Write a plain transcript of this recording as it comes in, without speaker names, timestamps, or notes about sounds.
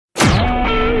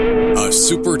A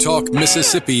Super Talk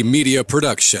Mississippi media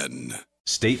production.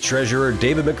 State Treasurer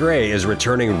David McRae is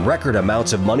returning record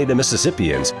amounts of money to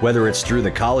Mississippians, whether it's through the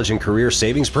College and Career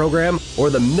Savings Program or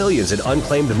the millions in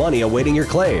unclaimed money awaiting your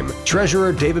claim.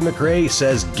 Treasurer David McRae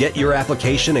says get your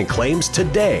application and claims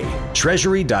today.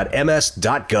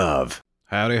 Treasury.ms.gov.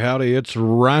 Howdy, it's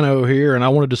Rhino here, and I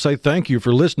wanted to say thank you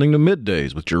for listening to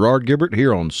Middays with Gerard Gibbert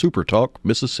here on Super Talk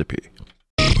Mississippi.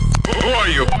 Who are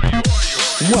you?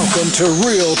 Welcome to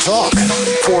Real Talk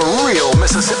for real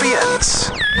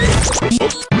Mississippians.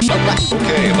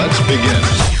 Okay, let's begin.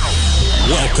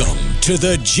 Welcome to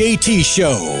the JT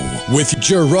Show with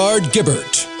Gerard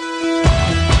Gibbert.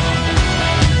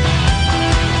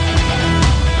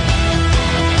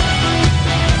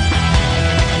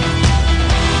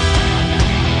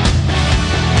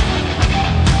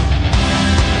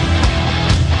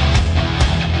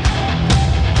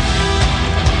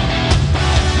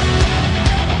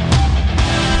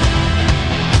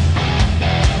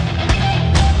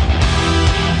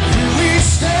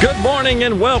 Good morning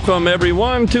and welcome,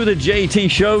 everyone, to the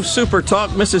JT Show, Super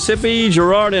Talk Mississippi.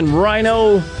 Gerard and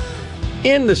Rhino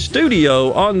in the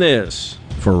studio on this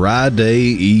Friday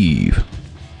Eve.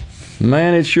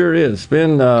 Man, it sure is. It's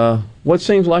been what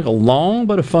seems like a long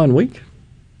but a fun week.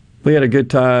 We had a good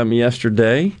time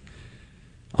yesterday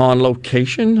on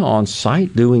location, on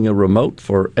site, doing a remote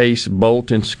for Ace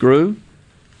Bolt and Screw.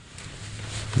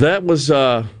 That was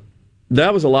a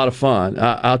lot of fun.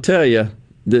 I'll tell you.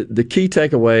 The key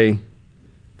takeaway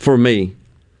for me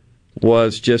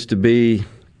was just to be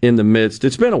in the midst,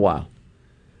 it's been a while,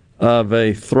 of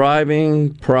a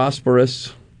thriving,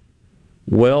 prosperous,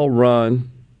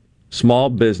 well-run small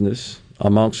business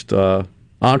amongst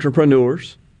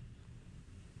entrepreneurs.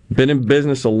 Been in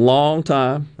business a long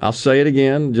time. I'll say it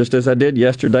again, just as I did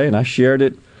yesterday, and I shared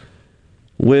it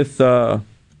with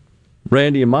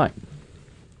Randy and Mike,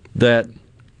 that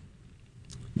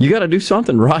you got to do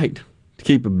something right to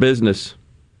keep a business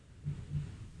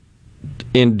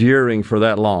enduring for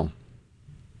that long.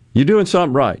 You're doing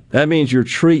something right. That means you're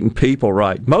treating people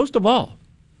right. Most of all,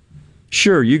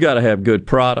 sure, you got to have good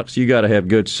products. You got to have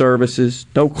good services.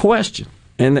 No question.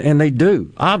 And they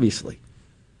do, obviously.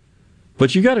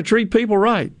 But you got to treat people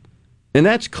right. And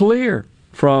that's clear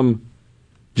from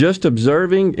just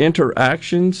observing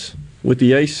interactions with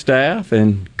the ACE staff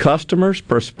and customers,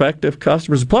 prospective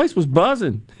customers. The place was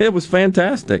buzzing. It was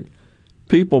fantastic.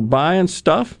 People buying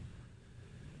stuff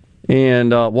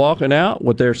and walking out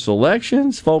with their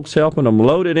selections, folks helping them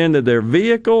load it into their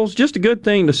vehicles. Just a good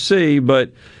thing to see,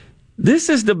 but this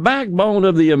is the backbone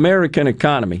of the American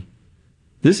economy.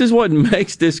 This is what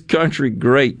makes this country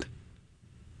great.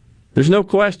 There's no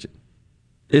question.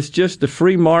 It's just the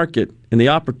free market and the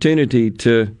opportunity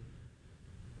to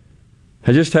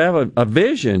just have a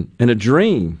vision and a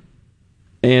dream,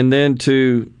 and then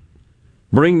to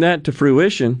bring that to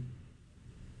fruition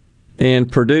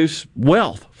and produce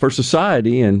wealth for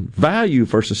society and value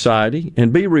for society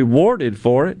and be rewarded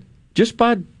for it just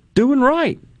by doing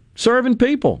right, serving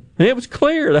people. And it was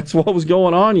clear that's what was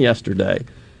going on yesterday.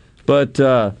 But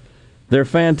they're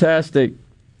fantastic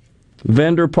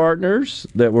vendor partners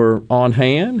that were on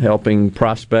hand helping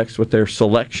prospects with their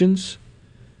selections.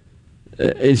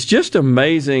 It's just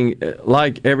amazing,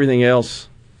 like everything else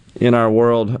in our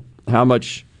world, how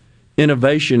much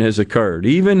innovation has occurred,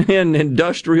 even in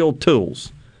industrial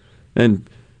tools and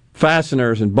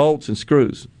fasteners and bolts and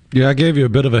screws. Yeah, I gave you a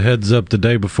bit of a heads up the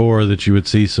day before that you would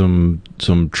see some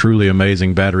truly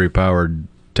amazing battery-powered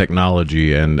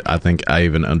technology, and I think I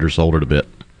even undersold it a bit.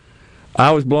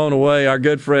 I was blown away. Our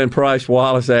good friend Price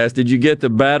Wallace asked, did you get the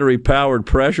battery-powered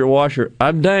pressure washer?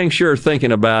 I'm dang sure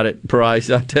thinking about it, Price.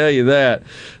 I tell you that.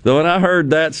 Though when I heard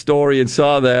that story and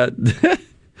saw that...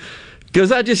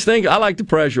 Because I just think I like to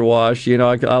pressure wash. You know,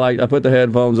 I put the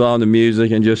headphones on, the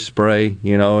music, and just spray.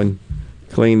 You know, and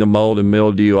clean the mold and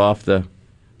mildew off the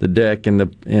deck and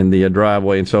the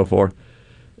driveway and so forth.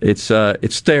 It's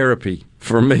therapy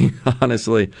for me,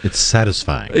 honestly. It's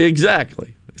satisfying.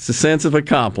 Exactly. It's a sense of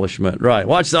accomplishment, right?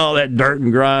 Watch all that dirt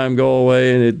and grime go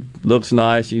away, and it looks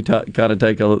nice. You kind of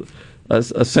take a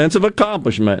sense of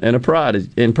accomplishment and pride,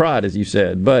 as you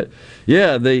said. But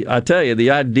yeah, I tell you, the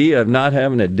idea of not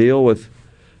having to deal with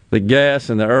the gas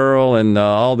and the Earl and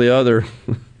all the other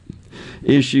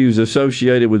issues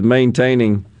associated with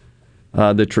maintaining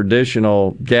the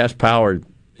traditional gas-powered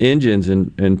engines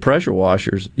and pressure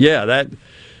washers. Yeah,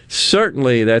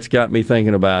 that's got me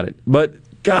thinking about it. But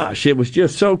gosh, it was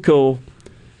just so cool,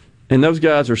 and those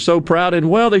guys are so proud, and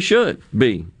well, they should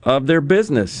be, of their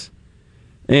business.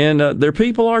 And their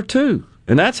people are too.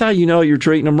 And that's how you know you're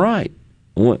treating them right.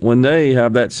 When they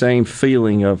have that same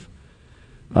feeling of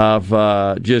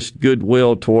of just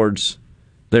goodwill towards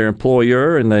their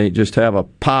employer, and they just have a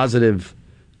positive,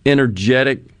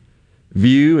 energetic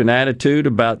view and attitude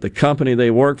about the company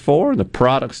they work for and the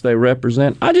products they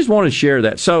represent. I just want to share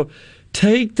that. So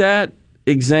take that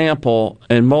example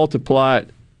and multiply it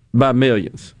by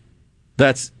millions.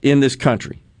 That's in this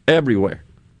country, everywhere.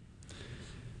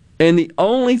 And the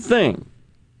only thing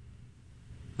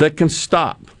that can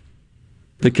stop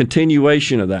the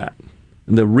continuation of that,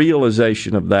 the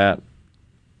realization of that,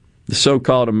 the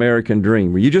so-called American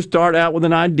dream, where you just start out with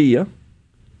an idea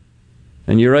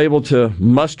and you're able to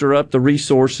muster up the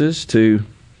resources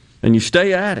and you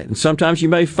stay at it. And sometimes you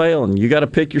may fail and you got to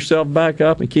pick yourself back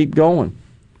up and keep going.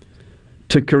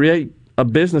 To create a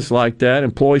business like that,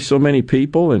 employ so many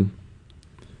people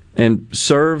and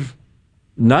serve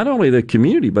not only the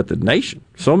community but the nation,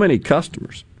 so many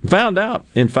customers. Found out,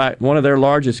 in fact, one of their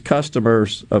largest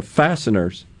customers of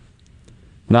fasteners,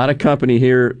 not a company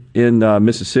here in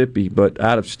Mississippi, but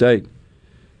out of state,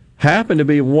 happened to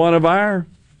be one of our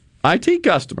IT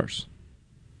customers.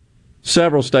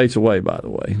 Several states away, by the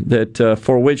way, that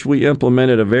for which we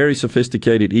implemented a very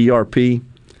sophisticated ERP,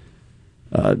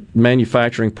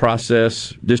 manufacturing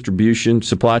process, distribution,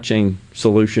 supply chain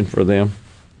solution for them.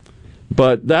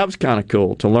 But that was kind of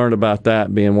cool to learn about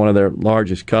that being one of their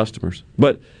largest customers.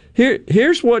 But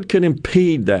here's what can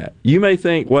impede that. You may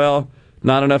think, well,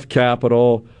 not enough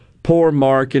capital, poor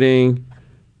marketing,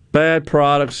 bad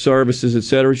products, services,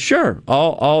 etc. Sure,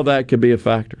 all that could be a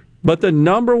factor. But the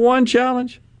number one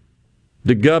challenge,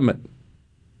 the government.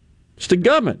 It's the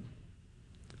government.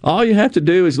 All you have to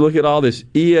do is look at all this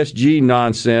ESG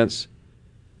nonsense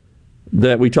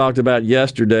that we talked about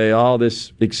yesterday, all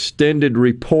this extended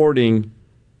reporting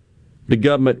the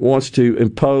government wants to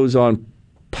impose on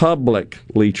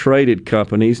publicly traded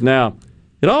companies. Now,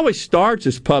 it always starts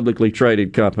as publicly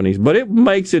traded companies, but it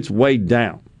makes its way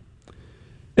down.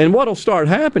 And what will start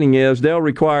happening is they'll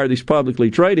require these publicly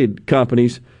traded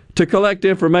companies to collect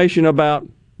information about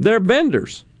their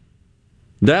vendors.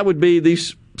 That would be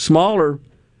these smaller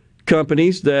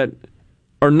companies that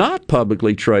are not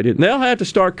publicly traded, and they'll have to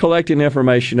start collecting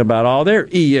information about all their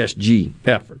ESG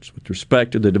efforts with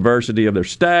respect to the diversity of their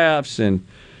staffs and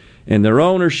their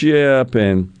ownership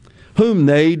and whom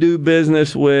they do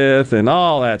business with and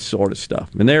all that sort of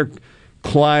stuff, and their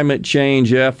climate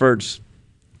change efforts.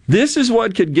 This is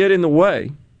what could get in the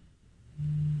way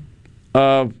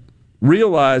of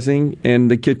realizing and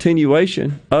the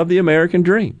continuation of the American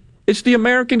dream. It's the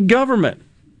American government,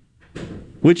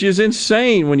 which is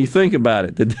insane when you think about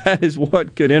it, that is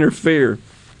what could interfere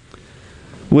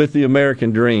with the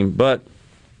American dream. But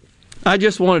I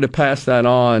just wanted to pass that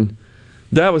on.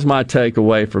 That was my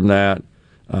takeaway from that.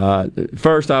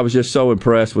 First, I was just so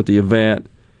impressed with the event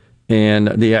and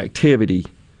the activity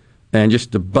and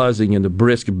just the buzzing and the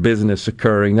brisk business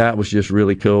occurring. That was just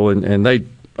really cool. And they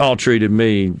all treated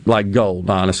me like gold,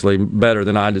 honestly, better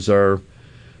than I deserve.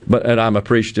 And I'm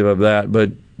appreciative of that.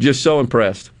 But just so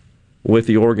impressed with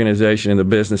the organization and the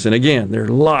business. And again, there are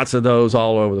lots of those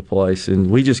all over the place,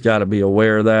 and we just got to be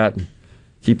aware of that and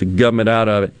keep the government out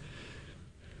of it.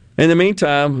 In the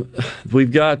meantime,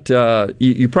 we've got,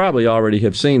 you probably already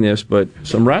have seen this, but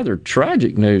some rather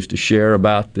tragic news to share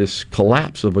about this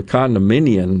collapse of a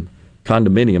condominium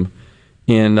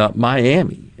in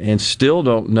Miami, and still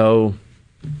don't know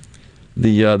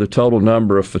the total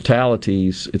number of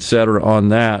fatalities, et cetera, on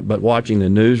that, but watching the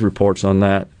news reports on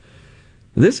that,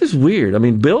 this is weird. I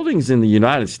mean, buildings in the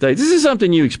United States, this is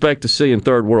something you expect to see in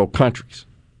third world countries.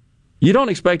 You don't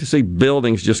expect to see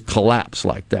buildings just collapse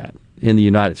like that in the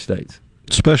United States.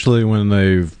 Especially when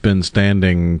they've been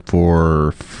standing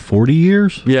for 40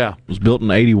 years? Yeah. It was built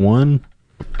in 81,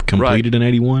 completed in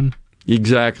 81.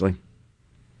 Exactly.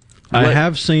 I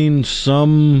have seen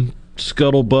some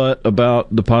scuttlebutt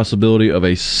about the possibility of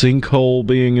a sinkhole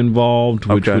being involved,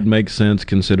 which would make sense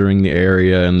considering the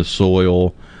area and the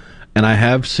soil. And I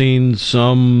have seen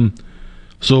some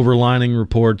silver lining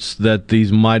reports that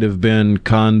these might have been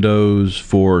condos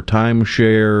for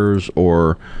timeshares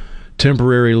or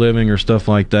temporary living or stuff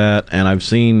like that. And I've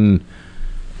seen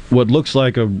what looks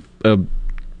like a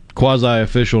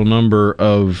quasi-official number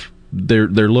of they're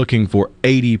looking for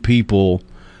 80 people,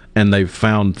 and they've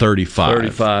found 35.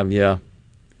 35, yeah.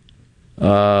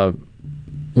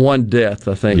 One death,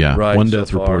 I think. Yeah, right, one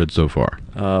death reported so far.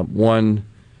 One,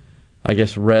 I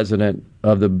guess, resident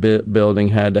of the building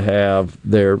had to have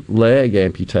their leg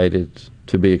amputated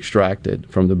to be extracted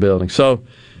from the building. So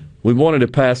we wanted to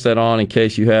pass that on in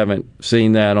case you haven't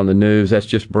seen that on the news. That's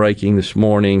just breaking this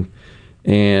morning,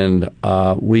 and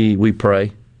we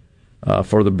pray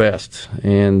for the best,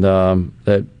 and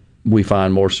that we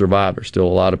find more survivors. Still a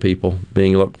lot of people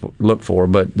being looked for.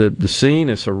 But the scene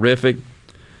is horrific.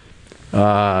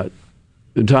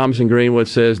 Thomas in Greenwood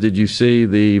says, did you see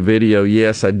the video?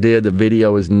 Yes, I did. The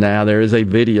video is now. There is a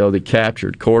video that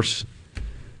captured. Of course,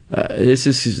 this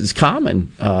is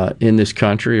common in this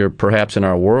country, or perhaps in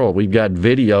our world. We've got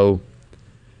video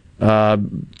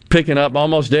picking up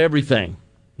almost everything.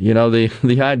 You know,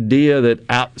 the idea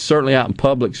that certainly out in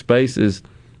public spaces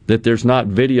that there's not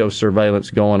video surveillance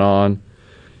going on,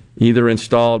 either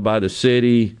installed by the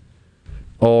city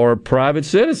or private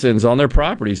citizens on their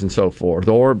properties and so forth,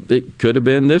 or it could have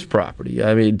been this property.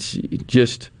 I mean, it's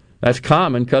just, that's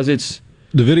common because it's...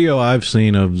 The video I've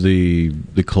seen of the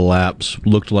collapse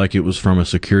looked like it was from a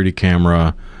security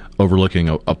camera overlooking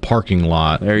a parking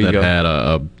lot that had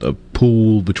a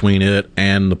pool between it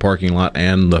and the parking lot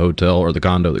and the hotel or the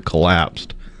condo that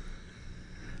collapsed.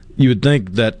 You would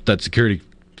think that security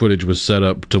footage was set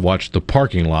up to watch the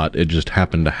parking lot. It just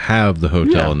happened to have the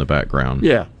hotel in the background.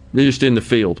 Yeah, they're just in the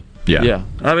field. Yeah.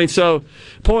 I mean, so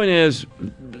point is,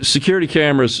 security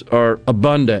cameras are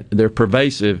abundant. They're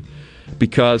pervasive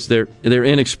because they're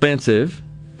inexpensive.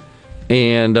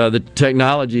 And the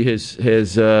technology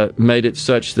has made it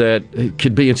such that it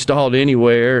could be installed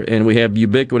anywhere, and we have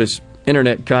ubiquitous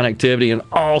internet connectivity and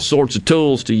all sorts of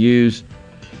tools to use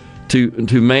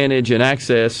to manage and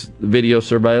access video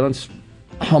surveillance.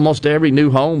 Almost every new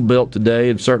home built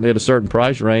today, and certainly at a certain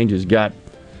price range, has got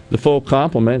the full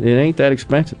complement. It ain't that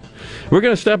expensive. We're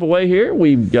going to step away here.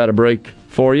 We've got a break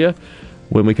for you.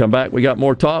 When we come back, we got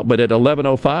more talk, but at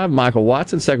 11:05, Michael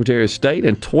Watson, Secretary of State,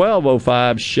 and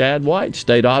 12:05, Shad White,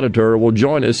 State Auditor, will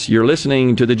join us. You're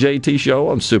listening to the JT Show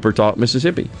on Super Talk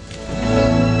Mississippi.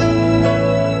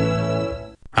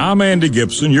 I'm Andy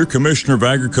Gibson, your Commissioner of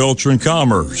Agriculture and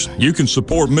Commerce. You can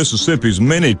support Mississippi's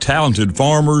many talented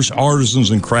farmers,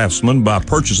 artisans, and craftsmen by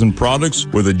purchasing products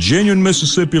with a genuine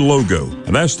Mississippi logo.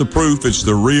 And that's the proof it's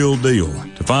the real deal.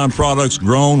 To find products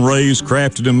grown, raised,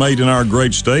 crafted, and made in our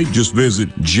great state, just visit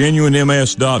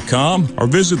genuinems.com or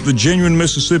visit the Genuine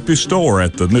Mississippi store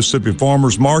at the Mississippi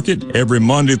Farmers Market every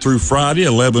Monday through Friday,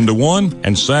 11 to 1,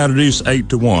 and Saturdays, 8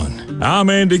 to 1.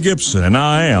 I'm Andy Gibson, and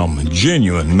I am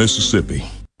Genuine Mississippi.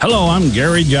 Hello, I'm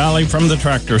Gary Jolly from the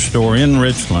Tractor Store in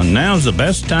Richland. Now's the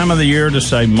best time of the year to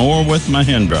save more with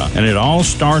Mahindra, and it all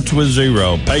starts with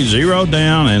zero. Pay zero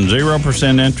down and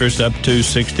 0% interest up to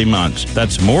 60 months.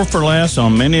 That's more for less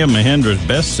on many of Mahindra's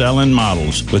best-selling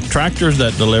models, with tractors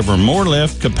that deliver more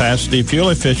lift, capacity, fuel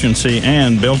efficiency,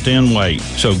 and built-in weight.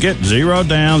 So get zero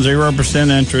down, 0%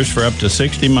 interest for up to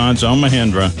 60 months on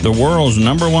Mahindra, the world's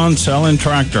 #1 selling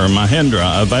tractor,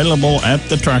 Mahindra, available at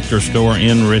the Tractor Store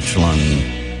in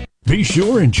Richland. Be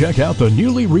sure and check out the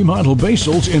newly remodeled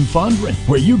Basil's in Fondren,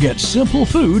 where you get simple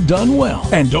food done well.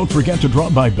 And don't forget to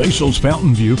drop by Basil's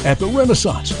Fountain View at the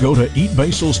Renaissance. Go to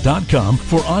eatbasils.com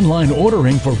for online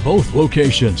ordering for both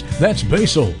locations. That's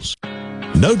Basil's.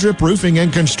 No Drip Roofing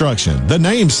and Construction. The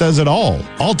name says it all.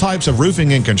 All types of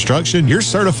roofing and construction. Your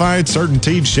certified,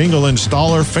 certainteed shingle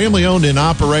installer, family owned and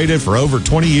operated for over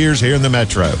 20 years here in the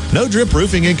Metro. No Drip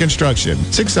Roofing and Construction.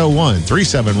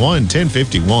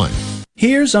 601-371-1051.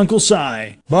 Here's Uncle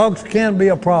Si. Bugs can be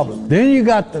a problem. Then you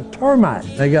got the termites.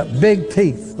 They got big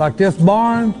teeth. Like this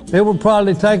barn, it would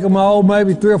probably take them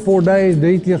maybe 3 or 4 days to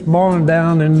eat this barn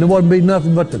down, and there wouldn't be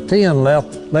nothing but the tin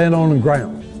left laying on the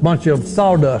ground. Bunch of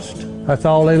sawdust. That's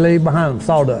all they leave behind them,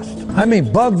 sawdust. How many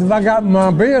bugs have I got in my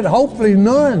beard? Hopefully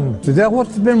none. Is that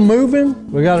what's been moving?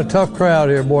 We got a tough crowd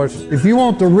here, boys. If you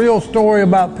want the real story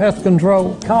about pest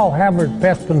control, call Havard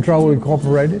Pest Control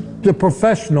Incorporated, the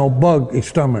professional bug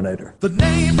exterminator. The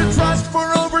name to trust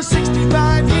for over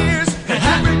 65 years. At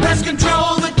Havard Pest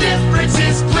Control, the difference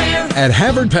is clear. At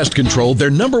Havard Pest Control,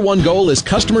 their #1 goal is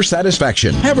customer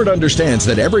satisfaction. Havard understands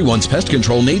that everyone's pest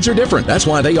control needs are different. That's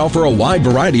why they offer a wide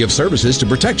variety of services to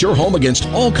protect your home against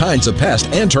all kinds of pest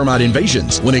and termite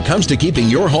invasions. When it comes to keeping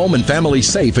your home and family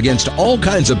safe against all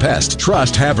kinds of pests,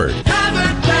 trust Havard.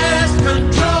 Havard Pest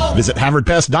Control. Visit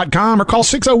HavardPest.com or call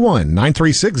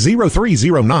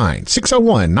 601-936-0309.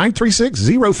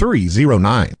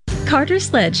 601-936-0309. Carter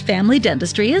Sledge Family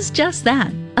Dentistry is just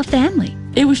that, a family.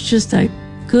 It was just a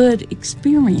good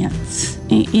experience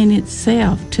in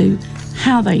itself to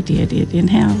how they did it and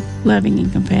how loving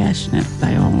and compassionate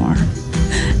they are.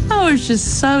 I was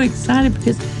just so excited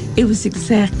because it was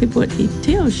exactly what he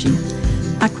tells you.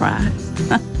 I cried.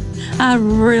 I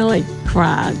really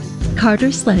cried.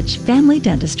 Carter Sledge Family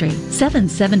Dentistry,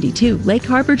 772 Lake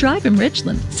Harbor Drive in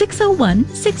Richland,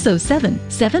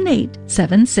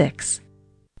 601-607-7876.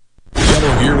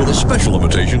 Rhino here with a special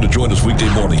invitation to join us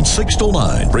weekday morning, 6 to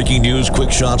 9. Breaking news,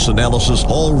 quick shots, analysis,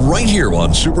 all right here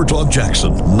on Super Talk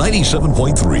Jackson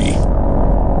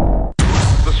 97.3.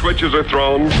 The switches are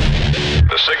thrown.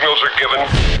 The signals are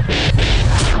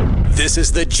given. This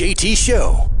is the JT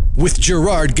Show with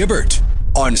Gerard Gibbert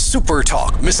on Super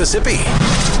Talk, Mississippi.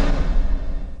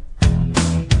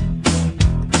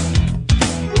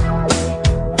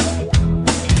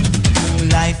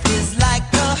 Life is like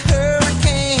a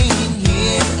hurricane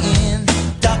here in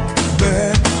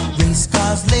Duckburg. Race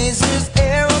cars, lasers,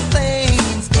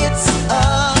 aeroplanes. It's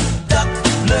a duck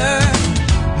blur.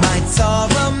 Might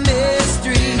solve a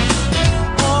mystery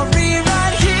or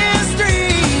rewrite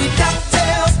history.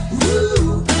 DuckTales,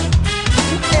 woo.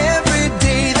 Every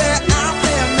day they're out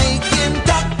there making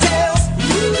DuckTales,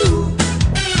 woo.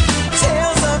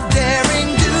 Tales of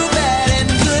daring, do bad, and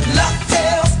good luck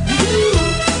tales,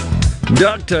 woo.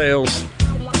 DuckTales.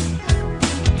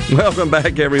 Welcome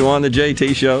back, everyone. The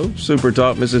JT Show, Super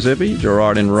Talk Mississippi.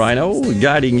 Gerard and Rhino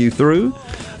guiding you through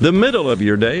the middle of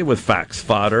your day with facts,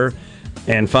 fodder,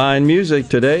 and fine music.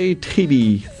 Today,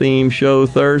 TV theme show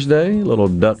Thursday, little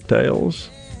DuckTales.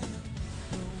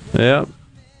 Yeah.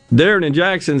 Darren in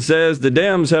Jackson says the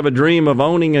Dems have a dream of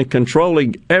owning and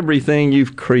controlling everything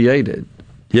you've created.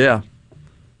 Yeah.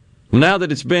 Now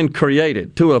that it's been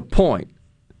created to a point,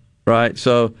 right?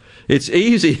 So it's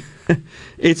easy.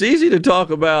 It's easy to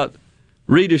talk about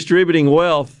redistributing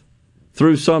wealth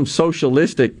through some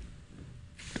socialistic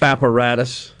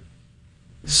apparatus,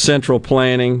 central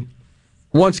planning.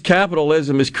 Once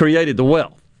capitalism has created the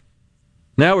wealth,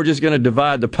 now we're just going to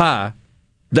divide the pie,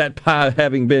 that pie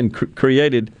having been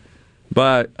created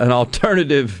by an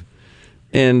alternative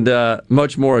and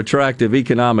much more attractive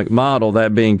economic model,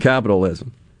 that being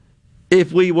capitalism.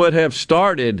 If we would have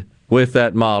started with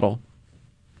that model,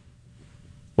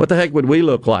 what the heck would we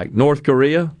look like? North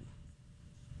Korea?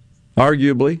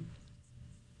 Arguably.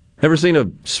 Ever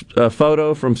seen a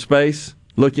photo from space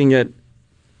looking at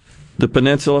the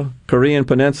peninsula, Korean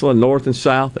peninsula, north and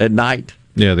south at night?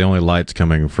 Yeah, the only light's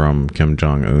coming from Kim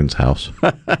Jong-un's house.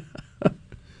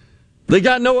 They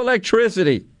got no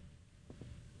electricity.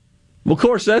 Well, of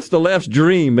course, that's the left's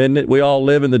dream, isn't it? We all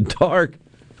live in the dark.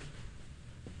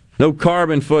 No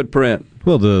carbon footprint.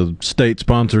 Well, the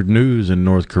state-sponsored news in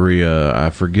North Korea,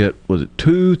 I forget, was it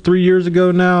 2-3 years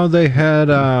ago now? They had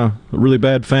a really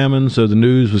bad famine, so the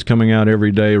news was coming out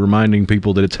every day reminding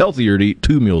people that it's healthier to eat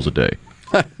 2 meals a day.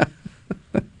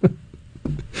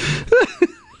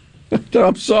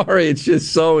 I'm sorry, it's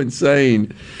just so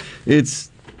insane.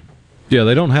 Yeah,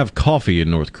 they don't have coffee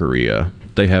in North Korea.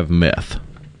 They have meth.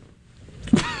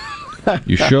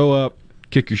 You show up,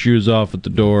 kick your shoes off at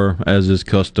the door, as is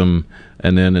custom,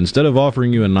 and then instead of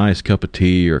offering you a nice cup of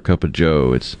tea or a cup of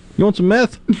joe, it's, you want some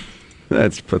meth?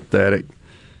 That's pathetic.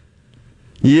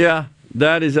 Yeah,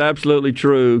 that is absolutely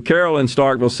true. Carol in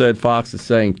Starkville said Fox is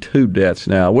saying 2 deaths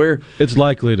now. It's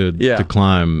likely to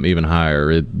climb even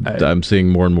higher. I'm seeing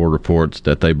more and more reports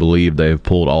that they believe they have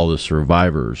pulled all the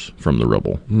survivors from the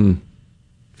rubble. And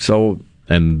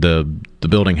the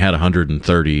building had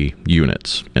 130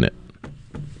 units in it.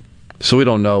 So we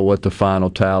don't know what the final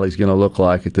tally is going to look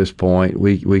like at this point.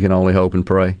 We can only hope and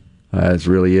pray. That's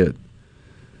really it.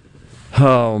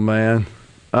 Oh, man.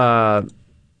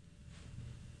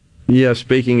 Yeah,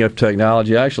 speaking of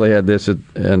technology, I actually had this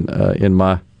in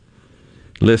my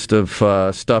list of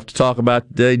stuff to talk about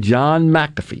today. John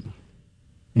McAfee,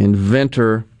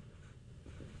 inventor,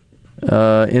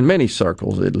 in many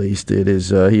circles at least, he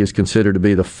is considered to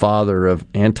be the father of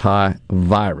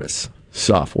antivirus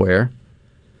software.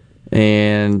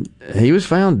 And he was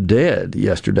found dead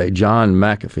yesterday, John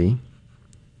McAfee.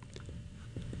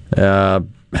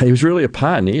 He was really a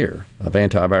pioneer of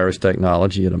antivirus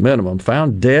technology at a minimum,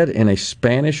 found dead in a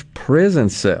Spanish prison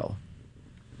cell.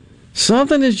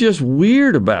 Something is just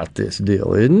weird about this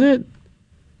deal, isn't it?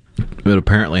 It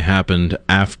apparently happened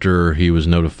after he was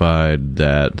notified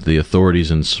that the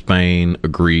authorities in Spain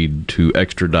agreed to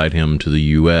extradite him to the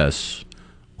U.S.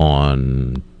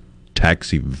 on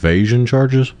tax evasion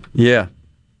charges? Yeah.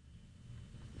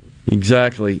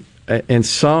 Exactly. And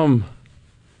some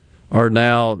are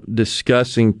now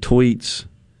discussing tweets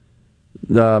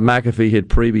McAfee had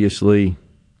previously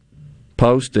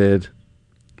posted.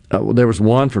 There was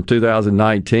one from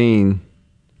 2019,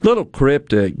 little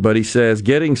cryptic, but he says,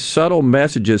 getting subtle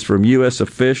messages from U.S.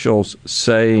 officials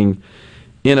saying,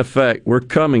 in effect, we're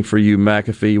coming for you,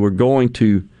 McAfee. We're going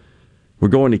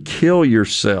to kill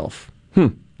yourself.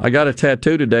 I got a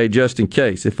tattoo today just in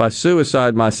case. If I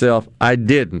suicide myself, I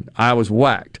didn't. I was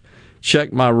whacked.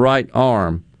 Check my right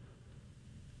arm.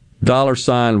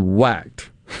 $whacked,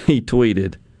 he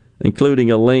tweeted, including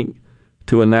a link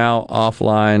to a now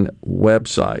offline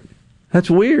website. That's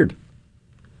weird.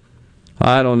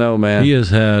 I don't know, man. He has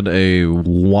had a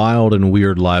wild and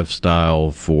weird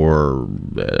lifestyle for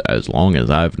as long as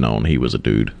I've known he was a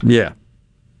dude. Yeah.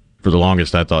 For the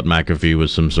longest, I thought McAfee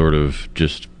was some sort of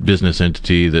just business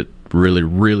entity that really,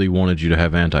 really wanted you to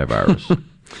have antivirus.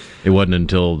 It wasn't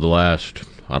until the last,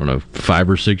 5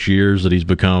 or 6 years that he's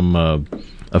become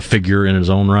a figure in his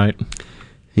own right.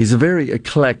 He's a very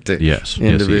eclectic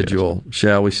individual,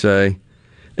 shall we say.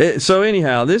 So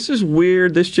anyhow, this is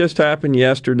weird. This just happened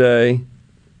yesterday.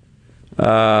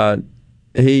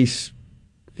 He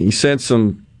sent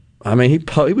some.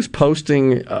 He was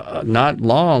posting not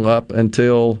long up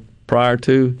until prior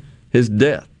to his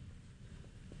death.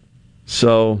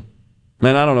 So,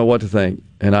 man, I don't know what to think,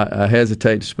 and I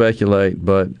hesitate to speculate,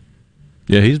 but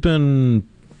yeah, he's been.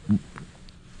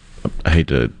 I hate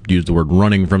to use the word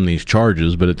running from these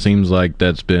charges, but it seems like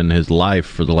that's been his life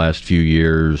for the last few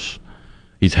years.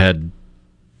 He's had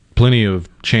plenty of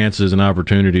chances and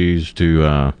opportunities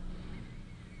to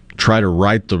try to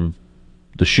right the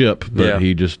ship, but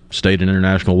he just stayed in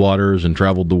international waters and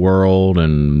traveled the world,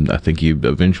 and I think he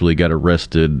eventually got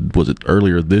arrested, was it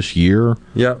earlier this year?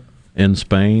 Yep. In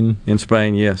Spain? In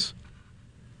Spain, yes.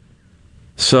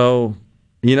 So,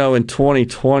 in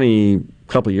 2020, a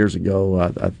couple of years ago,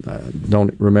 I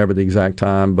don't remember the exact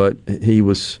time, but he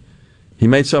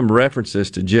made some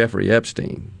references to Jeffrey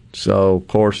Epstein. So, of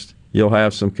course, you'll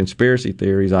have some conspiracy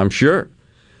theories, I'm sure,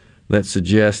 that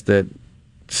suggest that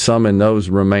some in those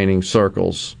remaining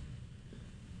circles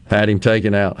had him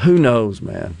taken out. Who knows,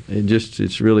 man?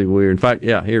 It's really weird. In fact,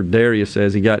 here Darius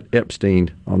says he got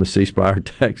Epsteined on the C Spire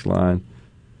text line.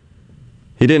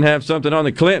 He didn't have something on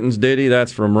the Clintons, did he?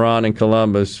 That's from Ron in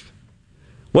Columbus.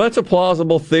 Well, that's a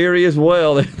plausible theory as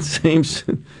well. It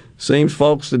seems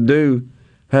folks that do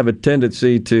have a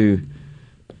tendency to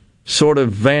sort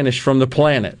of vanish from the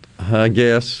planet, I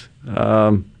guess.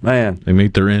 Man. They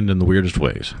meet their end in the weirdest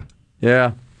ways.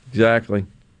 Yeah, exactly.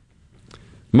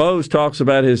 Mose talks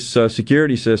about his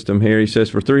security system here. He says,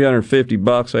 for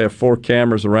 $350, I have 4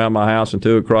 cameras around my house and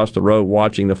 2 across the road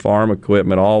watching the farm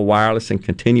equipment, all wireless and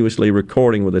continuously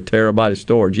recording with a terabyte of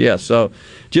storage. Yes, so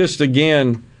just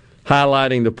again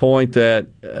highlighting the point that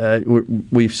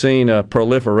we've seen a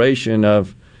proliferation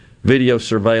of video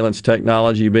surveillance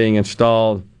technology being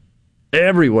installed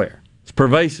everywhere. It's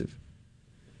pervasive.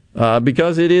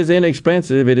 Because it is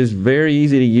inexpensive, it is very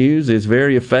easy to use, it's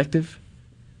very effective.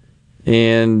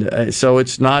 And so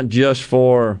it's not just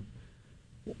for,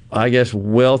 I guess,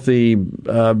 wealthy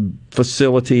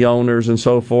facility owners and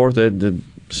so forth, the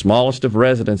smallest of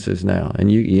residences now.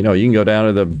 And you can go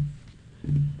down to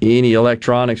any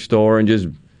electronics store and just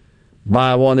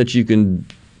buy one that you can.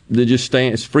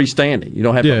 It's freestanding. You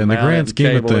don't have to. Yeah, in the grand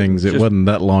scheme of things, it wasn't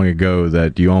that long ago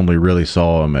that you only really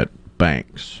saw them at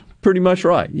banks. Pretty much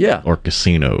right, yeah. Or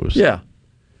casinos. Yeah.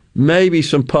 Maybe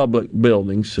some public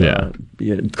buildings,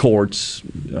 courts,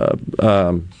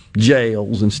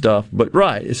 jails and stuff. But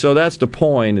right, so that's the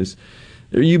point, is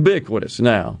they're ubiquitous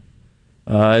now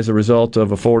as a result of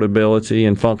affordability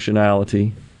and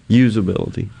functionality,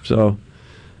 usability. So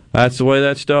that's the way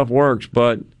that stuff works.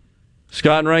 But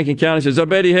Scott in Rankin County says, I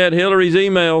bet he had Hillary's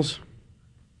emails.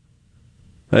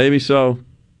 Maybe so.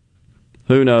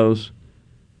 Who knows?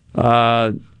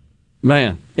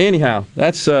 Man, anyhow,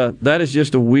 that is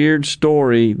just a weird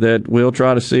story that we'll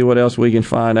try to see what else we can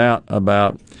find out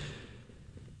about.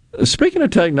 Speaking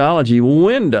of technology,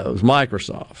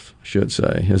 Microsoft, I should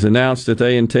say, has announced that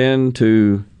they intend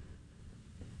to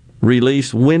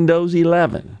release Windows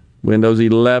 11. Windows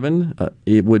 11,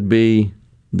 it would be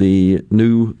the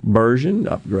new version,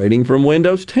 upgrading from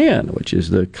Windows 10, which is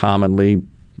the commonly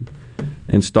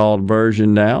installed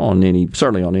version now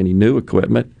certainly on any new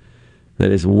equipment that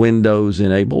is Windows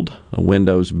enabled, a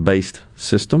Windows-based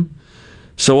system.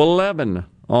 So 11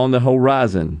 on the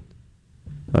horizon,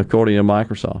 according to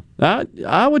Microsoft.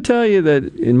 I would tell you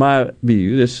that, in my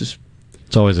view, it's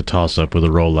always a toss-up with a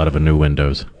rollout of a new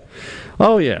Windows.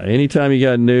 Oh, yeah. Anytime you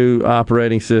got a new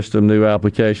operating system, new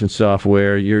application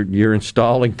software, you're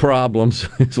installing problems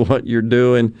is what you're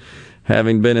doing,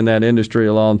 having been in that industry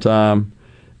a long time.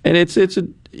 And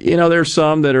there's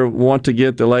some that want to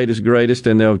get the latest, greatest,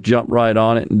 and they'll jump right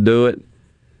on it and do it.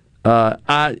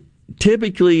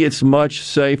 Typically, it's much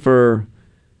safer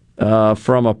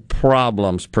from a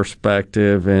problems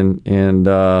perspective and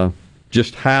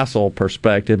just hassle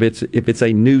perspective. If it's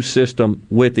a new system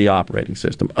with the operating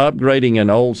system. Upgrading an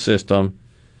old system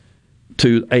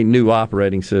to a new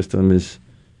operating system is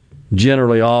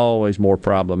generally always more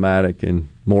problematic and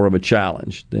more of a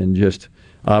challenge than just.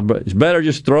 But it's better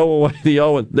just throw away the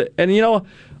old. And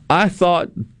I thought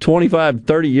 25,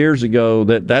 30 years ago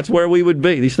that's where we would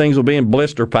be. These things will be in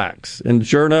blister packs. And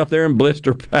sure enough, they're in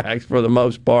blister packs for the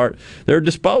most part. They're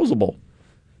disposable.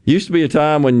 Used to be a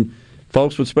time when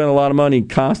folks would spend a lot of money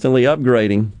constantly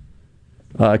upgrading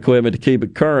equipment to keep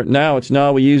it current. Now it's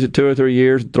we use it 2 or 3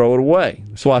 years and throw it away.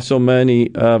 That's why so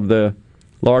many of the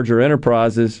larger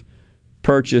enterprises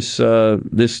purchase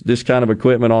this kind of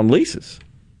equipment on leases.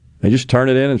 They just turn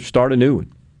it in and start a new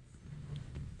one.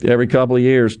 Every couple of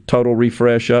years, total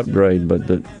refresh upgrade. But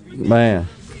the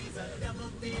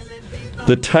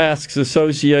tasks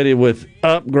associated with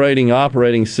upgrading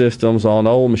operating systems on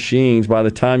old machines, by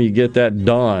the time you get that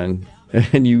done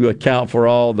and you account for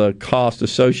all the costs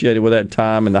associated with that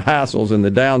time and the hassles and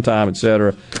the downtime, et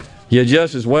cetera, you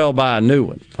just as well buy a new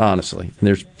one, honestly. And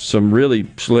there's some really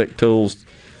slick tools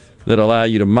that allow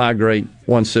you to migrate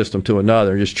one system to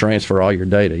another, just transfer all your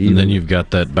data. And then you've got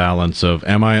that balance of,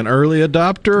 am I an early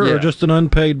adopter or just an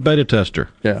unpaid beta tester?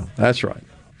 Yeah, that's right.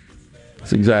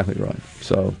 That's exactly right.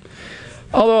 So,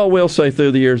 although I will say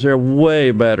through the years, they're way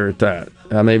better at that.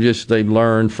 And they've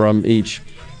learned from each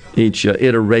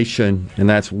iteration, and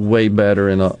that's way better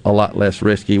and a lot less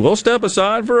risky. We'll step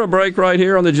aside for a break right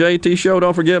here on the JT Show.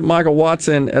 Don't forget Michael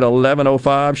Watson at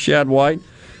 11:05, Shad White,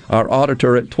 our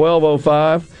auditor, at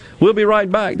 12:05. We'll be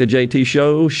right back. The JT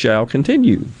Show shall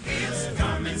continue.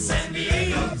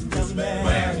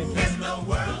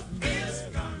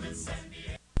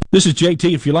 This is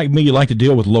JT. If you're like me, you like to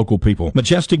deal with local people.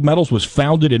 Majestic Metals was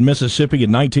founded in Mississippi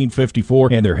in 1954,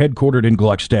 and they're headquartered in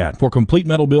Gluckstadt. For complete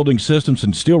metal building systems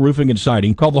and steel roofing and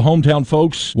siding, call the hometown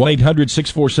folks,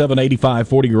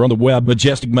 1-800-647-8540, or on the web,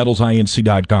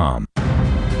 majesticmetalsinc.com.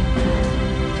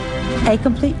 A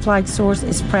Complete Flag Source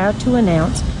is proud to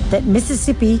announce that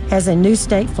Mississippi has a new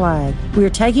state flag. We are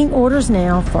taking orders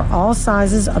now for all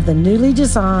sizes of the newly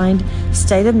designed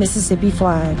State of Mississippi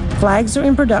flag. Flags are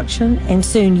in production, and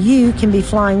soon you can be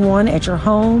flying one at your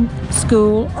home,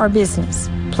 school, or business.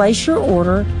 Place your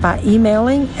order by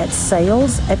emailing at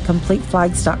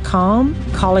sales@completeflags.com,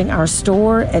 calling our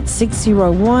store at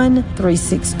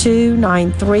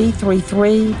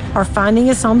 601-362-9333, or finding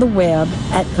us on the web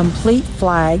at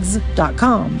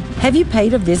completeflags.com. Have you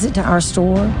paid a visit to our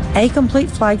store? A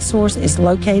Complete Flag Source is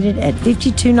located at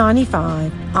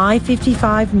 5295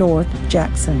 I-55 North,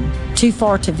 Jackson. Too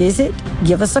far to visit?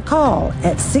 Give us a call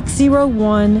at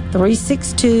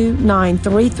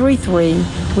 601-362-9333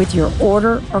 with your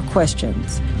order or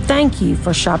questions. Thank you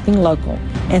for shopping local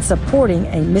and supporting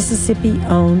a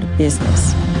Mississippi-owned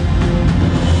business.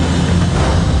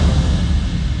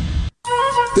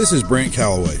 This is Brent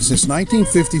Calloway. Since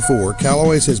 1954,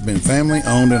 Calloway's has been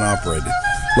family-owned and operated.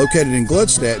 Located in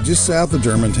Gluckstadt, just south of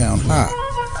Germantown High.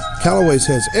 Calloway's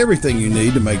has everything you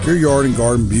need to make your yard and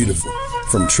garden beautiful,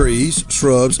 from trees,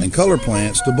 shrubs, and color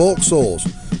plants to bulk soils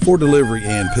for delivery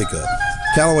and pickup.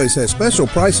 Calloway's has special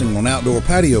pricing on outdoor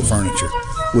patio furniture,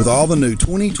 with all the new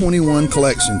 2021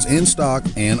 collections in stock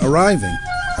and arriving.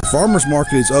 Our farmers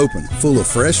market is open, full of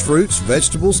fresh fruits,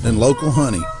 vegetables, and local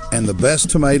honey, and the best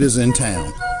tomatoes in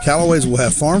town. Calloway's will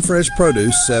have farm fresh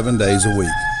produce 7 days a week.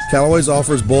 Calloway's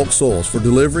offers bulk soils for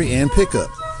delivery and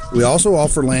pickup. We also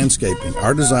offer landscaping.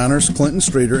 Our designers, Clinton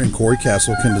Streeter and Corey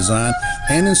Castle, can design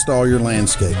and install your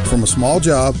landscape. From a small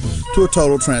job to a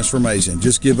total transformation,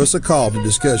 just give us a call to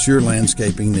discuss your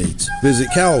landscaping needs. Visit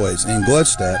Calloway's in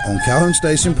Gluckstadt on Calhoun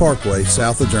Station Parkway,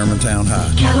 south of Germantown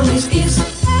High. Calloway's is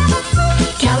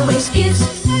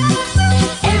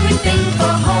everything for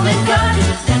home and garden.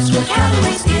 That's what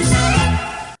Calloway's is.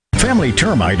 Family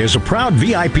Termite is a proud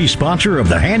VIP sponsor of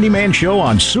the Handyman Show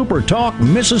on Super Talk,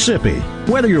 Mississippi.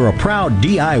 Whether you're a proud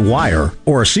DIYer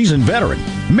or a seasoned veteran,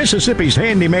 Mississippi's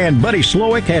handyman Buddy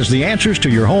Slowick has the answers to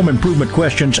your home improvement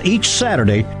questions each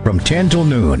Saturday from 10 till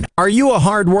noon. Are you a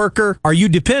hard worker? Are you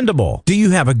dependable? Do you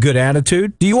have a good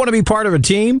attitude? Do you want to be part of a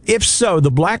team? If so,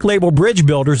 the Black Label Bridge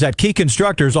Builders at Key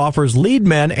Constructors offers lead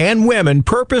men and women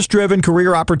purpose-driven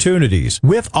career opportunities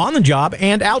with on-the-job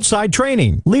and outside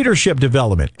training, leadership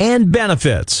development, and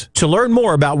benefits. To learn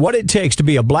more about what it takes to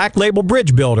be a Black Label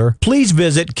Bridge Builder, please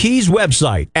visit Key's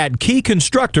website at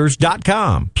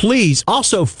keyconstructors.com. Please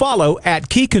also follow at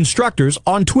Key Constructors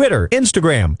on Twitter,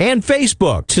 Instagram, and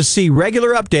Facebook to see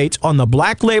regular updates on the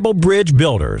Black Label Bridge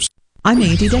Builders. I'm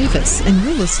Andy Davis, and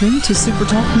you're listening to Super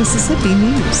Talk Mississippi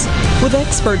News. With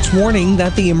experts warning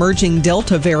that the emerging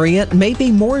Delta variant may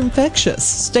be more infectious,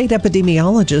 state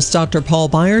epidemiologist Dr. Paul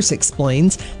Byers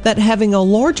explains that having a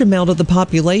large amount of the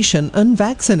population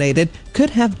unvaccinated could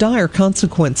have dire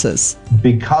consequences.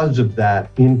 Because of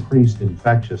that increased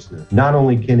infectiousness, not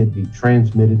only can it be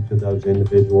transmitted to those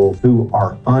individuals who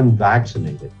are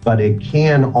unvaccinated, but it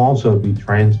can also be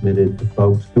transmitted to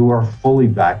folks who are fully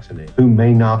vaccinated, who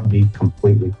may not be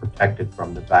completely protected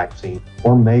from the vaccine,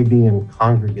 or may be in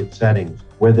congregate settings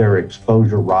where their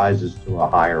exposure rises to a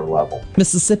higher level.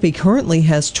 Mississippi currently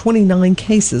has 29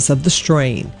 cases of the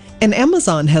strain. And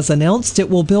Amazon has announced it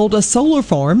will build a solar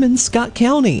farm in Scott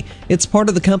County. It's part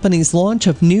of the company's launch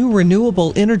of new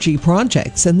renewable energy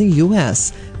projects in the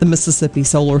U.S. The Mississippi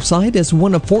solar site is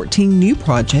one of 14 new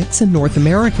projects in North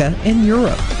America and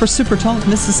Europe. For Super Talk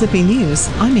Mississippi News,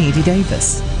 I'm Andy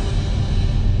Davis.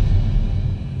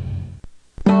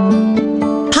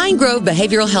 Pine Grove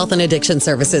Behavioral Health and Addiction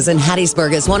Services in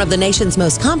Hattiesburg is one of the nation's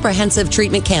most comprehensive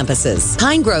treatment campuses.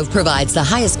 Pine Grove provides the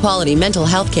highest quality mental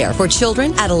health care for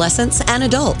children, adolescents, and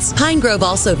adults. Pine Grove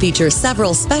also features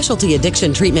several specialty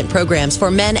addiction treatment programs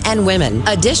for men and women.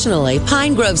 Additionally,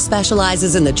 Pine Grove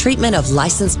specializes in the treatment of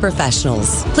licensed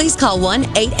professionals. Please call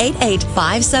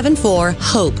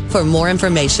 1-888-574-HOPE for more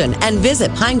information and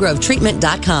visit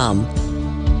pinegrovetreatment.com.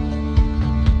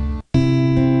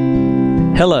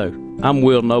 Hello. I'm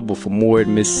Will Noble from Moorhead,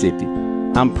 Mississippi.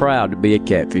 I'm proud to be a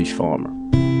catfish farmer.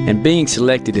 And being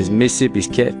selected as Mississippi's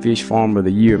Catfish Farmer of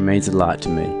the Year means a lot to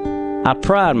me. I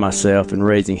pride myself in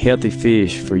raising healthy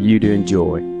fish for you to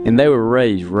enjoy, and they were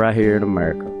raised right here in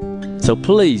America. So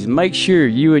please make sure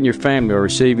you and your family are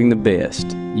receiving the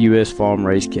best U.S.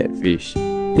 farm-raised catfish.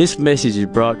 This message is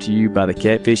brought to you by the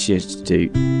Catfish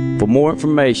Institute. For more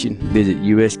information, visit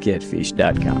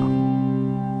uscatfish.com.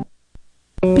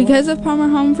 Because of Palmer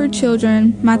Home for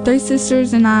Children, my 3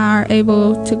 sisters and I are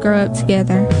able to grow up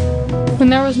together.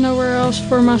 When there was nowhere else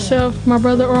for myself, my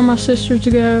brother, or my sister to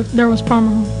go, there was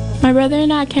Palmer Home. My brother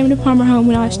and I came to Palmer Home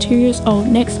when I was 2 years old.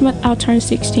 Next month, I'll turn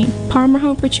 16. Palmer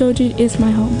Home for Children is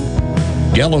my home.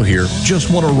 Gallo here.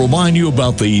 Just want to remind you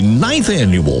about the 9th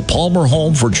annual Palmer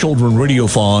Home for Children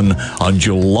Radiothon on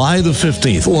July the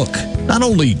 15th. Look, not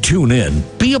only tune in,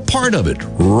 be a part of it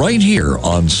right here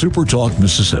on Super Talk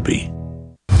Mississippi.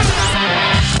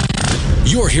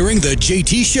 You're hearing The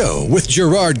JT Show with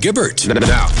Gerard Gibbert.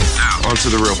 Now, on to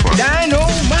the real part.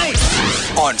 Dynamite!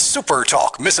 On Super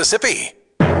Talk, Mississippi.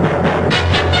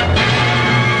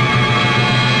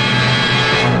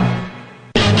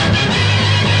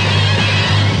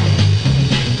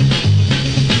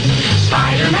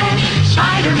 Spider-Man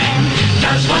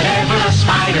does whatever a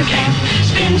spider can.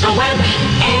 Spins a web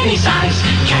any size,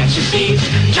 catches thieves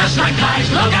just like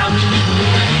flies. Look out,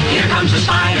 here comes the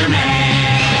Spider-Man.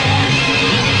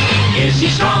 Is he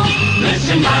strong?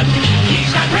 Listen, bud,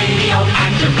 he's got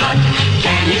radioactive blood.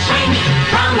 Can he swing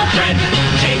from a thread?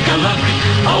 Take a look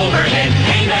overhead.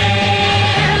 Hey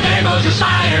there goes the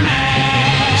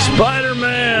Spider-Man.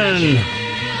 Spider-Man!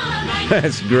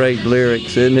 That's great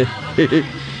lyrics, isn't it?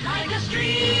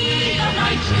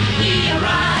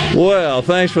 Well,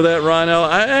 thanks for that, Rhino.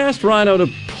 I asked Rhino to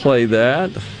play that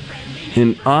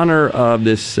in honor of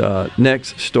this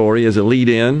next story as a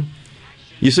lead-in.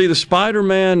 You see, the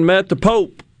Spider-Man met the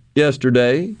Pope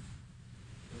yesterday.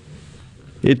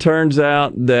 It turns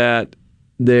out that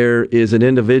there is an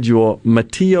individual,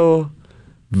 Matteo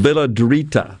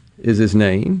Villadrita is his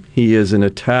name. He is an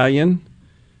Italian.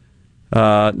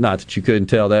 Not that you couldn't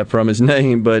tell that from his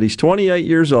name, but he's 28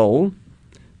 years old.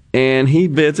 And he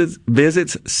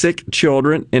visits sick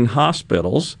children in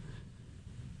hospitals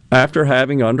after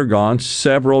having undergone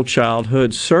several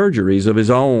childhood surgeries of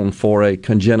his own for a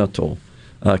congenital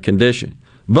condition.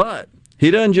 But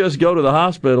he doesn't just go to the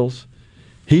hospitals.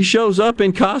 He shows up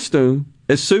in costume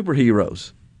as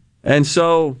superheroes. And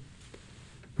so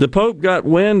the Pope got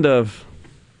wind of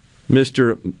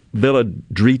Mr.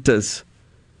 Villadrita's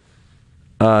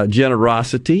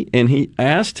generosity, and he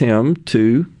asked him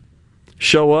to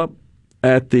show up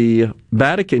at the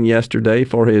Vatican yesterday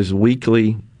for his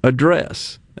weekly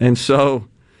address. And so,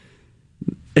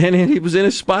 and he was in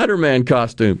his Spider-Man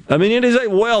costume. I mean, it is a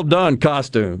well-done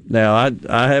costume. Now,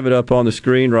 I have it up on the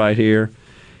screen right here,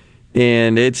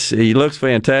 and he looks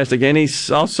fantastic, and he's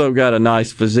also got a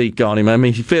nice physique on him. I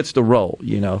mean, he fits the role,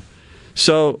 you know.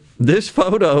 So this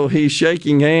photo, he's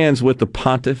shaking hands with the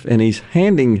pontiff, and he's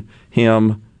handing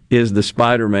him is the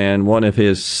Spider-Man, one of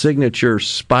his signature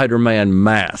Spider-Man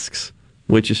masks,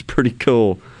 which is pretty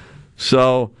cool.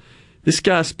 So this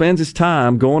guy spends his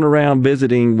time going around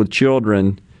visiting with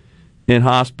children in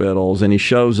hospitals, and he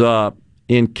shows up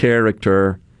in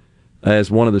character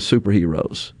as one of the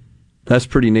superheroes. That's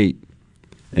pretty neat.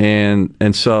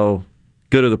 And so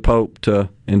good of the Pope to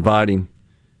invite him.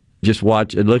 Just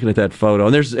watch and looking at that photo.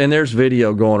 And there's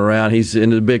video going around. He's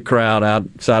in the big crowd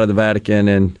outside of the Vatican,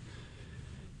 and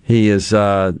he is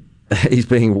he's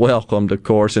being welcomed, of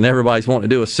course, and everybody's wanting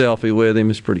to do a selfie with him.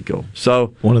 It's pretty cool.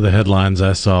 So one of the headlines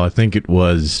I saw, I think it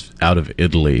was out of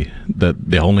Italy, that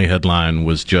the only headline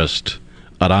was just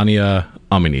Arania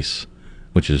Hominis,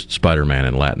 which is Spider-Man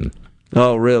in Latin.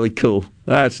 Oh, really cool.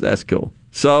 That's cool.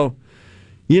 So,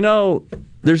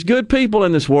 there's good people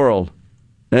in this world,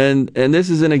 and this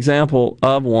is an example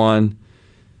of one.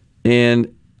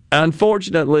 And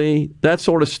unfortunately, that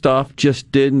sort of stuff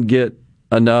just didn't get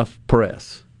enough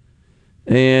press.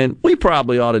 And we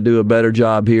probably ought to do a better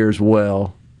job here as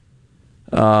well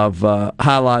of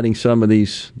highlighting some of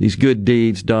these good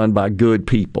deeds done by good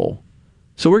people.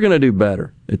 So we're going to do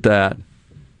better at that.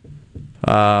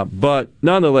 But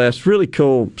nonetheless, really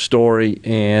cool story,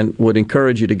 and would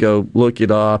encourage you to go look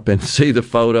it up and see the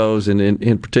photos, and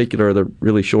in particular the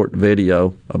really short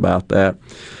video about that.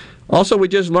 Also, we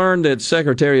just learned that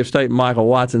Secretary of State Michael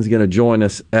Watson is going to join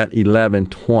us at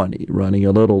 11:20, running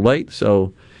a little late,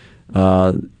 so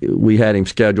we had him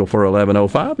scheduled for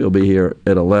 11:05. He'll be here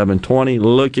at 11:20.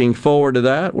 Looking forward to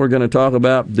that. We're going to talk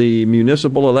about the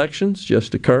municipal elections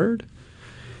just occurred,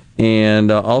 and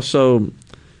also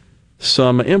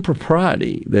some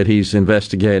impropriety that he's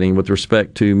investigating with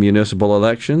respect to municipal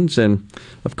elections, and,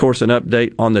 of course, an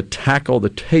update on the Tackle the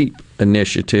Tape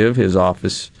initiative his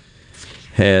office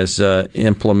has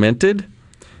implemented.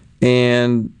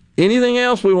 And anything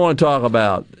else we want to talk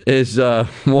about is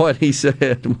what he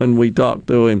said when we talked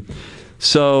to him.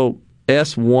 So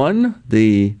S1,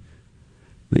 the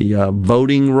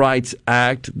Voting Rights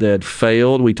Act that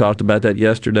failed, we talked about that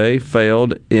yesterday,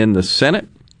 failed in the Senate,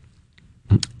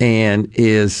 and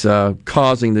is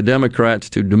causing the Democrats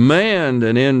to demand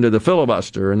an end to the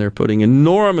filibuster, and they're putting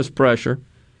enormous pressure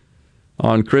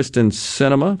on Kristen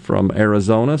Sinema from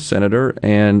Arizona, Senator,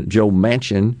 and Joe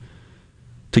Manchin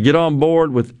to get on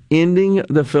board with ending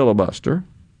the filibuster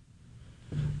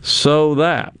so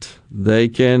that they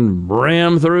can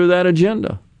ram through that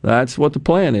agenda. That's what the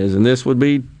plan is, and this would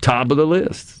be top of the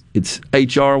list. It's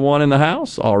H.R. 1 in the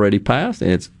House, already passed,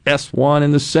 and it's S1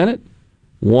 in the Senate.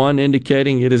 One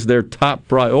indicating it is their top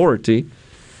priority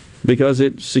because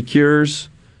it secures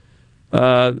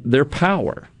their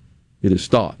power, it is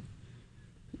thought.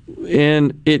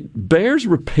 And it bears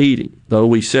repeating, though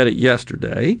we said it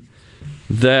yesterday,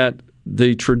 that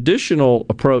the traditional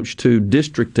approach to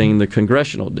districting the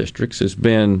congressional districts has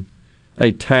been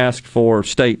a task for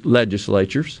state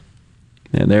legislatures.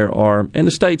 And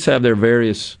the states have their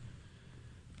various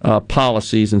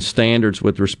policies and standards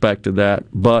with respect to that.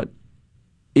 But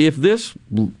if this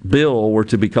bill were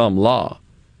to become law,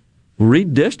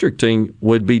 redistricting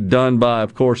would be done by,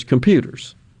 of course,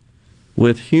 computers,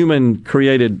 with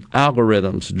human-created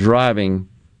algorithms driving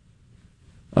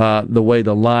the way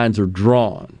the lines are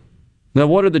drawn. Now,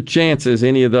 what are the chances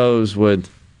any of those would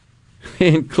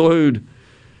include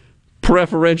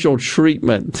preferential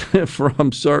treatment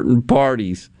from certain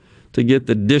parties to get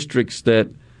the districts that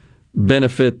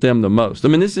benefit them the most? I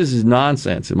mean, this is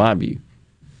nonsense in my view.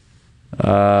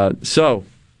 So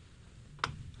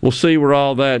we'll see where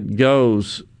all that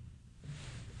goes.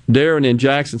 Darren in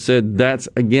Jackson said that's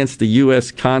against the U.S.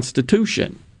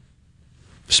 Constitution.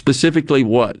 Specifically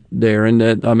what,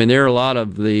 Darren? There are a lot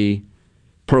of the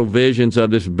provisions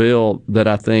of this bill that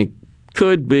I think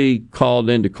could be called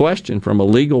into question from a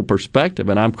legal perspective,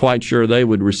 and I'm quite sure they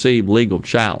would receive legal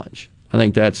challenge. I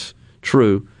think that's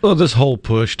true. Well, this whole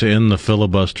push to end the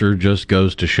filibuster just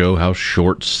goes to show how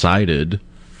short-sighted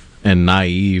and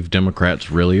naive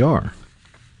Democrats really are.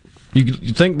 You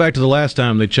think back to the last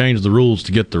time they changed the rules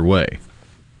to get their way.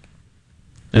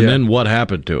 And then what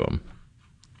happened to them?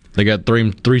 They got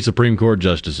three Supreme Court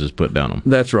justices put down them.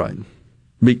 That's right.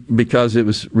 Because it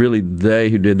was really they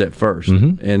who did that first.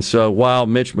 Mm-hmm. And so while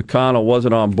Mitch McConnell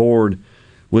wasn't on board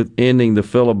with ending the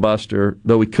filibuster,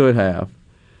 though he could have,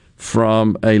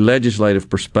 from a legislative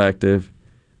perspective,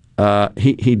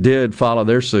 he did follow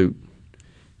their suit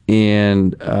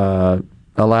in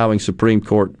allowing Supreme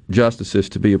Court justices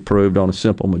to be approved on a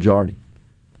simple majority.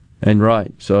 And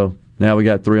so now we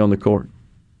got 3 on the court.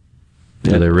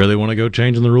 Do they really want to go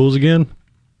changing the rules again?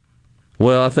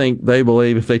 Well, I think they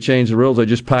believe if they change the rules, they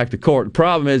just pack the court. The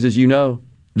problem is, as you know,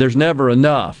 there's never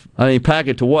enough. I mean, pack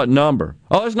it to what number?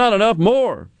 Oh, it's not enough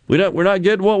more. We're not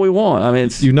getting what we want. I mean,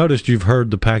 you noticed you've heard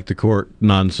the pack the court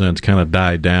nonsense kind of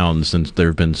die down since there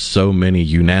have been so many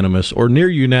unanimous or near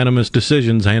unanimous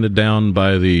decisions handed down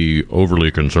by the overly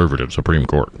conservative Supreme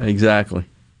Court. Exactly.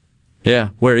 Yeah,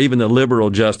 where even the liberal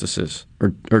justices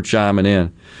are chiming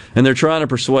in. And they're trying to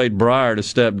persuade Breyer to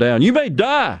step down. You may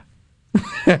die.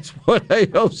 That's what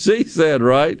AOC said,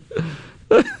 right?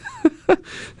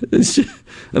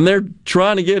 And they're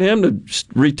trying to get him to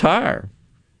retire.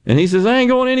 And he says, I ain't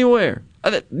going anywhere.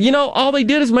 All they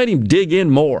did is made him dig in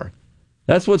more.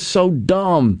 That's what's so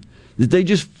dumb, that they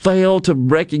just fail to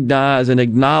recognize and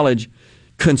acknowledge,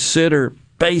 consider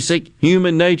basic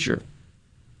human nature.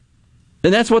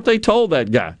 And that's what they told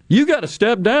that guy. You got to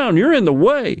step down. You're in the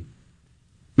way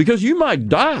because you might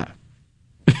die.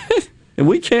 And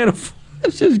we can't afford.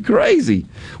 It's just crazy.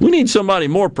 We need somebody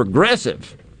more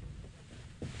progressive.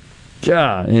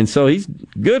 God. And so he's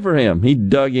good for him. He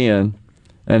dug in,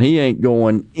 and he ain't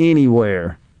going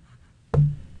anywhere.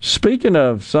 Speaking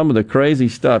of some of the crazy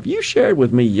stuff, you shared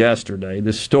with me yesterday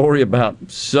this story about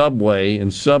Subway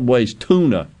and Subway's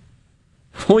tuna.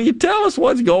 Will you tell us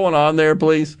what's going on there,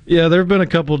 please? Yeah, there have been a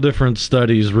couple different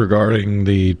studies regarding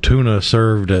the tuna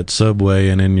served at Subway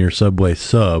and in your Subway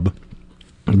sub.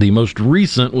 The most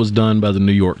recent was done by the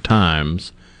New York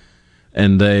Times,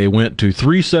 and they went to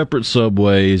 3 separate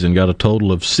Subways and got a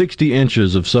total of 60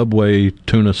 inches of Subway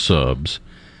tuna subs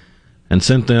and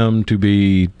sent them to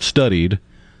be studied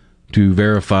to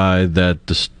verify that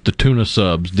the tuna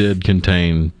subs did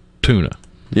contain tuna.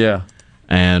 Yeah.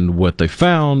 And what they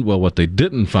found, what they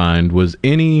didn't find was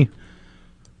any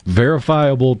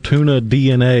verifiable tuna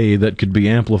DNA that could be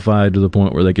amplified to the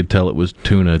point where they could tell it was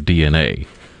tuna DNA.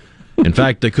 In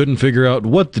fact, they couldn't figure out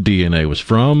what the DNA was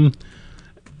from.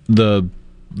 The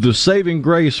saving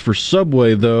grace for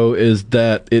Subway, though, is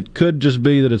that it could just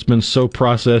be that it's been so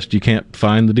processed you can't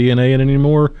find the DNA in it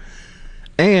anymore.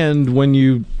 And when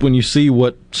you see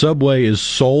what Subway is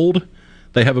sold,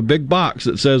 they have a big box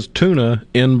that says tuna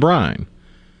in brine.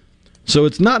 So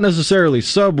it's not necessarily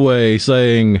Subway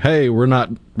saying, "Hey, we're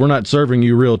not serving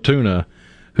you real tuna."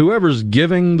 Whoever's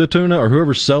giving the tuna or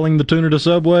whoever's selling the tuna to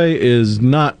Subway is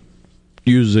not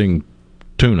using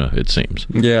tuna, it seems.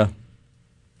 Yeah.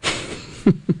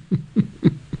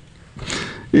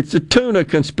 It's a tuna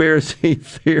conspiracy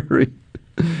theory.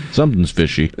 Something's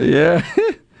fishy. Yeah.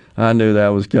 I knew that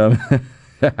was coming.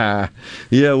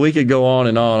 Yeah, we could go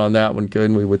on that one,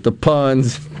 couldn't we, with the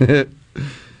puns.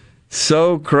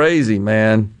 So crazy,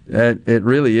 man. It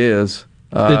really is.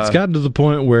 It's gotten to the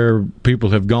point where people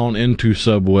have gone into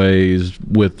Subways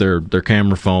with their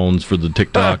camera phones for the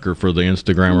TikTok or for the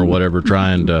Instagram or whatever,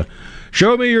 trying to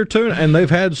show me your tuna. And they've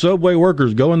had Subway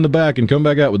workers go in the back and come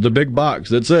back out with the big box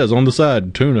that says on the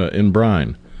side, tuna in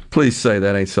brine. Please say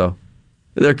that ain't so.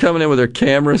 They're coming in with their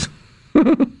cameras.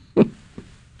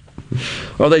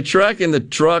 Are they tracking the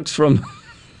trucks from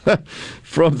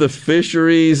the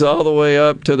fisheries all the way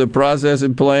up to the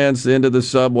processing plants into the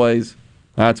Subways?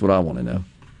 That's what I want to know.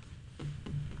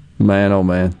 Man, oh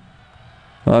man.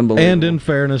 Unbelievable. And in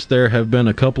fairness, there have been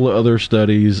a couple of other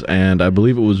studies, and I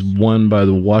believe it was one by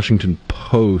the Washington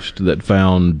Post that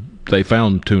found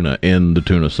tuna in the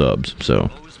tuna subs.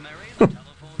 So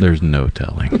there's no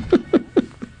telling.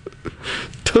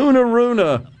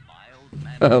 Tuna-runa.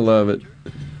 I love it.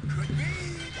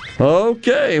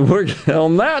 Okay,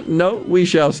 on that note, we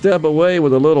shall step away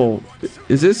with a little.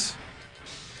 Is this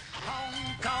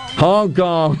Hong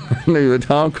Kong?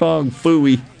 Hong Kong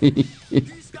Phooey.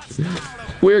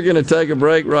 We're going to take a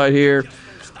break right here.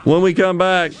 When we come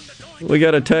back, we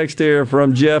got a text here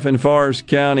from Jeff in Forest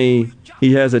County.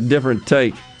 He has a different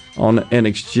take on an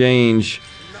exchange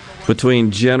between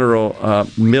General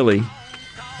Milley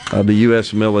of the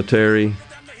U.S. military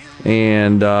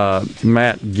and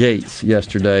Matt Gaetz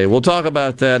yesterday. We'll talk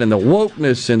about that and the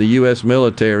wokeness in the U.S.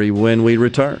 military when we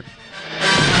return.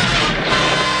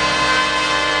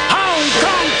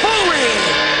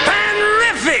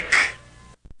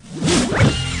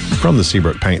 From the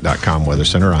SeabrookPaint.com Weather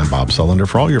Center, I'm Bob Sullender.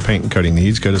 For all your paint and coating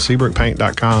needs, go to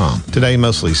SeabrookPaint.com. Today,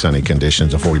 mostly sunny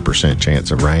conditions, a 40%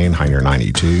 chance of rain, high near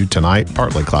 92. Tonight,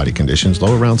 partly cloudy conditions,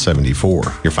 low around 74.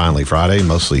 Your finally Friday,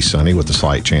 mostly sunny with a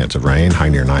slight chance of rain, high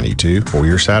near 92. For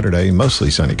your Saturday, mostly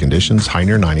sunny conditions, high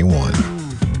near 91.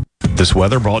 This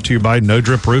weather brought to you by No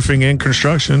Drip Roofing and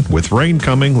Construction. With rain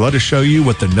coming, let us show you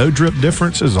what the No Drip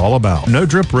difference is all about. No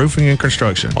Drip Roofing and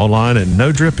Construction. Online at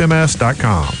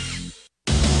NoDripMS.com.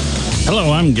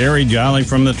 Hello, I'm Gary Jolly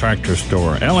from the Tractor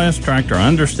Store. LS Tractor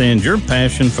understands your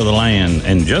passion for the land,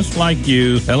 and just like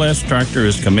you, LS Tractor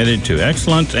is committed to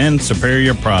excellence and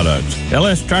superior products.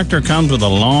 LS Tractor comes with a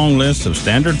long list of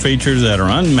standard features that are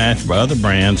unmatched by other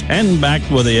brands and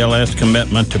backed with the LS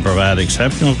commitment to provide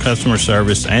exceptional customer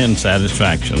service and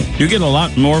satisfaction. You get a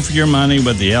lot more for your money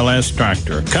with the LS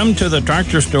Tractor. Come to the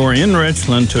Tractor Store in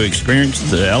Richland to experience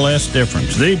the LS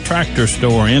difference. The Tractor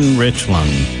Store in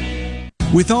Richland.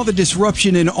 With all the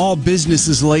disruption in all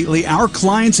businesses lately, our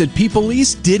clients at People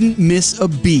East didn't miss a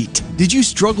beat. Did you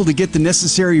struggle to get the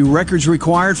necessary records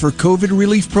required for COVID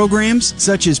relief programs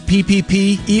such as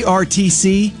PPP,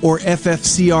 ERTC, or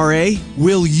FFCRA?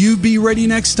 Will you be ready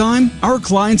next time? Our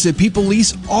clients at People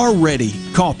East are ready.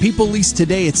 Call People East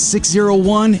today at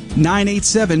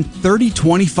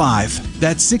 601-987-3025.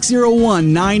 That's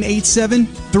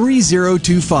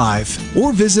 601-987-3025.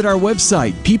 Or visit our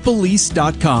website,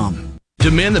 peopleeast.com.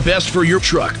 Demand the best for your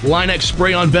truck. Line-X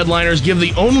spray-on bed liners give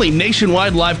the only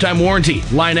nationwide lifetime warranty.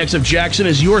 Line-X of Jackson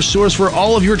is your source for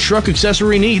all of your truck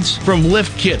accessory needs. From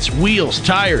lift kits, wheels,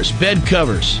 tires, bed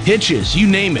covers, hitches, you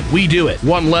name it, we do it.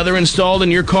 Want leather installed in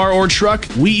your car or truck?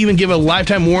 We even give a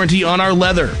lifetime warranty on our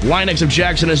leather. Line-X of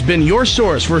Jackson has been your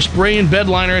source for spray and bed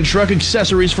liner and truck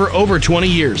accessories for over 20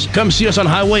 years. Come see us on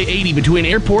Highway 80 between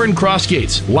Airport and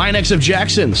Crossgates. Line-X of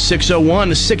Jackson,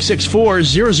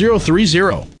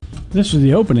 601-664-0030. This is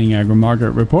the opening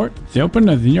agri-market report. The open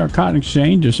of the New York Cotton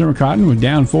Exchange, December cotton was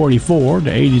down 44 to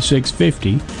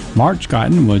 86.50. March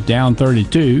cotton was down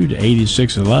 32 to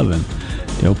 86.11.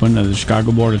 The open of the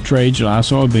Chicago Board of Trade, July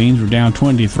soybeans were down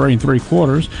 23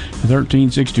 3/4 to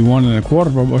 13.61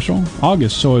 1/4 per bushel.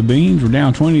 August soybeans were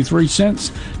down 23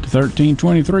 cents to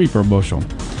 13.23 per bushel.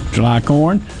 July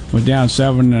corn was down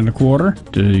 7 1/4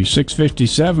 to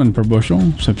 6.57 per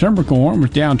bushel. September corn was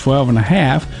down 12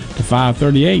 1/2 to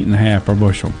 5.38 1/2 per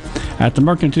bushel. At the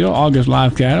mercantile, August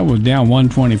live cattle was down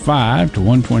 125 to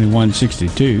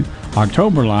 121.62.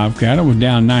 October live cattle was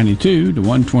down 92 to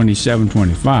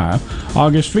 127.25.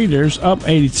 August feeders up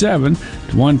 87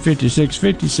 to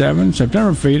 156.57.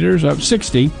 September feeders up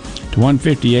 60 to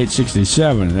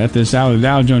 158.67. At this hour, the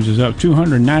Dow Jones is up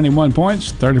 291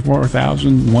 points,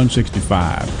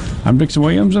 34,165. I'm Dixon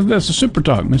Williams, and this is Super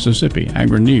Talk Mississippi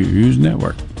Agri-News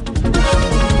Network.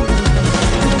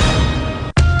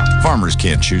 Farmers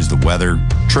can't choose the weather,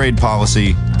 trade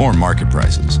policy, or market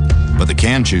prices, but they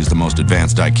can choose the most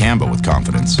advanced dicamba with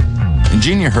confidence.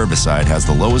 Ingenia herbicide has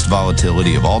the lowest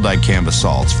volatility of all dicamba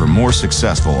salts for more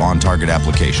successful on-target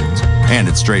applications, and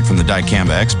it's straight from the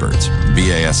dicamba experts,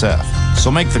 BASF. So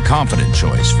make the confident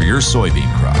choice for your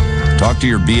soybean crop. Talk to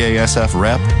your BASF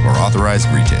rep or authorized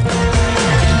retailer.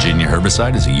 Ingenia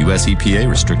herbicide is a U.S. EPA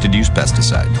restricted use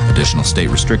pesticide. Additional state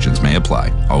restrictions may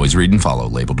apply. Always read and follow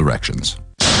label directions.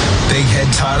 Big Head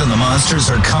Todd and the Monsters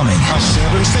are coming.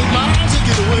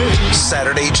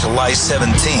 Saturday, July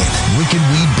 17th. Wicked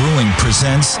Weed Brewing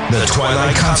presents the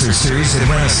Twilight Concert Series at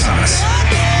Renaissance.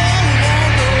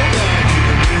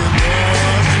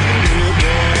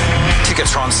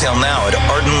 Tickets are on sale now at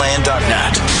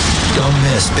ardenland.net. Don't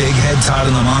miss Big Head Todd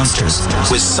and the Monsters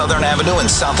with Southern Avenue and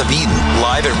South of Eden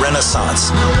live at Renaissance.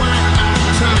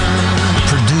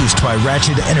 Produced by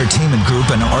Ratchet Entertainment Group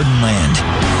and Ardenland.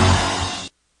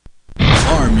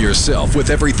 Arm yourself with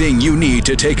everything you need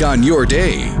to take on your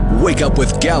day. Wake up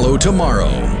with Gallo tomorrow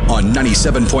on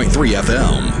 97.3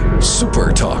 FM.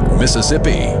 Super Talk,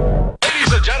 Mississippi.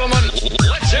 Ladies and gentlemen,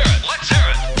 let's hear it. Let's hear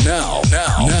it. Now,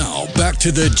 back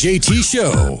to the JT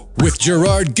Show with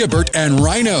Gerard Gibbert and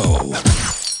Rhino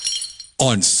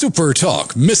on Super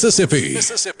Talk, Mississippi.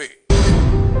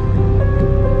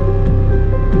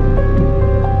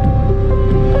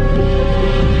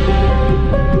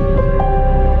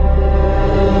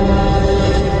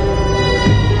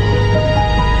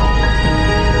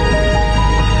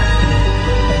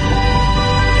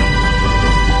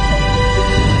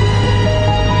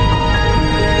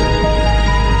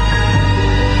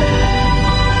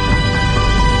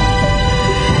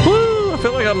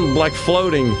 I'm like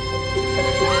floating.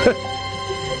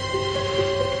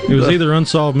 It was either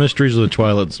Unsolved Mysteries or the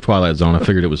Twilight Zone. I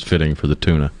figured it was fitting for the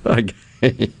tuna.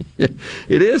 It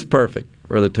is perfect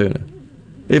for the tuna.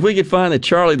 If we could find a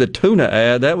Charlie the Tuna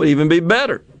ad, that would even be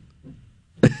better.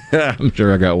 I'm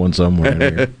sure I got one somewhere in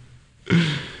here.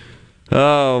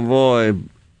 Oh, boy.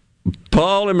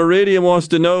 Paul in Meridian wants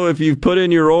to know if you've put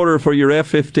in your order for your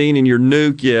F-15 and your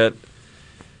nuke yet.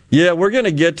 Yeah, we're going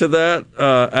to get to that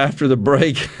after the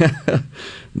break.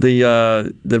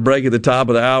 The break at the top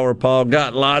of the hour, Paul.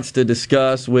 Got lots to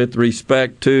discuss with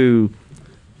respect to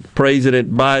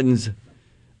President Biden's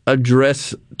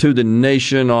address to the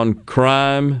nation on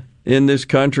crime in this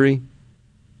country.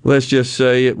 let's just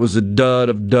say it was a dud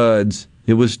of duds.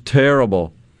 It was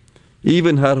terrible.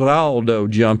 Even Geraldo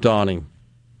jumped on him.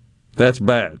 That's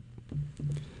bad.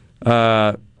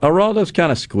 Geraldo's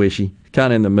kind of squishy,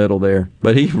 kind of in the middle there.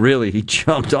 But he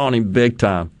jumped on him big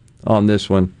time on this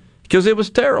one because it was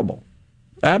terrible.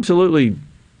 Absolutely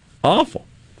awful.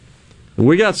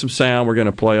 We got some sound we're going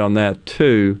to play on that,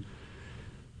 too.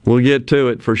 We'll get to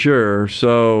it for sure.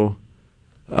 So,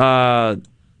 Amanda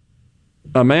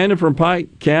from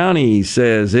Pike County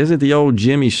says, isn't the old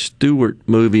Jimmy Stewart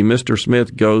movie, Mr.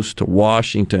 Smith Goes to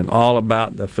Washington, all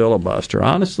about the filibuster?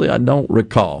 Honestly, I don't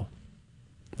recall.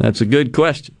 That's a good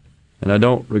question, and I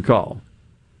don't recall.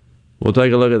 We'll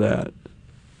take a look at that.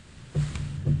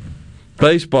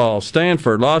 Baseball,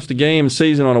 Stanford lost a game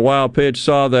season on a wild pitch.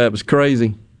 Saw that. It was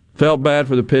crazy. Felt bad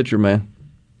for the pitcher, man.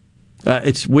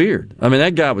 It's weird. I mean,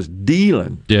 that guy was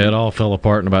dealing. Yeah, it all fell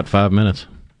apart in about 5 minutes.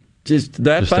 Just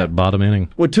that bottom inning.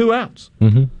 With 2 outs.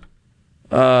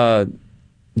 Mm-hmm.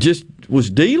 Just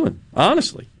was dealing,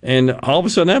 honestly. And all of a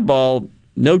sudden, that ball,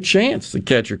 no chance the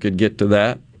catcher could get to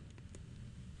that.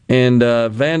 And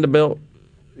Vanderbilt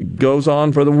goes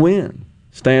on for the win.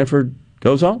 Stanford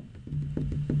goes on.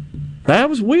 That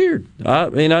was weird. I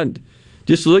mean,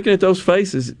 just looking at those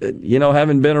faces,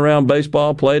 having been around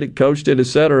baseball, played it, coached it,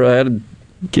 etc., I had a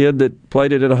kid that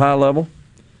played it at a high level.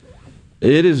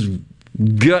 It is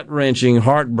gut-wrenching,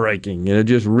 heartbreaking. It'll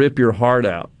just rip your heart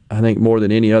out, I think, more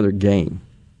than any other game,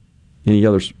 any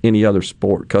other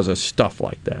sport, because of stuff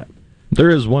like that.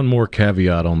 There is one more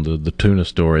caveat on the tuna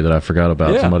story that I forgot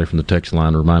about. Yeah. Somebody from the text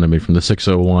line reminded me from the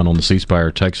 601 on the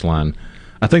C-Spire text line.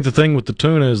 I think the thing with the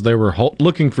tuna is they were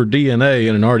looking for DNA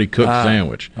in an already cooked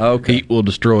sandwich. Okay. Heat will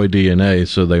destroy DNA,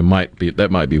 so that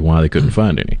might be why they couldn't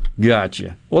find any.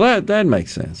 Gotcha. Well, that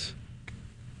makes sense.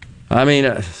 I mean,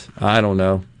 I don't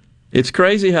know. It's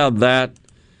crazy how that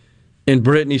and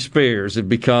Britney Spears have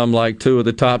become like two of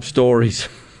the top stories.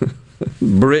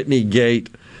 Britney Gate,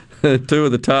 two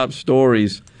of the top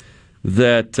stories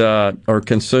that are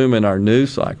consuming our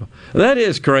news cycle. That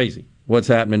is crazy. What's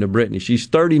happening to Britney? She's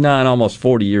 39, almost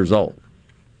 40 years old.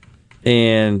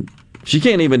 And she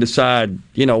can't even decide,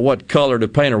 what color to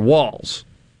paint her walls.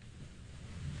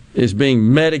 Is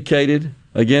being medicated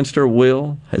against her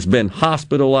will, has been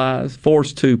hospitalized,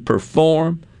 forced to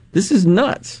perform. This is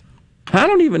nuts. I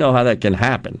don't even know how that can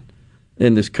happen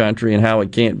in this country and how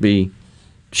it can't be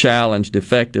challenged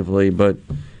effectively, but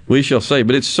we shall see.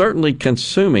 But it's certainly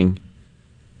consuming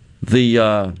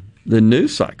the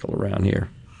news cycle around here.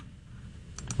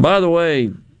 By the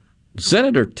way,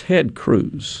 Senator Ted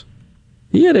Cruz,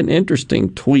 he had an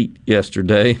interesting tweet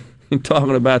yesterday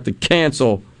talking about the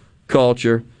cancel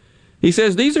culture. He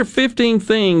says, these are 15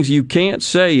 things you can't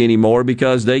say anymore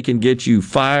because they can get you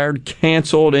fired,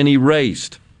 canceled, and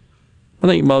erased. I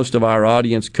think most of our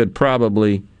audience could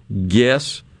probably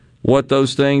guess what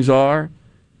those things are.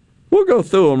 We'll go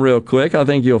through them real quick. I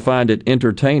think you'll find it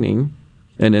entertaining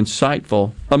and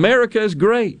insightful. America is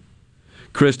great.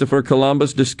 Christopher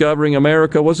Columbus discovering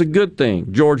America was a good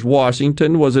thing. George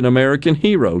Washington was an American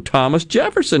hero. Thomas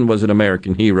Jefferson was an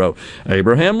American hero.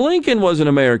 Abraham Lincoln was an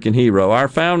American hero. Our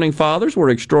founding fathers were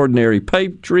extraordinary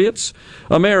patriots.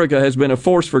 America has been a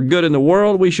force for good in the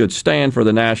world. We should stand for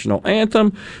the national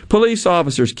anthem. Police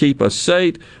officers keep us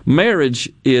safe.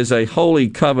 Marriage is a holy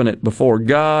covenant before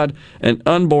God. An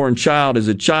unborn child is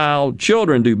a child.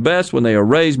 Children do best when they are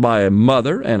raised by a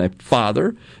mother and a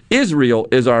father. Israel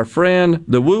is our friend.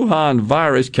 The Wuhan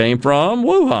virus came from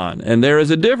Wuhan, and there is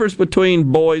a difference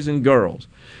between boys and girls.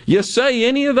 You say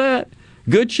any of that,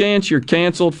 good chance you're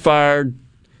canceled, fired,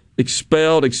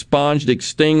 expelled, expunged,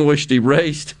 extinguished,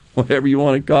 erased, whatever you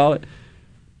want to call it.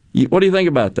 What do you think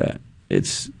about that? It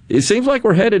seems like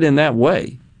we're headed in that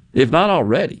way, if not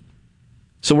already.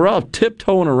 So we're all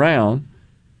tiptoeing around,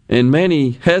 and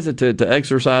many hesitant to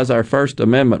exercise our First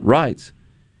Amendment rights.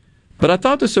 But I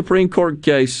thought the Supreme Court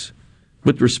case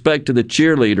with respect to the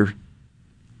cheerleader,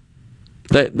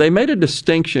 they made a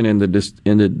distinction in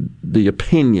the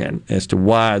opinion as to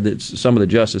why that some of the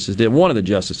justices did. One of the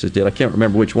justices did. I can't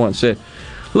remember which one. Said,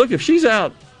 look, if she's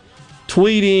out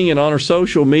tweeting and on her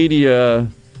social media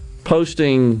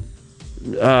posting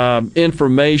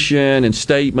information and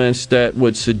statements that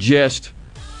would suggest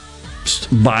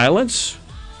violence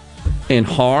and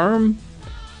harm,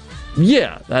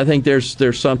 yeah, I think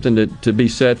there's something to be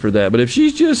said for that. But if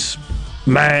she's just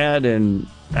mad and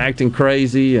acting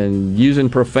crazy and using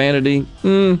profanity,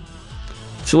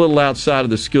 it's a little outside of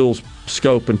the school's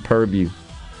scope and purview.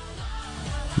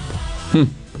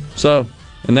 So,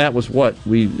 and that was what?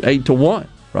 8-1,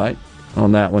 right?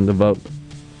 On that one to vote.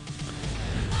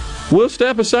 We'll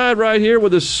step aside right here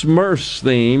with the Smurfs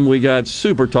theme. We got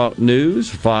Super Talk News,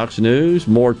 Fox News,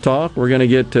 more talk. We're going to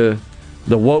get to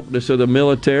the wokeness of the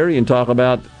military and talk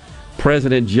about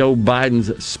President Joe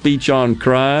Biden's speech on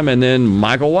crime. And then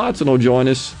Michael Watson will join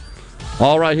us.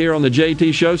 All right here on the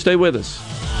JT Show. Stay with us.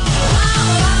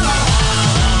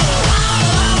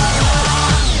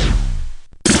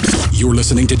 You're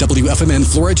listening to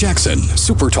WFMN Flora Jackson,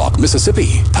 Super Talk,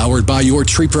 Mississippi. Powered by your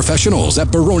tree professionals at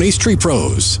Barone's Tree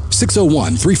Pros.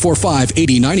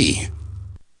 601-345-8090.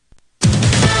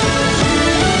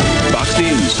 Fox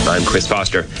News, I'm Chris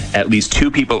Foster. At least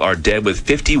 2 people are dead, with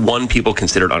 51 people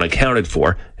considered unaccounted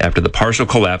for after the partial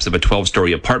collapse of a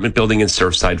 12-story apartment building in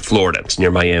Surfside, Florida. It's near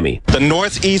Miami. The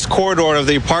northeast corridor of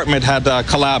the apartment had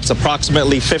collapsed,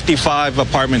 approximately 55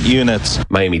 apartment units.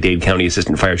 Miami-Dade County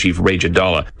Assistant Fire Chief Ray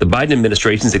Jadala. The Biden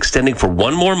administration is extending for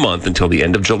 1 more month until the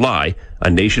end of July a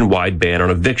nationwide ban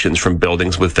on evictions from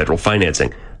buildings with federal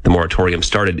financing. The moratorium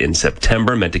started in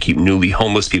September, meant to keep newly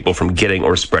homeless people from getting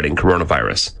or spreading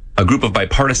coronavirus. A group of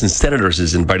bipartisan senators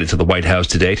is invited to the White House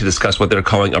today to discuss what they're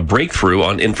calling a breakthrough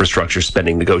on infrastructure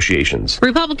spending negotiations.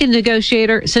 Republican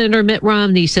negotiator Senator Mitt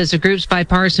Romney says the group's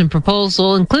bipartisan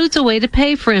proposal includes a way to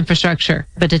pay for infrastructure,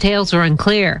 but details are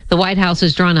unclear. The White House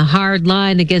has drawn a hard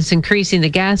line against increasing the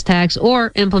gas tax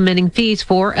or implementing fees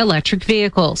for electric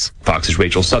vehicles. Fox's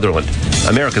Rachel Sutherland.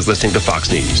 America's listening to Fox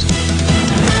News.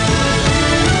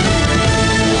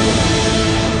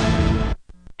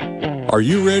 Are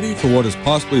you ready for what is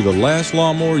possibly the last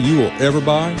lawnmower you will ever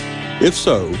buy? If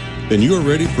so, then you are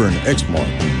ready for an Exmark.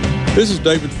 This is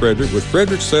David Frederick with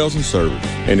Frederick Sales and Service.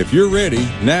 And if you're ready,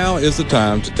 now is the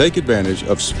time to take advantage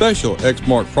of special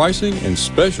Exmark pricing and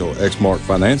special Exmark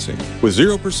financing. With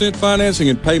 0% financing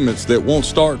and payments that won't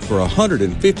start for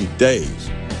 150 days.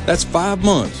 That's 5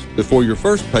 months before your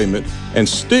first payment and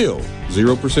still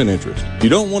 0% interest. You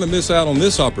don't want to miss out on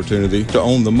this opportunity to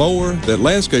own the mower that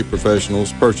landscape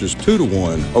professionals purchase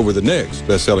 2-to-1 over the next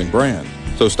best-selling brand.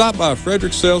 So stop by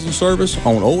Frederick Sales and Service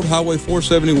on Old Highway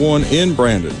 471 in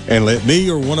Brandon and let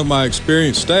me or one of my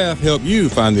experienced staff help you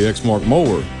find the Exmark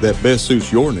mower that best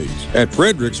suits your needs. At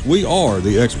Fredericks, we are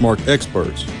the Exmark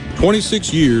experts.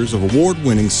 26 years of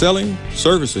award-winning selling,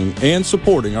 servicing, and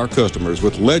supporting our customers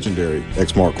with legendary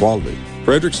Exmark quality.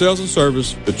 Frederick Sales and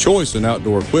Service, the choice in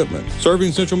outdoor equipment,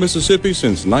 serving Central Mississippi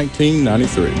since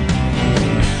 1993.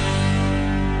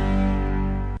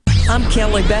 I'm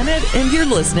Kelly Bennett, and you're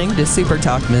listening to Super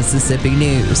Talk Mississippi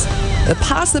News. The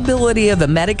possibility of a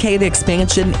Medicaid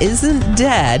expansion isn't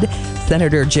dead.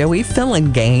 Senator Joey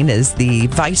Fillingane is the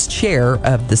vice chair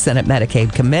of the Senate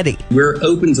Medicaid Committee. We're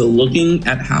open to looking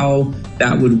at how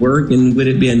that would work, and would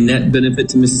it be a net benefit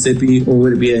to Mississippi, or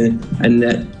would it be a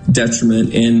net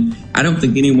detriment? And I don't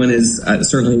think anyone is,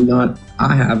 certainly not,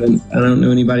 I haven't, I don't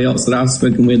know anybody else that I've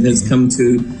spoken with has come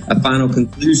to a final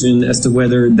conclusion as to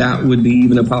whether that would be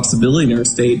even a possibility in our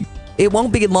state. It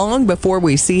won't be long before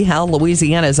we see how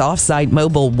Louisiana's off-site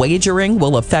mobile wagering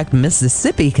will affect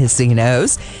Mississippi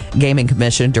casinos. Gaming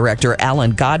Commission Director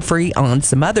Alan Godfrey on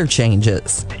some other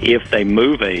changes. If they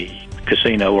move a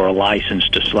casino or a license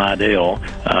to Slidell,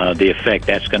 the effect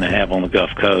that's going to have on the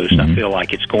Gulf Coast, I feel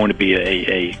like it's going to be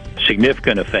a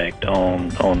significant effect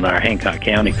on our Hancock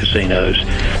County casinos.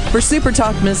 For Super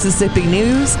Talk Mississippi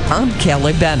News, I'm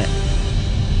Kelly Bennett.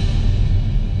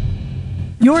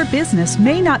 Your business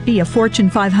may not be a Fortune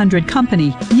 500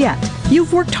 company yet.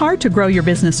 You've worked hard to grow your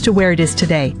business to where it is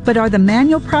today, but are the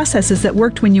manual processes that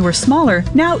worked when you were smaller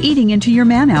now eating into your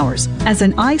man hours? As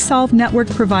an iSolve network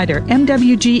provider,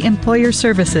 MWG Employer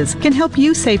Services can help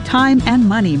you save time and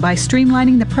money by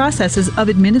streamlining the processes of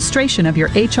administration of your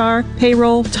HR,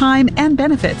 payroll, time, and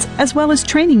benefits, as well as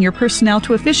training your personnel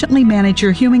to efficiently manage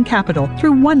your human capital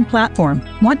through one platform.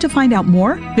 Want to find out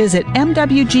more? Visit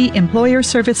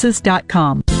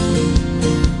MWGEmployerServices.com.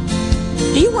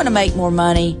 Do you want to make more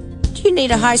money? Do you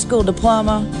need a high school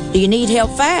diploma? Do you need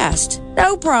help fast?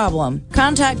 No problem.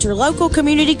 Contact your local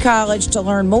community college to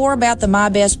learn more about the My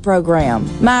Best program.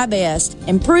 My Best,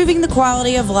 improving the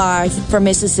quality of life for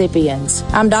Mississippians.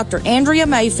 I'm Dr. Andrea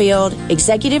Mayfield,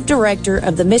 Executive Director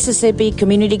of the Mississippi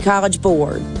Community College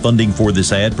Board. Funding for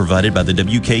this ad provided by the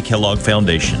W.K. Kellogg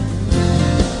Foundation.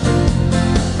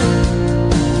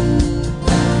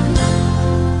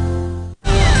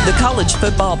 The College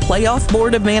Football Playoff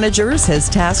Board of Managers has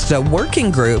tasked a working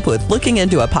group with looking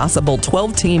into a possible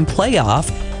 12-team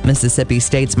playoff. Mississippi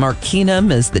State's Mark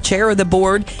Keenum is the chair of the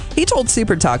board. He told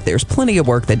Super Talk there's plenty of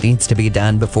work that needs to be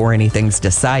done before anything's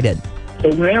decided. So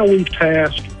now we've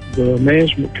tasked the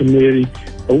management committee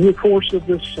over the course of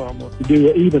this summer to do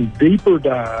an even deeper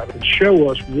dive and show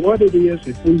us what it is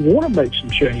if we want to make some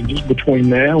changes between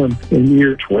now and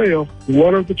year 12.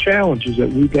 What are the challenges that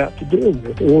we've got to deal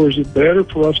with? Or is it better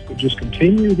for us to just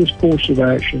continue this course of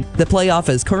action? The playoff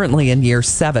is currently in year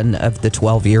 7 of the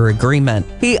 12-year agreement.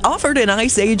 He offered an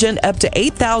ICE agent up to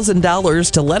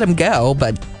 $8,000 to let him go,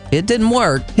 but it didn't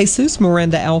work. Jesus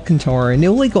Miranda Alcantar, an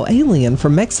illegal alien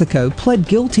from Mexico, pled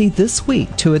guilty this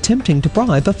week to attempting to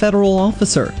bribe a federal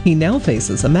officer. He now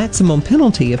faces a maximum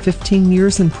penalty of 15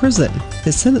 years in prison.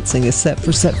 His sentencing is set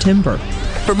for September.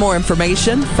 For more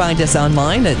information, find us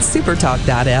online at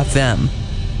supertalk.fm.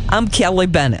 I'm Kelly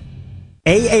Bennett.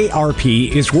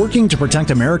 AARP is working to protect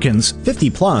Americans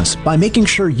 50 plus by making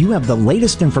sure you have the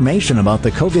latest information about the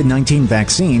COVID-19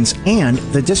 vaccines and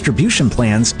the distribution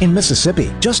plans in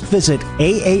Mississippi. Just visit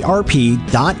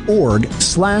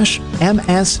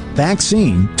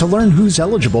aarp.org/MSvaccine to learn who's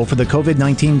eligible for the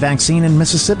COVID-19 vaccine in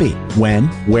Mississippi, when,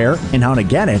 where, and how to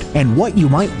get it, and what you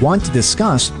might want to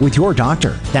discuss with your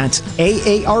doctor. That's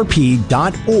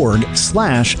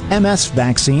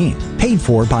aarp.org/MSvaccine. Paid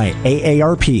for by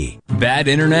AARP. Bad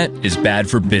internet is bad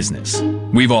for business.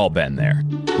 We've all been there.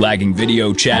 Lagging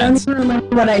video chats,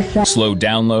 slow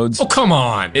downloads. Oh, come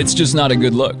on. It's just not a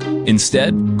good look.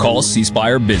 Instead, call C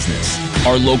Spire Business.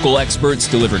 Our local experts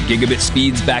deliver gigabit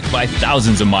speeds backed by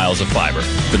thousands of miles of fiber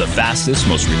for the fastest,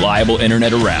 most reliable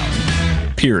internet around.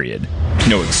 Period.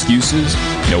 No excuses,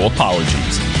 no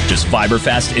apologies. Just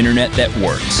fiber-fast internet that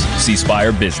works. C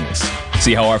Spire Business.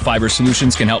 See how our fiber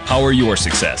solutions can help power your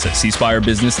success at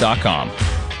cspirebusiness.com.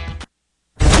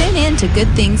 Tune in to Good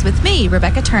Things with me,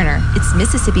 Rebecca Turner. It's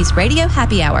Mississippi's Radio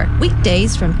Happy Hour,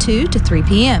 weekdays from 2 to 3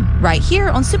 p.m., right here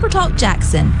on Super Talk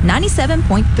Jackson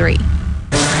 97.3.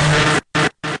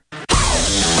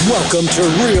 Welcome to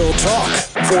Real Talk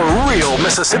for real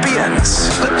Mississippians.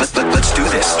 Let's do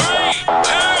this. 3,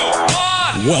 2,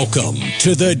 1. Welcome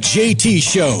to the JT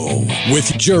Show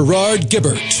with Gerard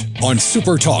Gibbert on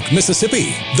Super Talk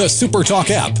Mississippi, the Super Talk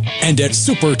app, and at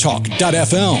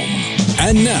supertalk.fm.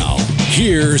 And now,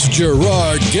 here's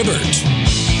Gerard Gibbert.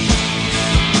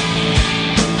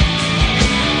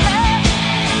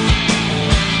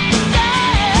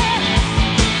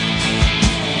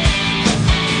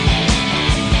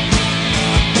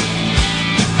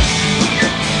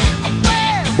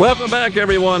 Welcome back,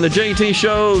 everyone. The JT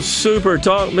Show, Super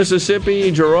Talk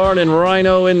Mississippi. Gerard and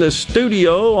Rhino in the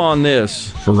studio on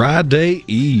this Friday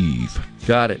Eve.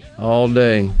 Got it all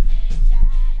day.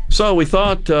 So we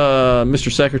thought,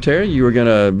 Mr. Secretary, you were going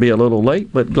to be a little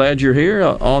late, but glad you're here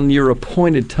on your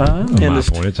appointed time. My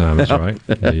appointed time, that's right.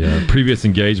 The previous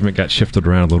engagement got shifted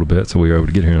around a little bit, so we were able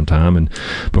to get here on time. And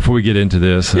before we get into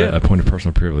this, a point of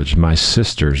personal privilege, my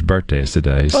sister's birthday is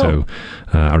today, so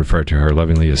I refer to her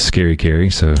lovingly as Scary Carrie.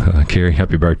 So, Carrie,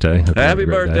 happy birthday. Happy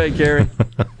birthday, Carrie.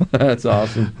 That's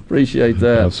awesome. Appreciate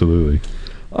that. Absolutely.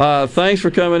 Thanks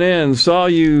for coming in. Saw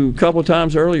you a couple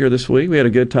times earlier this week. We had a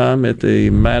good time at the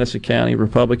Madison County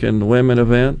Republican Women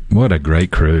event. What a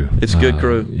great crew. It's a good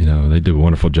crew. They do a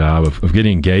wonderful job of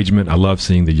getting engagement. I love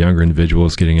seeing the younger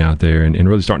individuals getting out there and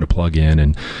really starting to plug in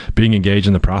and being engaged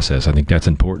in the process. I think that's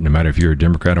important, no matter if you're a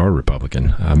Democrat or a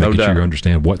Republican. Making sure you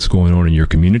understand what's going on in your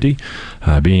community,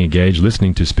 being engaged,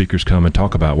 listening to speakers come and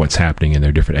talk about what's happening in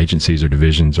their different agencies or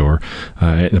divisions or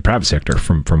in the private sector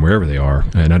from wherever they are,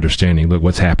 and understanding, look,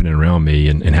 what's happening around me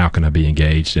and how can I be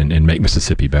engaged and make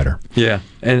Mississippi better. Yeah,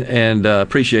 and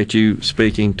appreciate you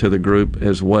speaking to the group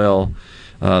as well.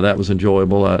 That was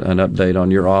enjoyable, an update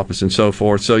on your office and so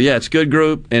forth. So, yeah, it's a good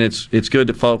group, and it's good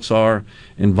that folks are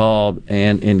involved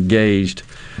and engaged.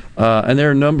 And there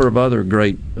are a number of other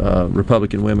great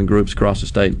Republican women groups across the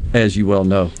state, as you well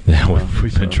know. Yeah,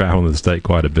 we've been traveling the state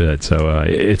quite a bit, so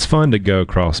it's fun to go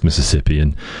across Mississippi.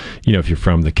 And, if you're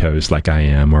from the coast like I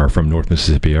am, or from North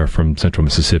Mississippi, or from Central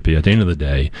Mississippi, at the end of the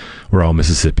day, we're all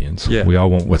Mississippians. Yeah. We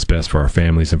all want what's best for our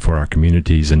families and for our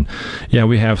communities. And, yeah,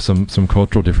 we have some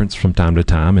cultural difference from time to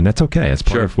time, and that's okay. It's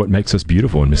part of what makes us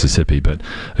beautiful in Mississippi. But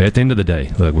at the end of the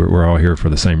day, look, we're all here for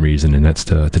the same reason, and that's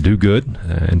to do good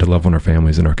and to love on our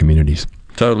families and our communities.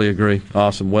 Totally agree.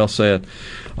 Awesome. Well said.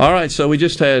 All right, so we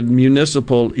just had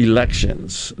municipal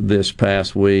elections this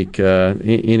past week.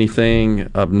 Anything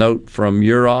of note from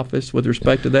your office with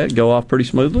respect to that? Go off pretty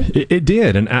smoothly? It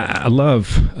did, and I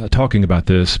love talking about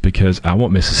this because I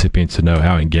want Mississippians to know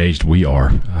how engaged we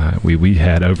are. We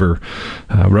had over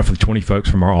roughly 20 folks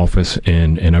from our office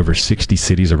in over 60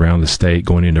 cities around the state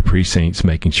going into precincts,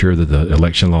 making sure that the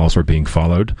election laws were being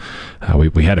followed.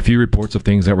 We had a few reports of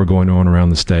things that were going on around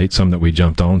the state, some that we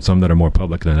jumped on, some that are more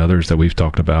public than others that we've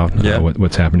talked about,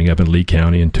 what's happening up in Lee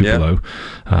County and Tupelo.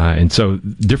 And so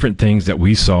different things that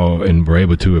we saw and were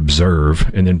able to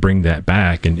observe and then bring that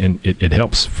back. And it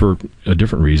helps for a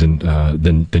different reason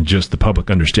than just the public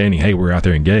understanding, hey, we're out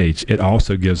there engaged. It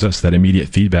also gives us that immediate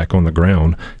feedback on the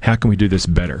ground. How can we do this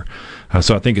better?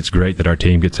 So I think it's great that our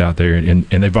team gets out there and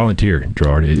they volunteer,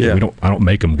 Gerard. I don't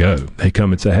make them go. They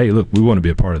come and say, hey, look, we want to be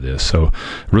a part of this. So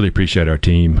really appreciate our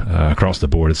team across the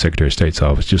board at Secretary of State's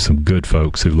office. Just some good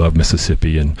folks who love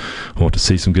Mississippi and want to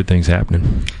see some good things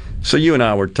happening. So you and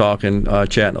I were talking,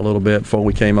 chatting a little bit before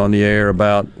we came on the air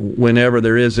about whenever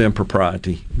there is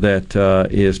impropriety that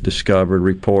is discovered,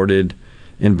 reported,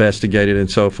 investigated, and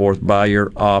so forth by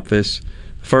your office.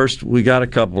 First, we got a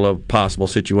couple of possible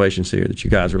situations here that you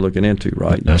guys are looking into,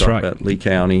 right? That's right. About Lee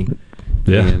County.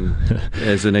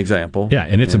 As an example. Yeah,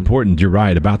 and it's important, you're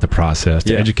right, about the process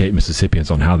to educate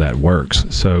Mississippians on how that works.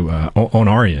 So on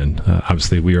our end,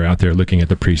 obviously we are out there looking at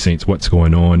the precincts, what's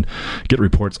going on, get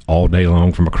reports all day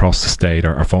long from across the state.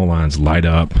 Our phone lines light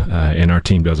up, and our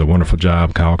team does a wonderful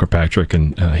job. Kyle Kirkpatrick,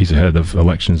 and he's the head of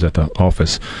elections at the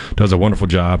office, does a wonderful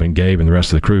job, and Gabe and the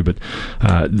rest of the crew. But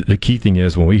the key thing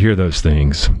is when we hear those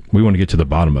things, we want to get to the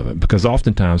bottom of it, because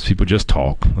oftentimes people just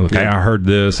talk. Okay, I heard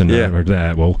this and I heard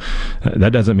that. Well,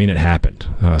 that doesn't mean it happened.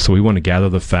 So we want to gather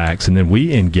the facts, and then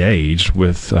we engage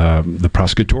with the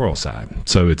prosecutorial side.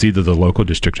 So it's either the local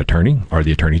district attorney or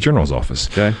the attorney general's office.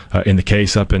 Okay. In the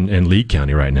case up in Lee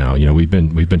County right now, we've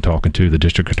been talking to the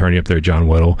district attorney up there, John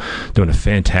Weddle, doing a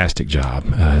fantastic job.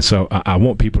 So I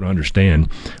want people to understand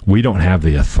we don't have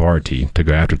the authority to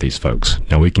go after these folks.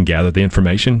 Now we can gather the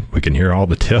information, we can hear all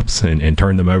the tips and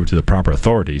turn them over to the proper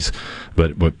authorities,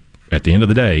 but at the end of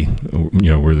the day,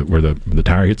 where the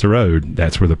tire hits the road,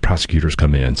 that's where the prosecutors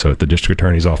come in. So at the district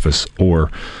attorney's office,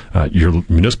 or your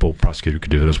municipal prosecutor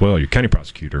could do it as well, your county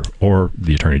prosecutor, or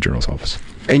the attorney general's office.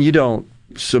 And you don't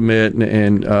submit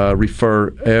and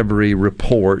refer every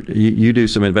report. You do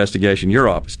some investigation. Your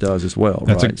office does as well,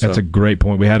 right? That's a great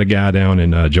point. We had a guy down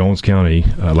in Jones County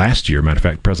last year, matter of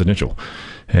fact, presidential.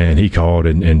 And he called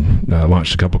and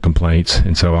launched a couple complaints.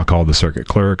 And so I called the circuit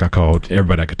clerk. I called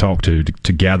everybody I could talk to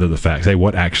gather the facts. Hey,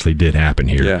 what actually did happen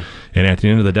here? Yeah. And at the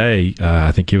end of the day,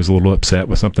 I think he was a little upset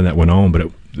with something that went on, but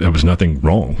there was nothing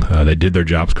wrong. They did their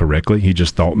jobs correctly. He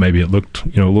just thought maybe it looked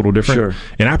a little different. Sure.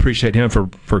 And I appreciate him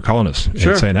for calling us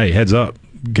and saying, hey, heads up.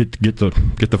 Get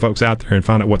the folks out there and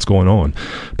find out what's going on,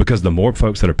 because the more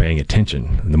folks that are paying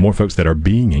attention, the more folks that are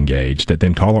being engaged, that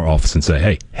then call our office and say,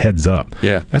 "Hey, heads up."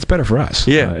 Yeah, that's better for us.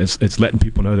 Yeah, it's letting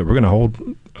people know that we're going to hold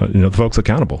the folks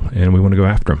accountable, and we want to go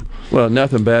after them. Well,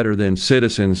 nothing better than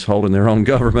citizens holding their own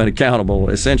government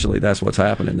accountable. Essentially, that's what's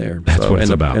happening there. That's what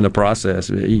it's about. In the process,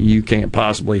 you can't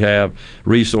possibly have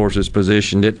resources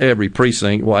positioned at every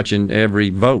precinct watching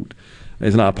every vote.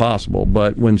 It's not possible.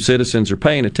 But when citizens are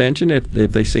paying attention, if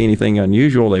they see anything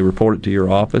unusual, they report it to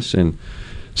your office. And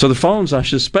so the phones, I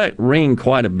suspect, ring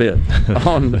quite a bit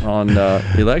on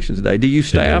elections day. Do you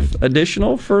staff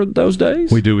additional for those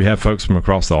days? We do. We have folks from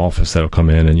across the office that'll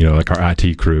come in, and like our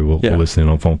IT crew will listen in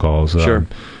on phone calls. Sure.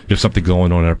 If something's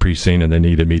going on at a precinct and they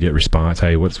need immediate response,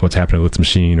 hey, what's happening with this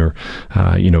machine? Or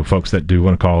folks that do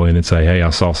want to call in and say, hey, I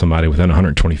saw somebody within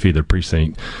 120 feet of the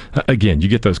precinct. Again, you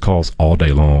get those calls all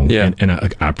day long, and I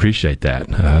appreciate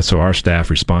that. So our staff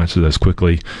responds to those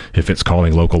quickly. If it's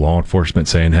calling local law enforcement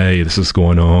saying, hey, this is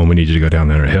going on, we need you to go down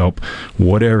there and help,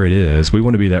 whatever it is, we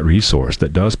want to be that resource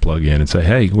that does plug in and say,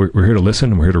 hey, we're here to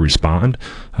listen and we're here to respond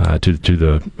to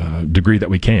the degree that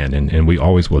we can, and we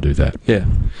always will do that. Yeah.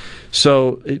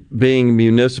 So, being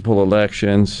municipal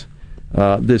elections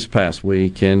this past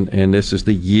week, and this is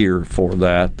the year for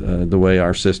that, the way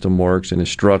our system works and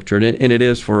is structured, and it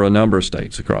is for a number of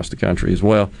states across the country as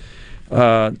well.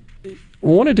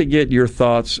 Wanted to get your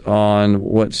thoughts on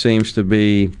what seems to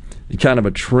be kind of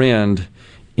a trend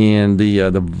in the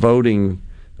voting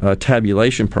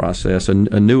tabulation process, a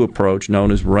new approach known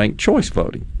as ranked choice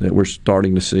voting that we're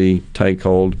starting to see take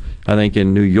hold. I think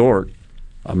in New York,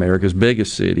 America's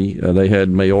biggest city, they had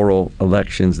mayoral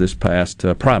elections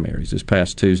primaries this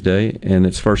past Tuesday, and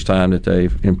it's the first time that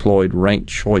they've employed ranked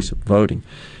choice voting.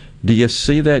 Do you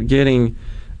see that getting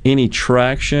any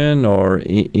traction or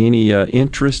any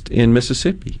interest in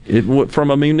Mississippi?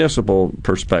 From a municipal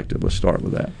perspective, let's start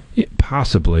with that.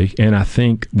 Possibly, and I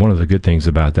think one of the good things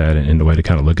about that, and the way to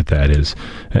kind of look at that is,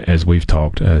 as we've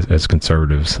talked as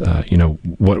conservatives,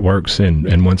 what works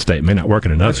in one state may not work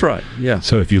in another. That's right, yeah.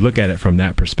 So if you look at it from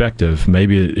that perspective,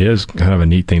 maybe it is kind of a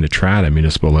neat thing to try at a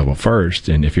municipal level first,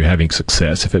 and if you're having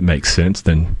success, if it makes sense,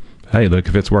 then hey, look,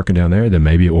 if it's working down there, then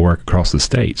maybe it will work across the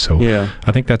state. So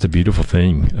I think that's a beautiful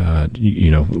thing.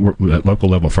 We're at local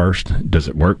level first. Does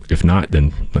it work? If not,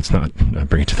 then let's not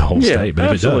bring it to the whole state.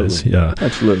 But absolutely. If it does,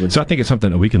 absolutely. So I think it's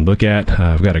something that we can look at.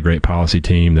 We've got a great policy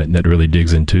team that really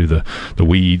digs into the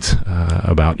weeds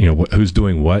about who's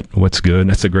doing what's good. And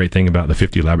that's the great thing about the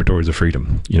 50 laboratories of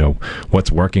freedom.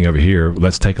 What's working over here.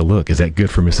 Let's take a look. Is that good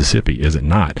for Mississippi? Is it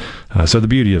not? So the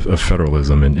beauty of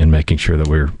federalism and making sure that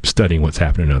we're studying what's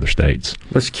happening in other states.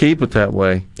 Let's keep it that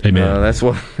way. Amen. That's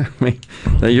what I mean.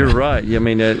 You're right. I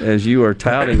mean, as you are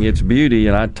touting its beauty,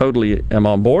 and I totally am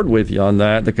on board with you on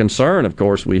that. The concern, of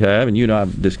course, we have, and you and I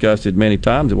have discussed it many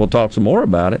times, and we'll talk some more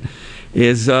about it,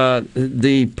 is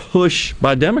the push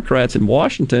by Democrats in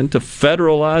Washington to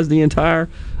federalize the entire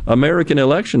American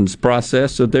elections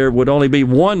process, so there would only be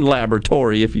one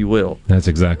laboratory, if you will. That's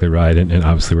exactly right. And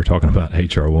obviously we're talking about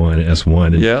HR1 and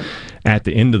S1. And at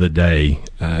the end of the day,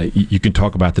 you can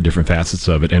talk about the different facets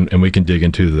of it, and we can dig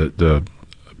into the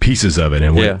pieces of it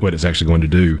and what it's actually going to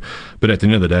do. But at the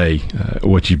end of the day,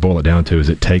 what you boil it down to is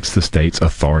it takes the state's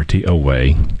authority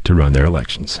away to run their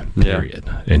elections, period.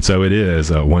 And so it is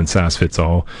a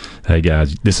one-size-fits-all. Hey,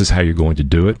 guys, this is how you're going to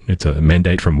do it. It's a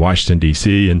mandate from Washington,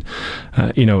 D.C. And,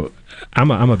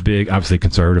 I'm a big, obviously,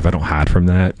 conservative. I don't hide from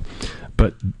that.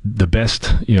 But the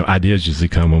best, ideas usually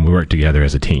come when we work together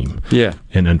as a team. Yeah.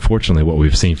 And unfortunately, what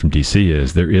we've seen from D.C.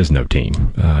 is there is no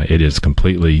team. It is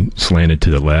completely slanted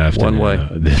to the left. One way.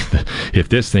 If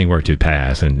this thing were to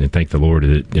pass, and thank the Lord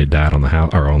it died on the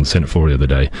House or on the Senate floor the other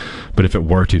day, but if it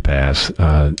were to pass,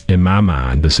 in my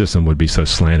mind, the system would be so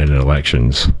slanted in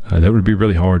elections that it would be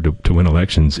really hard to win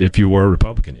elections if you were a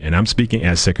Republican. And I'm speaking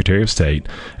as Secretary of State,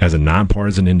 as a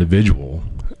nonpartisan individual.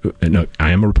 No,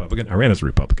 I am a Republican. I ran as a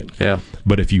Republican. Yeah.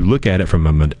 But if you look at it from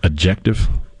an objective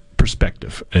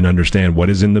perspective and understand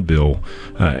what is in the bill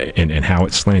and how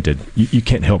it's slanted, you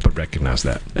can't help but recognize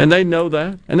that. And they know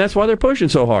that, and that's why they're pushing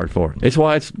so hard for it. It's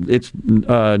why it's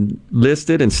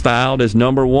listed and styled as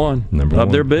number one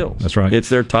of their bills. That's right. It's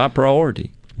their top priority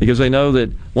because they know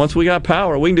that once we got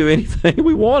power, we can do anything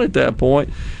we want at that point,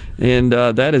 and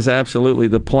that is absolutely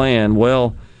the plan.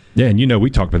 Well. Yeah, and we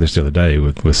talked about this the other day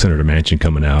with Senator Manchin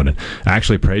coming out, and I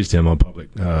actually praised him on public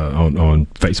on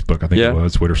Facebook, I think it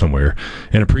was, Twitter somewhere,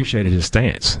 and appreciated his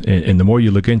stance. And the more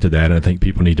you look into that, and I think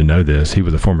people need to know this, he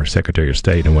was a former Secretary of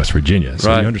State in West Virginia,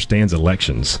 so he understands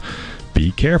elections.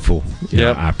 Be careful.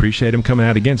 I appreciate him coming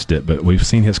out against it, but we've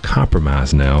seen his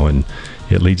compromise now, and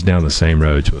it leads down the same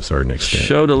road to a certain extent.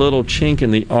 Showed a little chink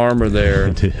in the armor there.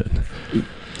 It did.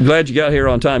 Glad you got here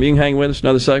on time. You can hang with us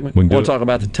another segment. We'll talk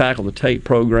about the Tackle the Tape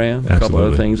program, a couple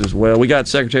other things as well. We got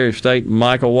Secretary of State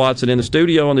Michael Watson in the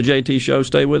studio on the JT Show.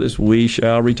 Stay with us. We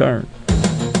shall return.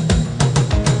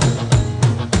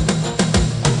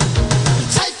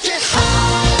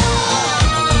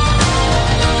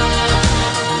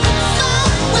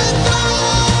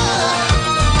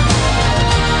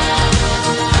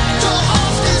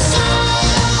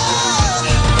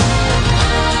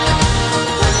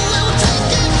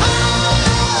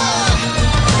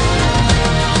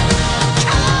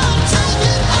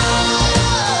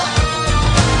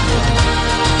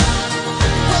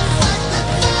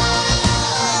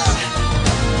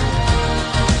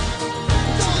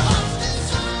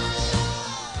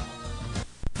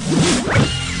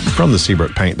 From the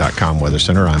SeabrookPaint.com Weather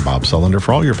Center, I'm Bob Sullender.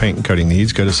 For all your paint and coating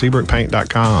needs, go to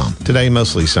SeabrookPaint.com. Today,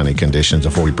 mostly sunny conditions, a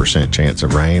 40% chance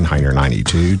of rain, high near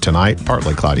 92. Tonight,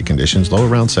 partly cloudy conditions, low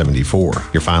around 74.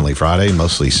 Your finally Friday,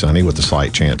 mostly sunny with a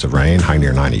slight chance of rain, high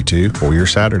near 92. For your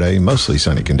Saturday, mostly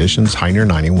sunny conditions, high near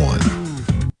 91.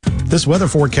 This weather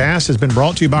forecast has been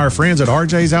brought to you by our friends at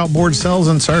RJ's Outboard Sales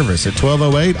and Service at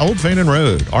 1208 Old Fannin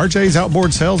Road. RJ's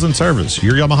Outboard Sales and Service,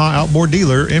 your Yamaha outboard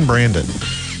dealer in Brandon.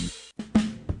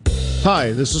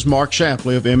 Hi, this is Mark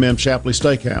Shapley of M.M. Shapley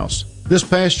Steakhouse. This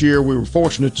past year, we were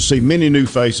fortunate to see many new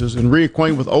faces and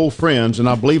reacquaint with old friends, and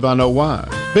I believe I know why.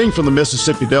 Being from the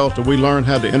Mississippi Delta, we learned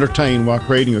how to entertain while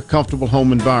creating a comfortable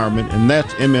home environment, and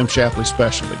that's M.M. Shapley's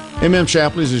specialty. M.M.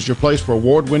 Shapley's is your place for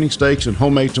award-winning steaks and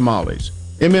homemade tamales.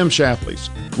 M.M. Shapley's,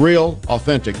 real,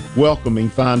 authentic, welcoming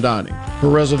fine dining. For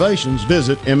reservations,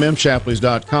 visit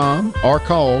mmshapleys.com or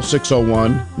call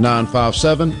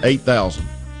 601-957-8000.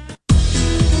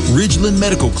 Ridgeland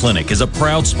Medical Clinic is a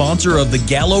proud sponsor of the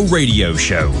Gallo Radio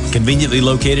Show, conveniently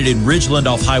located in Ridgeland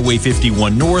off Highway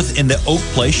 51 North in the Oak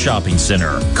Place Shopping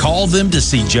Center. Call them to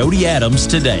see Jody Adams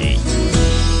today.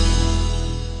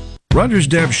 Rogers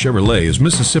Dabbs Chevrolet is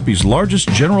Mississippi's largest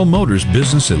General Motors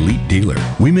business elite dealer.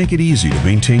 We make it easy to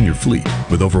maintain your fleet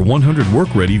with over 100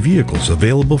 work-ready vehicles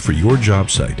available for your job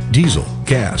site. Diesel,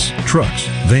 gas, trucks,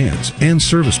 vans, and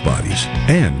service bodies.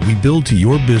 And we build to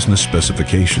your business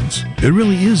specifications. It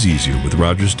really is easier with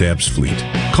Rogers Dabbs Fleet.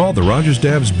 Call the Rogers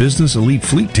Dabbs Business Elite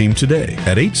Fleet Team today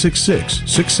at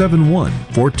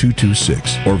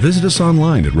 866-671-4226 or visit us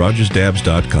online at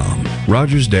rogersdabbs.com.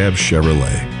 Rogers Dabbs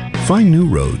Chevrolet. Find new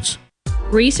roads.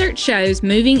 Research shows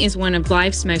moving is one of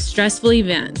life's most stressful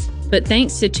events, but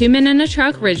thanks to 2 Men and a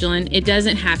Truck Ridgeland, it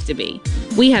doesn't have to be.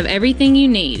 We have everything you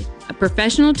need. A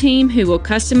professional team who will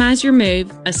customize your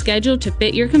move, a schedule to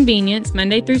fit your convenience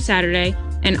Monday through Saturday,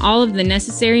 and all of the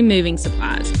necessary moving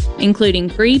supplies, including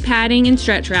free padding and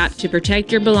stretch wrap to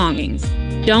protect your belongings.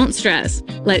 Don't stress.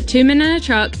 Let 2 Men and a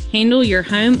Truck handle your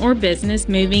home or business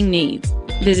moving needs.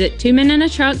 Visit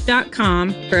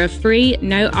 2menandatruck.com for a free,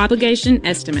 no-obligation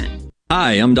estimate.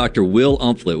 Hi, I'm Dr. Will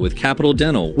Umflett with Capital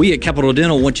Dental. We at Capital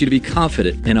Dental want you to be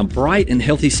confident in a bright and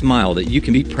healthy smile that you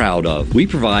can be proud of. We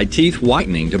provide teeth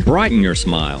whitening to brighten your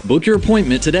smile. Book your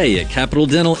appointment today at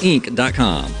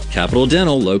CapitalDentalInc.com. Capital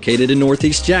Dental, located in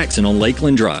Northeast Jackson on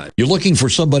Lakeland Drive. You're looking for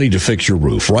somebody to fix your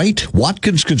roof, right?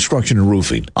 Watkins Construction and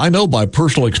Roofing. I know by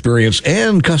personal experience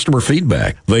and customer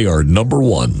feedback, they are number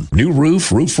one. New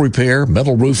roof, roof repair,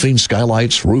 metal roofing,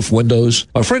 skylights, roof windows.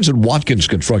 Our friends at Watkins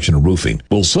Construction and Roofing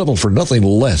will settle for nothing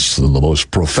less than the most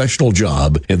professional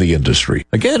job in the industry.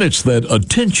 Again, it's that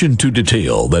attention to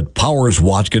detail that powers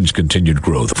Watkins' continued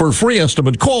growth. For a free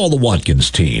estimate, call the Watkins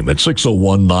team at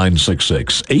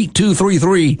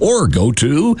 601-966-8233 or go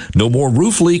to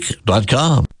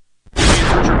nomoreroofleak.com.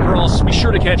 Richard Cross, be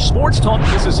sure to catch Sports Talk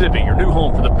Mississippi, your new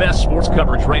home for the best sports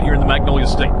coverage right here in the Magnolia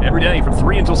State. Every day from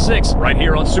 3 until 6, right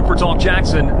here on Super Talk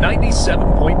Jackson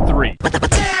 97.3.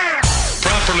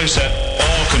 Properly set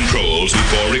all controls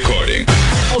before recording.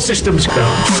 All systems go.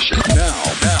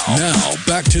 Now,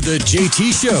 back to the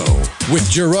JT Show with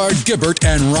Gerard Gibbert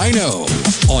and Rhino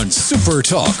on Super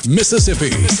Talk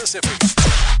Mississippi.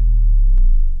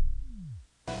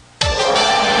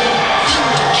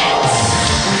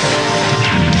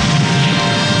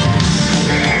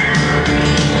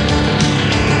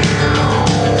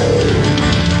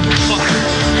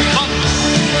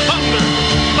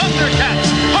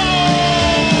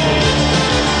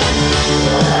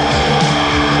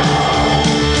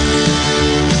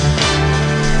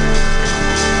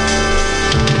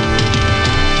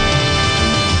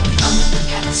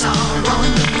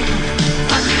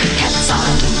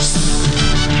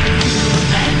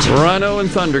 Rhino and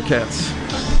Thundercats.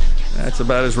 That's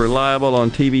about as reliable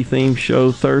on TV theme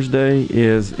show Thursday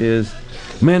is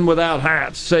Men Without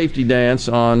Hats safety dance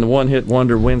on One Hit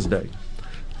Wonder Wednesday.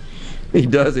 He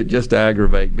does it just to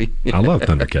aggravate me. I love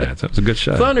Thundercats. That was a good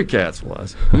show. Thundercats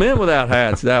was. Men Without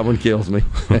Hats, that one kills me.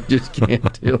 I just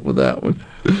can't deal with that one.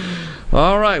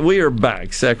 All right, we are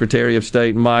back. Secretary of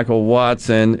State Michael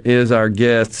Watson is our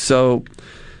guest. So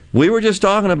we were just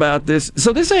talking about this.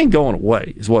 So this ain't going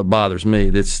away, is what bothers me.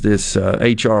 This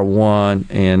H.R. 1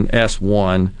 and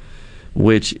S1,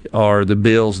 which are the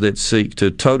bills that seek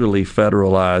to totally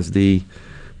federalize the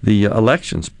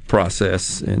elections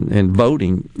process and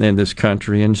voting in this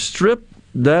country and strip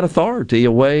that authority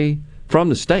away from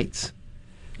the states.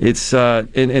 It's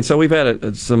and so we've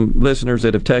had some listeners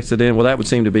that have texted in, well, that would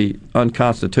seem to be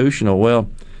unconstitutional. Well,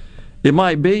 it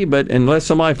might be, but unless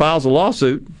somebody files a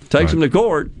lawsuit, takes them to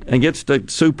court, and gets the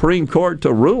Supreme Court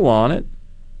to rule on it.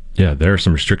 Yeah, there are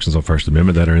some restrictions on First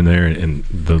Amendment that are in there, and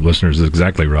the listeners is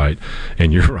exactly right.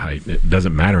 And you're right. It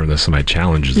doesn't matter unless somebody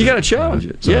challenges it. You got to challenge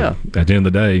it, so yeah. At the end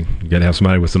of the day, you got to have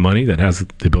somebody with the money that has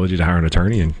the ability to hire an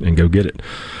attorney and go get it.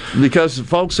 Because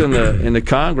folks in the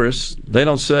Congress, they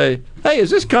don't say, hey,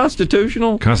 is this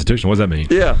constitutional? Constitutional, what does that mean?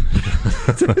 Yeah.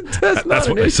 That's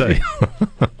what they say.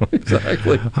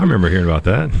 Exactly. I remember hearing about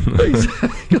that.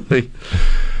 Exactly.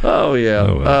 Oh, yeah.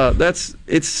 Oh, well.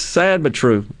 It's sad but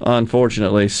true,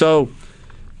 unfortunately. So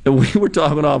we were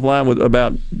talking offline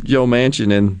about Joe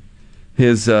Manchin and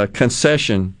his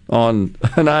concession on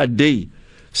an ID.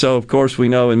 So, of course, we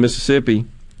know in Mississippi,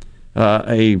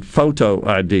 a photo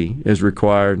ID is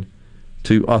required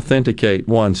to authenticate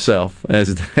oneself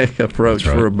as they approach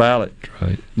for a ballot. That's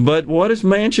right. But what does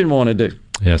Manchin want to do?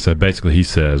 Yeah, so basically he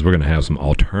says we're going to have some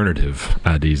alternative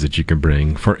IDs that you can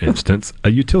bring. For instance, a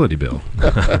utility bill.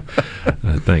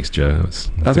 Thanks, Joe.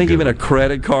 I think even a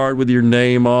credit card with your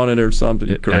name on it or something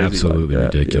crazy. Absolutely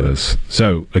like that. ridiculous. Yeah.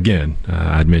 So, again,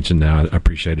 I'd mentioned now I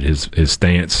appreciated his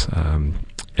stance, and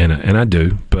I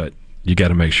do, but you got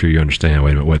to make sure you understand,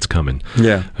 wait a minute, what's coming.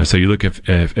 Yeah. So you look at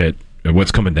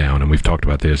what's coming down, and we've talked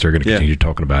about this. They're going to continue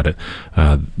talking about it.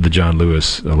 The John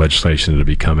Lewis legislation that'll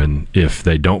be coming, if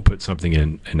they don't put something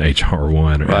in HR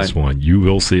 1 or S1, you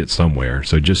will see it somewhere.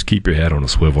 So just keep your head on a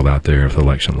swivel out there with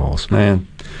election laws. Man.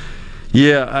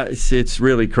 Yeah, it's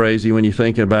really crazy when you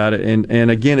think about it.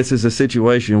 And again, this is a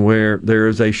situation where there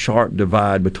is a sharp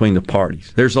divide between the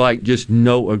parties. There's like just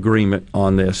no agreement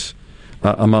on this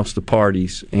amongst the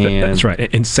parties. And that's right.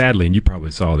 And sadly, and you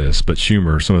probably saw this, but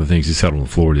Schumer, some of the things he said on the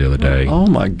floor the other day. Oh,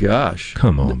 my gosh.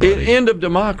 Come on, buddy. End of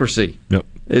democracy. Yep.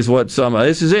 Is what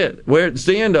this is it. Where it's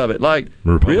the end of it. Like,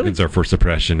 Republicans are for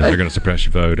suppression, and they're going to suppress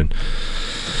your vote. And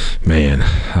man,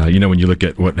 when you look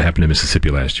at what happened in Mississippi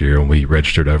last year, when we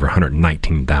registered over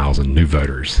 119,000 new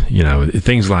voters,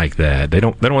 things like that. They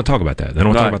don't want to talk about that. They don't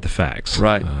want to talk about the facts.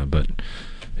 Right. But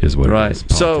is what it is.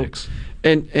 Politics. So,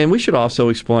 and we should also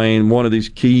explain one of these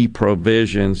key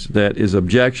provisions that is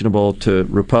objectionable to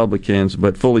Republicans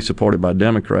but fully supported by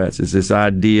Democrats is this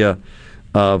idea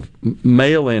of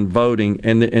mail-in voting,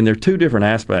 and there are two different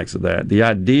aspects of that. The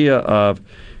idea of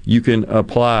you can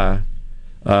apply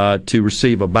to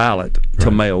receive a ballot to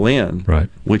mail in,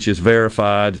 which is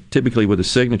verified typically with a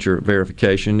signature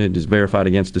verification. It is verified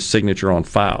against a signature on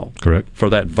file for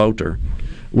that voter.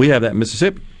 We have that in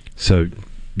Mississippi. So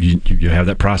you have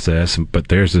that process, but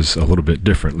theirs is a little bit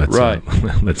different.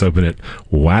 Let's open it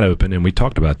wide open. And we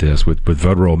talked about this with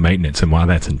voter roll maintenance and why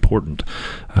that's important.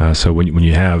 So when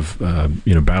you have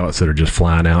ballots that are just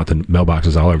flying out to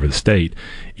mailboxes all over the state,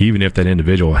 even if that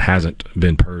individual hasn't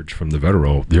been purged from the voter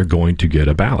roll, they're going to get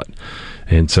a ballot.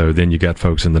 And so then you got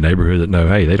folks in the neighborhood that know,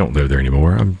 hey, they don't live there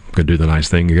anymore. I'm going to do the nice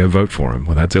thing and go vote for them.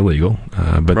 Well, that's illegal.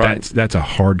 But that's a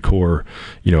hardcore,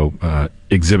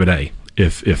 Exhibit A.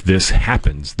 If this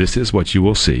happens, this is what you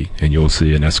will see, and you'll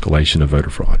see an escalation of voter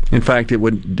fraud. In fact, it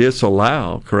would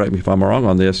disallow, correct me if I'm wrong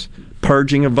on this,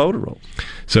 purging of voter rolls.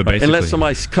 So basically, unless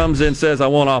somebody comes in and says, I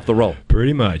want off the roll.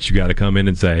 Pretty much. You got to come in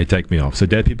and say, hey, take me off. So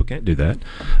dead people can't do that.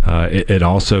 It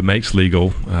also makes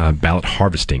legal ballot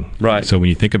harvesting. Right. So when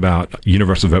you think about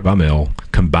universal vote by mail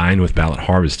combined with ballot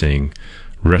harvesting,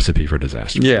 recipe for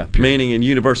disaster. Yeah, meaning in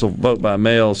universal vote by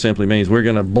mail simply means we're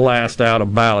going to blast out a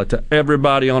ballot to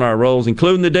everybody on our rolls,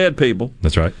 including the dead people.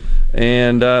 That's right.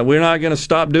 And we're not going to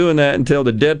stop doing that until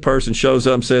the dead person shows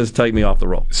up and says, take me off the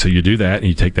roll. So you do that, and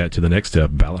you take that to the next step,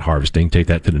 ballot harvesting, take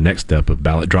that to the next step of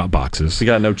ballot drop boxes. We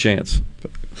got no chance.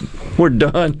 We're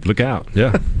done. Look out.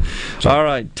 Yeah. All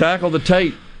right, tackle the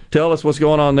tape. Tell us what's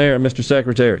going on there, Mr.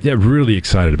 Secretary. Yeah, really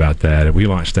excited about that. We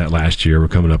launched that last year. We're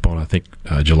coming up on, I think,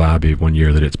 July will be 1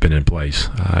 year that it's been in place.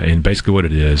 And basically what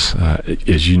it is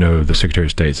the Secretary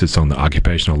of State sits on the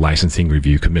Occupational Licensing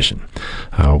Review Commission.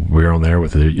 We're on there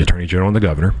with the Attorney General and the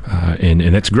Governor.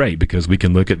 And that's great because we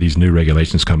can look at these new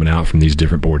regulations coming out from these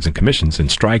different boards and commissions and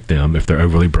strike them if they're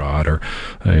overly broad or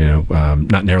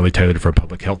not narrowly tailored for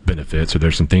public health benefits, or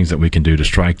there's some things that we can do to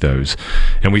strike those.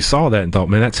 And we saw that and thought,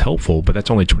 man, that's helpful, but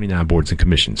that's only 29 boards and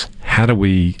commissions. How do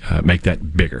we make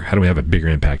that bigger? How do we have a bigger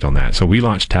impact on that? So we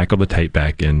launched Tackle the Tape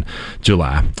back in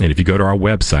July. And if you go to our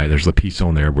website, there's a piece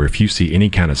on there where if you see any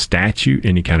kind of statute,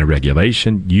 any kind of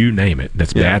regulation, you name it,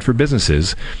 that's bad for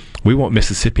businesses, we want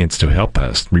Mississippians to help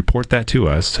us, report that to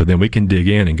us, so then we can dig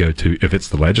in and go to, if it's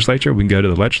the legislature, we can go to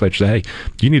the legislature and say,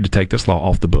 hey, you need to take this law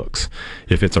off the books.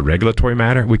 If it's a regulatory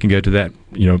matter, we can go to that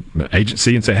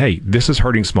agency and say, hey, this is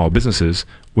hurting small businesses.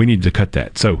 We need to cut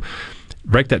that. So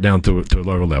break that down to a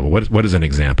lower level. What is an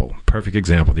example? Perfect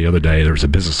example. The other day, there was a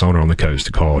business owner on the coast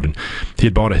who called, and he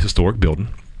had bought a historic building.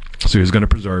 So he was going to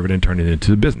preserve it and turn it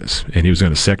into a business. And he was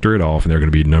going to sector it off, and there are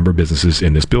going to be a number of businesses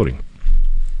in this building.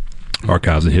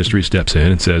 Archives and History steps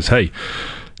in and says, hey,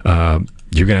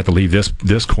 you're going to have to leave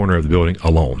this corner of the building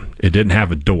alone. It didn't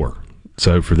have a door.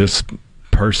 So for this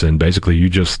person, basically, you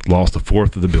just lost a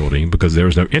fourth of the building because there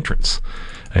was no entrance.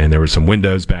 And there were some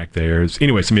windows back there.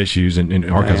 Anyway, some issues,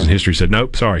 and Archives and History said,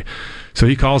 nope, sorry. So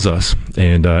he calls us,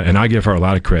 and I give her a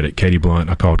lot of credit. Katie Blunt,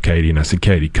 I called Katie, and I said,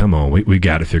 Katie, come on, we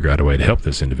got to figure out a way to help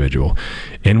this individual.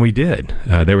 And we did.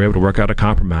 They were able to work out a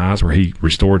compromise where he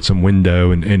restored some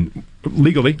window and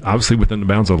legally, obviously within the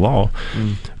bounds of the law.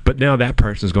 But now that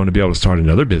person is going to be able to start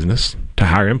another business, to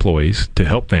hire employees, to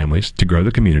help families, to grow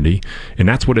the community. And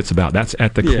that's what it's about. That's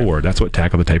at the core. That's what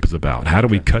Tackle the Tape is about. How do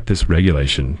we cut this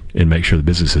regulation and make sure the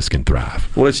businesses can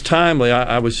thrive? Well, it's timely.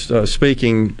 I was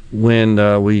speaking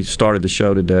when we started the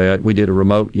show today. We did a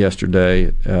remote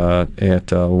yesterday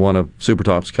at one of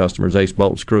SuperTalk's customers, Ace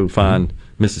Bolt's Crew, fine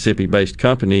Mississippi-based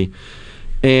company.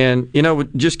 And,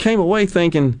 just came away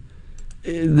thinking,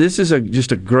 this is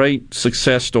just a great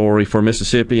success story for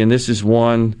Mississippi, and this is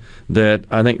one that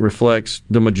I think reflects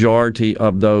the majority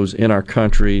of those in our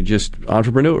country, just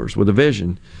entrepreneurs with a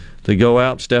vision to go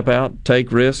out, step out,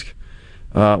 take risk,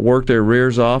 work their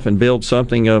rears off and build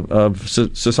something of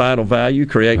societal value,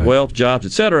 create wealth, jobs,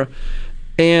 etc.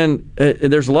 And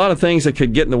there's a lot of things that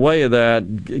could get in the way of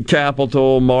that: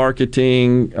 capital,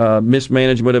 marketing,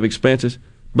 mismanagement of expenses.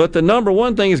 But the number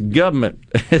one thing is government.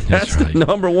 That's right. The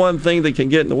number one thing that can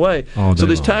get in the way. So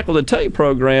this Tackle the Tape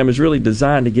program is really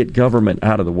designed to get government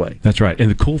out of the way. That's right.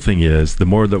 And the cool thing is, the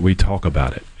more that we talk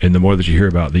about it, and the more that you hear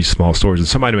about these small stories, and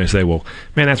somebody may say, well,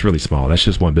 man, that's really small. That's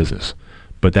just one business.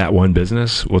 But that one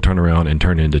business will turn around and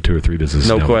turn into 2 or 3 businesses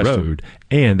down the road.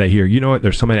 And they hear, you know what,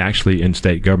 there's somebody actually in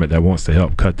state government that wants to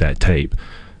help cut that tape.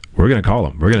 We're going to call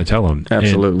them. We're going to tell them.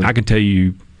 Absolutely. And I can tell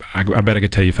you, I bet I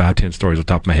could tell you 5-10 stories off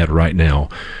the top of my head right now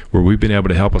where we've been able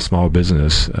to help a small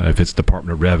business, if it's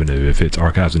Department of Revenue, if it's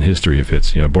Archives and History, if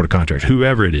it's Board of Contracts,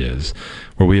 whoever it is,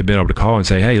 where we have been able to call and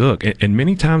say, hey, look, and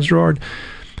many times, Gerard,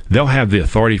 they'll have the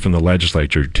authority from the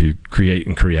legislature to create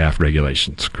and craft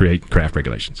regulations.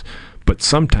 But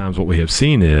sometimes what we have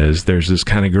seen is there's this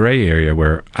kind of gray area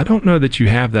where I don't know that you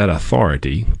have that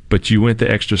authority, but you went the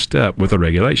extra step with a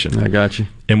regulation. I got you.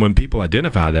 And when people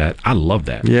identify that, I love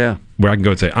that. Yeah. Where I can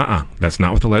go and say, that's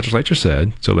not what the legislature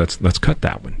said, so let's cut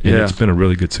that one. And it's been a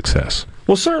really good success.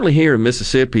 Well, certainly here in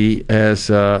Mississippi,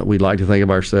 as we like to think of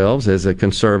ourselves as a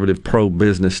conservative,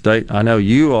 pro-business state, I know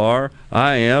you are,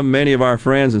 I am, many of our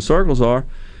friends and circles are.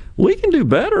 We can do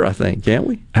better, I think, can't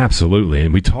we? Absolutely,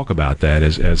 and we talk about that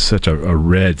as such a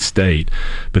red state.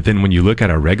 But then when you look at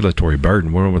our regulatory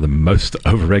burden, we're one of the most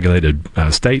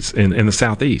overregulated states in the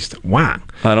Southeast. Why?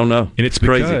 I don't know. And it's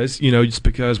because,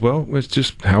 it's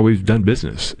just how we've done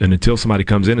business. And until somebody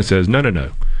comes in and says, no,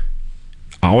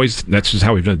 that's just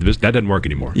how we've done business. That doesn't work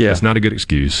anymore. Yeah. That's not a good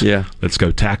excuse. Yeah. Let's go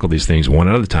tackle these things one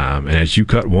at a time. And as you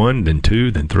cut 1, then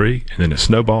 2, then 3, and then it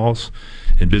snowballs,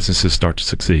 and businesses start to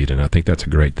succeed. And I think that's a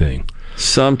great thing.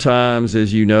 Sometimes,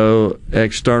 as you know,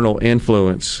 external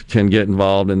influence can get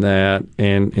involved in that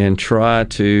and try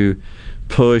to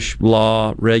push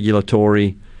law,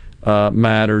 regulatory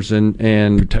matters and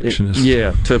protectionist.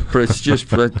 It's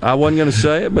just I wasn't going to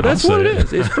say it, but that's what it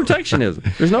is. It's protectionism.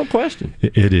 There's no question.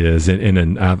 It is,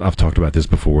 and I've talked about this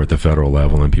before at the federal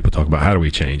level, and people talk about how do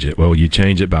we change it. Well, you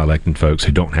change it by electing folks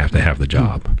who don't have to have the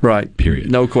job. Right.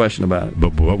 Period. No question about it.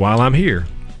 But while I'm here,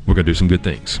 we're going to do some good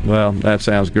things. Well, that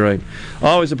sounds great.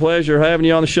 Always a pleasure having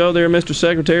you on the show there, Mr.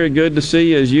 Secretary. Good to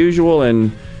see you as usual,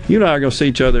 and you and I are going to see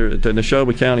each other at the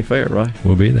Neshoba County Fair, right?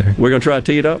 We'll be there. We're going to try to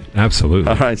tee it up?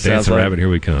 Absolutely. All right, Dance the rabbit, here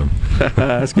we come.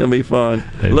 That's going to be fun.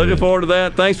 Looking forward to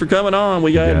that. Thanks for coming on.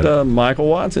 We got Michael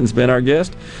Watson's been our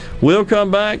guest. We'll come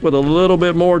back with a little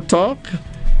bit more talk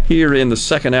here in the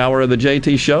second hour of the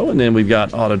JT Show, and then we've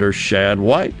got Auditor Shad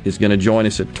White is going to join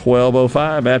us at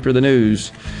 12:05 after the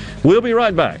news. We'll be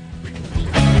right back.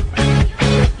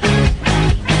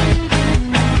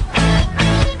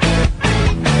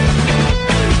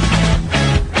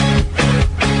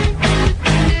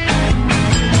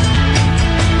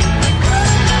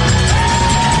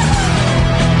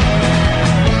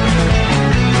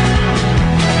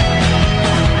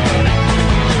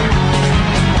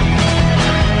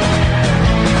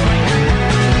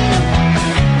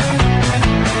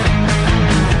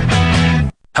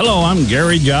 Hello, I'm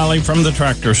Gary Jolly from the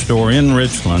Tractor Store in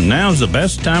Richland. Now's the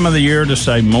best time of the year to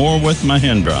save more with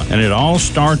Mahindra, and it all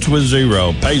starts with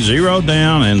zero. Pay zero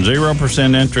down and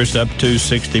 0% interest up to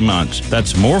 60 months.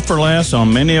 That's more for less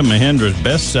on many of Mahindra's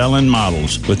best-selling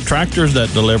models, with tractors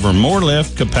that deliver more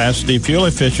lift, capacity, fuel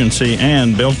efficiency,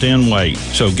 and built-in weight.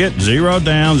 So get zero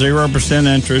down, 0%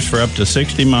 interest for up to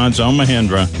 60 months on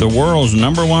Mahindra, the world's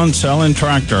 #1 selling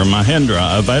tractor,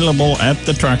 Mahindra, available at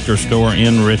the Tractor Store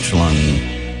in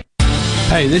Richland.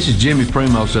 Hey, this is Jimmy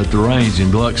Primos at The Range in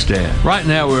Gluckstadt. Right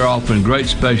now we're offering great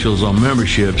specials on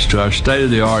memberships to our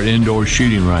state-of-the-art indoor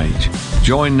shooting range.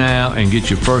 Join now and get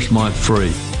your first month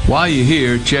free. While you're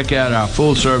here, check out our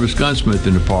full-service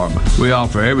gunsmithing department. We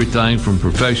offer everything from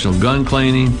professional gun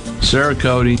cleaning,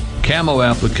 Cerakoting, camo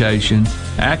application,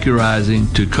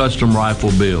 accurizing, to custom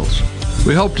rifle builds.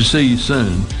 We hope to see you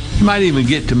soon. You might even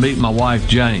get to meet my wife,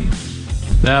 Jane.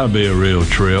 That'll be a real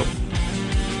trip.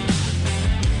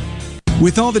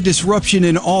 With all the disruption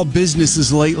in all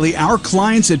businesses lately, our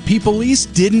clients at People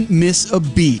East didn't miss a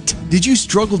beat. Did you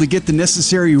struggle to get the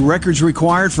necessary records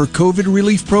required for COVID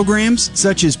relief programs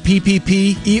such as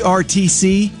PPP,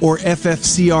 ERTC, or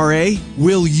FFCRA?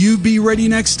 Will you be ready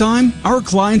next time? Our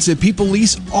clients at People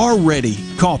East are ready.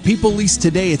 Call People East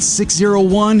today at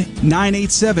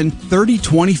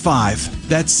 601-987-3025.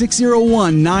 That's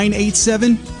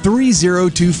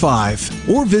 601-987-3025.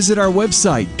 Or visit our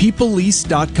website,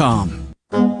 peopleeast.com.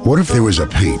 What if there was a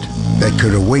paint that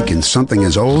could awaken something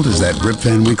as old as that Rip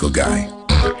Van Winkle guy?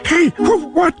 Hey, Why?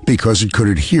 What? Because it could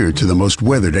adhere to the most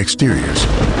weathered exteriors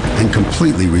and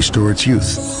completely restore its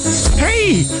youth.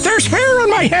 Hey, there's hair on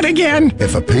my head again!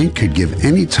 If a paint could give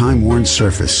any time-worn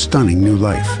surface stunning new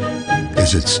life,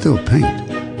 is it still paint?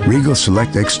 Regal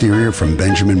Select Exterior from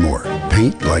Benjamin Moore.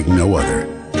 Paint like no other.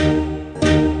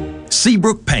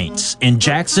 Seabrook Paints in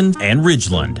Jackson and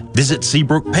Ridgeland. Visit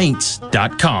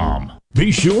SeabrookPaints.com. Be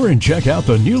sure and check out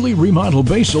the newly remodeled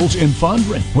Basil's in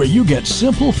Fondren, where you get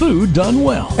simple food done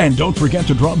well. And don't forget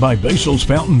to drop by Basil's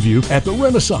Fountain View at the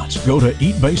Renaissance. Go to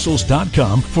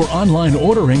eatbasils.com for online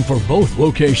ordering for both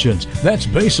locations. That's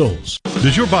Basil's.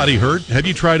 Does your body hurt? Have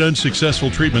you tried unsuccessful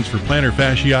treatments for plantar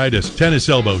fasciitis, tennis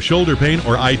elbow, shoulder pain,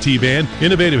 or IT band?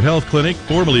 Innovative Health Clinic,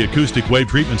 formerly Acoustic Wave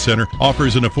Treatment Center,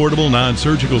 offers an affordable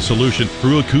non-surgical solution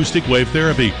through acoustic wave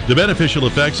therapy. The beneficial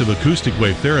effects of acoustic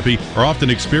wave therapy are often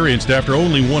experienced after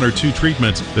only 1 or 2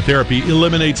 treatments. The therapy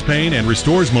eliminates pain and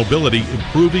restores mobility,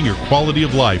 improving your quality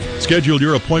of life. Schedule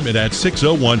your appointment at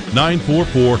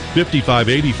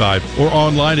 601-944-5585 or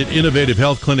online at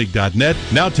innovativehealthclinic.net.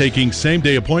 Now taking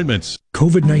same-day appointments.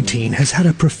 COVID-19 has had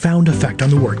a profound effect on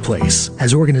the workplace.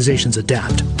 As organizations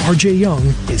adapt, RJ Young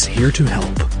is here to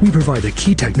help. We provide the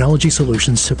key technology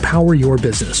solutions to power your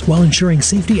business while ensuring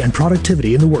safety and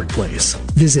productivity in the workplace.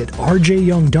 Visit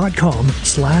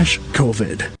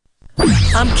rjyoung.com/COVID.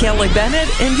 I'm Kelly Bennett,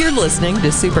 and you're listening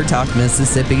to Super Talk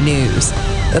Mississippi News.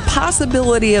 The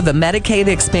possibility of a Medicaid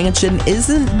expansion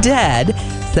isn't dead.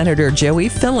 Senator Joey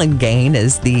Fillingane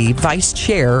is the vice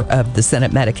chair of the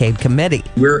Senate Medicaid Committee.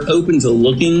 We're open to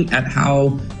looking at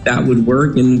how that would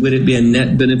work, and would it be a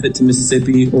net benefit to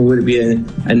Mississippi, or would it be a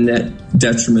net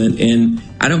detriment? And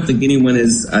I don't think anyone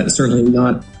is, certainly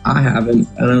not, I haven't,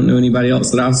 I don't know anybody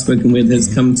else that I've spoken with has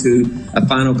come to a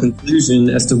final conclusion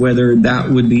as to whether that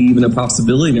would be even a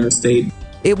possibility in our state.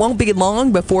 It won't be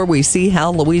long before we see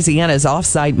how Louisiana's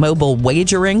off-site mobile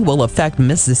wagering will affect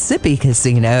Mississippi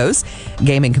casinos.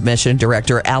 Gaming Commission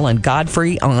Director Alan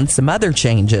Godfrey on some other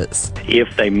changes.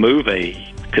 If they move a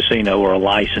casino or a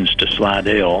license to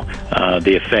Slidell,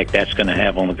 the effect that's going to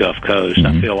have on the Gulf Coast,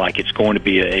 I feel like it's going to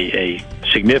be a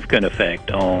significant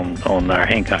effect on our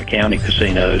Hancock County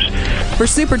casinos. For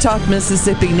Super Talk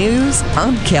Mississippi News,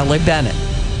 I'm Kelly Bennett.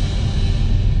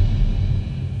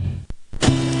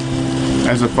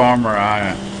 As a farmer,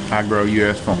 I grow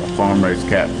U.S. farm-raised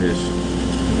catfish.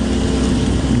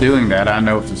 Doing that, I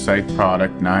know it's a safe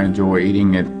product, and I enjoy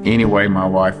eating it any way my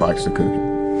wife likes to cook it.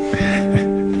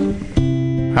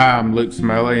 Hi, I'm Luke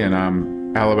Smelly, and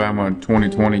I'm Alabama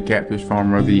 2020 Catfish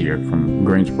Farmer of the Year from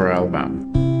Greensboro, Alabama.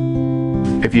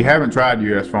 If you haven't tried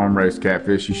U.S. farm-raised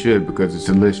catfish, you should, because it's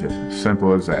delicious.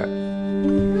 Simple as that.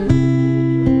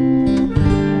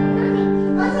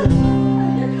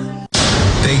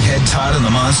 Big Head Todd and the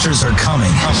Monsters are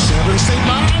coming.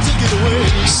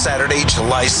 Saturday,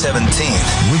 July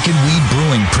 17th. Wicked Weed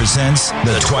Brewing presents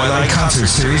the Twilight Concert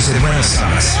Series at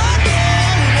Renaissance.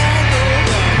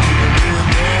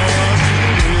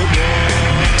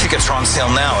 Tickets are on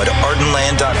sale now at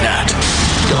ardenland.net.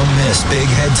 Don't miss Big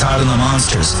Head Todd and the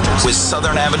Monsters with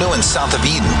Southern Avenue and South of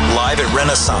Eden live at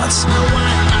Renaissance.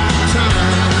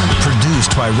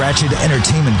 Produced by Ratchet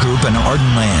Entertainment Group and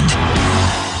Ardenland.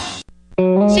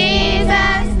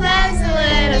 Jesus loves the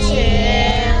little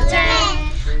children,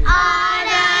 all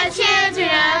the children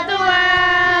of the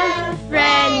world.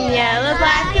 Red and yellow,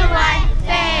 black and white,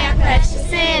 they are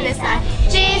precious in His sight.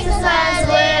 Jesus loves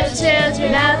the little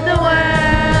children of the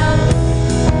world.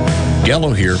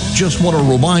 Gallo here. Just want to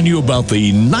remind you about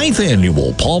the 9th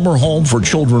annual Palmer Home for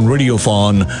Children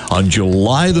Radiothon on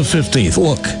July the 15th.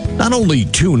 Look, not only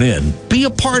tune in, be a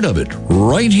part of it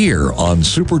right here on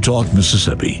Super Talk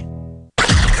Mississippi.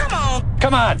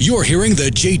 Come on. You're hearing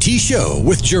The JT Show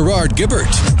with Gerard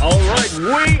Gibbert. All right,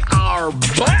 we are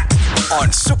back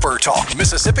on Super Talk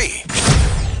Mississippi.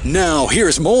 Now,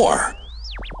 here's more.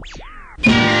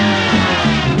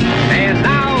 And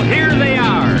now, here they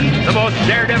are, the most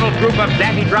daredevil group of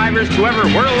daffy drivers to ever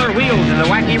whirl their wheels in the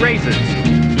wacky races,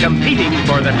 competing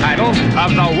for the title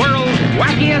of the world's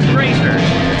wackiest racer.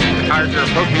 The cars are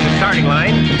approaching the starting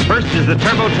line. First is the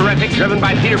Turbo Terrific, driven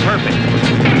by Peter Perfect.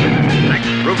 Next,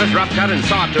 Rufus Roughcut and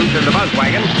Sawtooth in the Buzz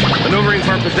Wagon. Maneuvering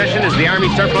for position is the Army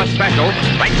Surplus Special.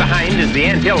 Right behind is the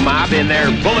Ant Hill Mob in their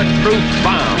Bulletproof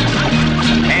Bomb.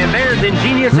 And there's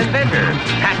Ingenious Inventor,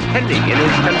 Pat Pendy in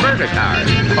his converter car.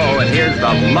 Oh, and here's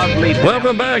the lovely...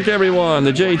 Welcome back, everyone.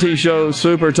 The JT Show,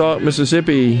 Super Talk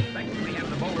Mississippi.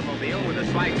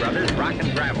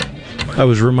 I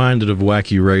was reminded of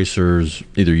Wacky Racers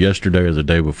either yesterday or the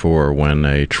day before when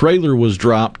a trailer was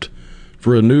dropped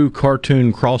for a new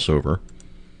cartoon crossover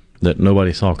that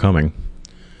nobody saw coming.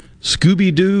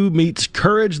 Scooby-Doo meets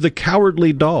Courage the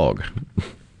Cowardly Dog.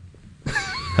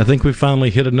 I think we finally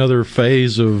hit another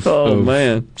phase of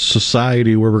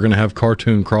society where we're going to have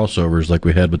cartoon crossovers like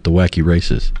we had with the Wacky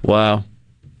Races. Wow.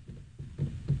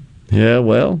 Yeah,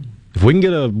 well, if we can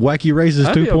get a Wacky Races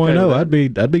 2.0,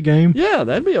 okay, I'd be game. Yeah,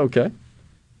 that'd be okay.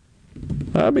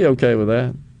 I'd be okay with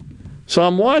that. So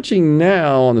I'm watching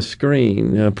now on the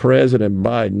screen, President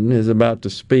Biden is about to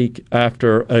speak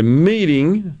after a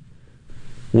meeting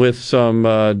with some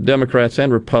Democrats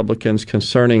and Republicans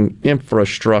concerning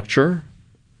infrastructure.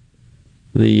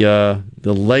 The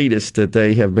latest that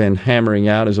they have been hammering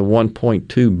out is a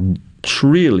 $1.2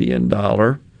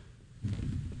 trillion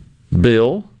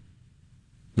bill.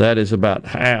 That is about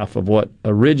half of what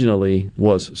originally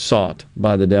was sought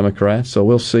by the Democrats. So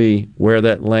we'll see where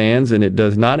that lands, and it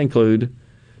does not include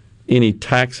any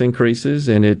tax increases,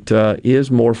 and it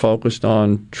is more focused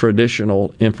on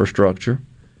traditional infrastructure.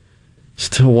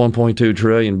 Still $1.2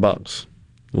 trillion bucks.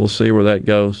 We'll see where that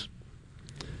goes.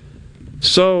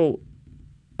 So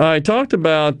I talked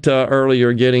about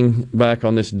earlier getting back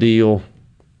on this deal,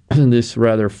 this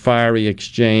rather fiery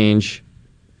exchange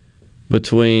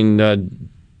between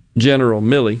General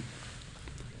Milley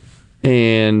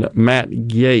and Matt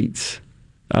Gaetz.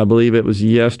 I believe it was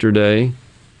yesterday.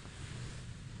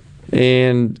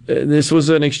 And this was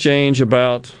an exchange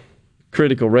about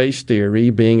critical race theory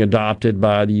being adopted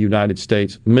by the United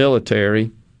States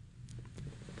military.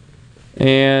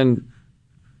 And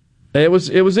it was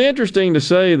interesting to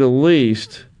say the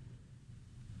least.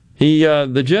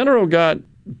 The general got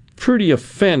pretty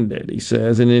offended, he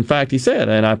says, and in fact he said,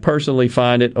 and I personally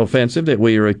find it offensive that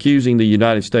we are accusing the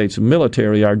United States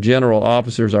military, our general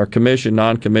officers, our commissioned,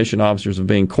 non-commissioned officers of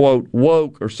being, quote,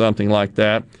 woke or something like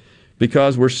that,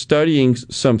 because we're studying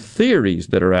some theories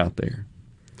that are out there.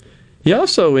 He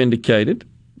also indicated,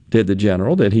 did the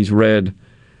general, that he's read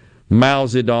Mao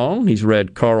Zedong, he's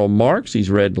read Karl Marx, he's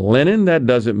read Lenin. That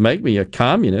doesn't make me a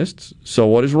communist. So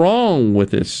what is wrong with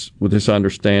this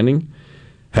understanding?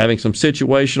 Having some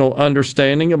situational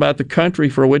understanding about the country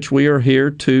for which we are here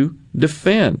to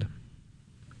defend.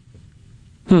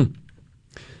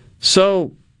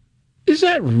 So is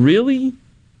that really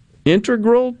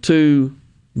integral to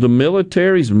the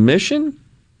military's mission?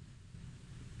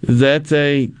 That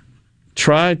they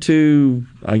try to,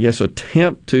 I guess,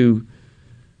 attempt to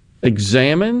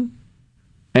examine,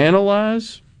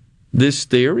 analyze this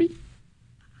theory,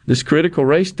 this critical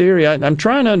race theory? I'm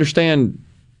trying to understand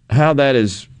how that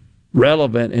is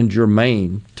relevant and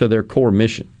germane to their core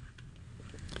mission.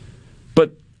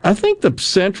 But I think the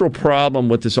central problem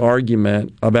with this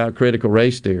argument about critical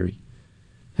race theory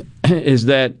is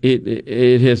that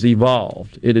it has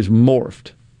evolved, it has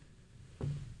morphed,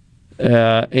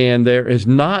 and there is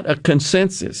not a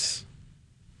consensus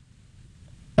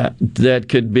that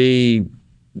could be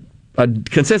a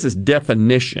consensus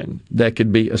definition that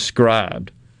could be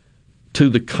ascribed to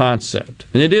the concept.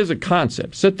 And it is a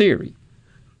concept, it's a theory.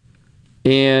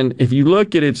 And if you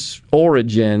look at its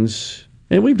origins,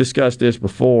 and we've discussed this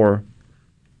before,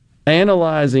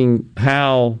 analyzing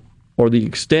how or the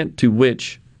extent to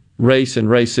which race and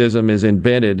racism is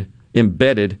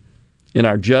embedded in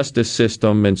our justice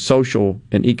system and social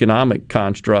and economic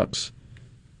constructs,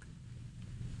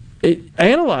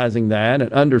 analyzing that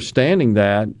and understanding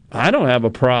that, I don't have a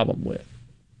problem with.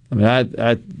 I mean,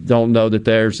 I don't know that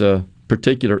there's a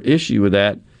particular issue with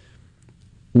that.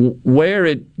 Where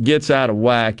it gets out of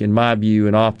whack, in my view,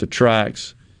 and off the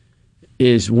tracks,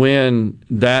 is when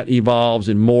that evolves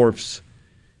and morphs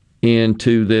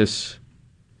into this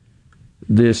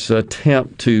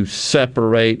attempt to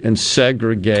separate and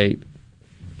segregate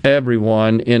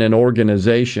everyone in an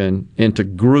organization into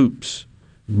groups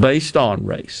based on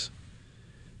race.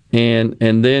 And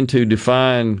then to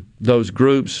define those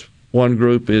groups, one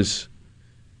group is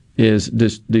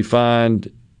defined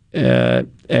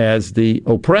as the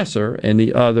oppressor and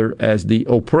the other as the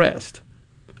oppressed.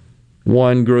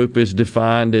 One group is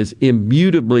defined as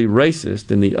immutably racist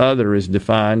and the other is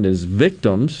defined as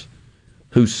victims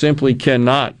who simply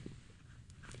cannot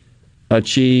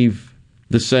achieve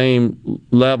the same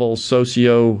levels,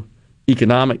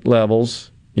 socioeconomic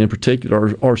levels in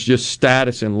particular, or just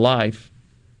status in life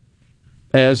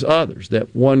as others.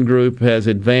 That one group has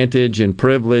advantage and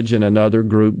privilege and another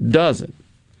group doesn't.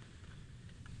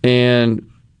 And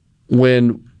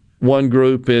when one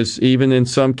group is, even in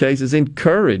some cases,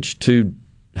 encouraged to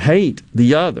hate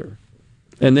the other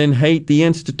and then hate the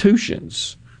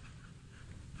institutions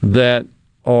that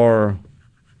are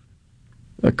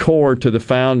a core to the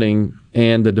founding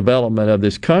and the development of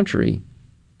this country,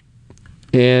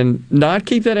 and not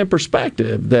keep that in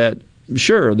perspective, that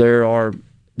sure, there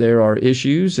there are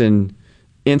issues and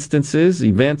instances,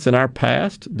 events in our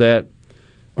past that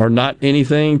are not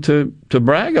anything to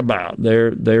brag about.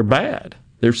 They're bad.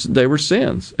 They were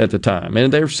sins at the time,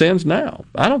 and they're sins now.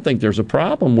 I don't think there's a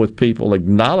problem with people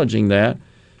acknowledging that.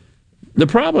 The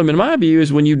problem, in my view,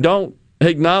 is when you don't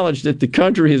acknowledge that the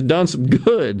country has done some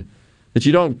good, that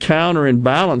you don't counter and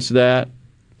balance that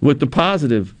with the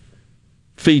positive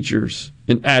features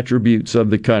and attributes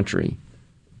of the country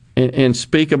and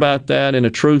speak about that in a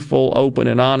truthful, open,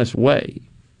 and honest way.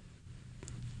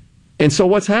 And so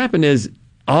what's happened is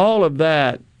all of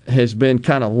that has been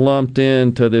kind of lumped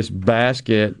into this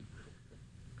basket,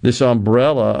 this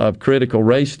umbrella of critical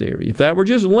race theory. If that were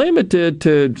just limited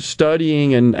to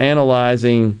studying and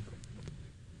analyzing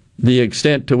the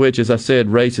extent to which, as I said,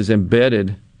 race is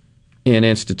embedded in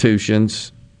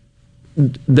institutions,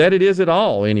 that it is at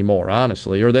all anymore,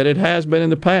 honestly, or that it has been in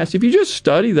the past. If you just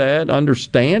study that,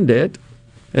 understand it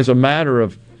as a matter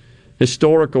of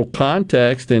historical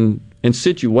context and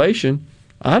situation,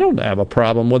 I don't have a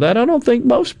problem with that. I don't think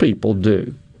most people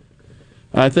do.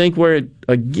 I think where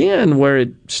it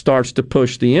starts to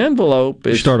push the envelope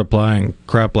is... You start applying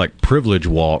crap like privilege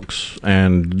walks,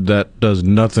 and that does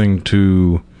nothing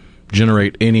to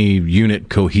generate any unit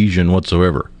cohesion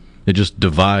whatsoever. It just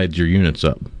divides your units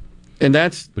up. And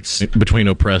that's... Between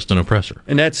oppressed and oppressor.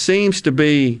 And that seems to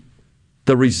be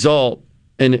the result,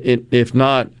 and if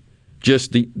not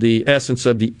just the essence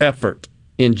of the effort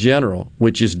in general,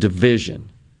 which is division.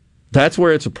 That's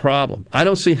where it's a problem. I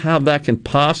don't see how that can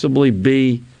possibly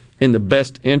be in the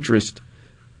best interest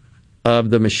of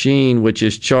the machine, which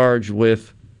is charged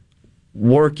with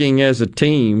working as a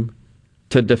team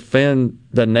to defend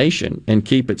the nation and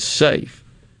keep it safe.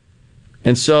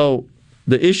 And so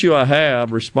the issue I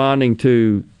have, responding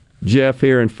to Jeff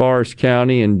here in Forest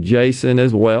County and Jason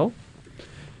as well,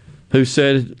 who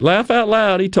said, laugh out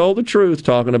loud, he told the truth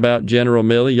talking about General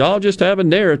Milley. Y'all just have a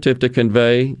narrative to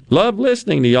convey. Love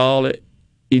listening to y'all,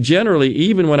 generally,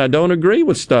 even when I don't agree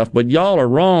with stuff, but y'all are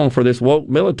wrong for this woke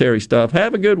military stuff.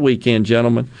 Have a good weekend,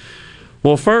 gentlemen.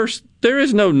 Well, first, there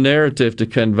is no narrative to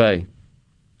convey.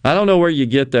 I don't know where you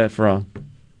get that from.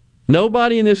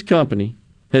 Nobody in this company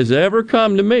has ever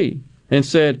come to me and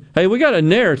said, hey, we got a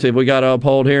narrative we got to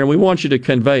uphold here, and we want you to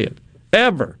convey it.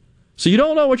 Ever. So you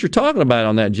don't know what you're talking about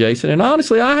on that, Jason. And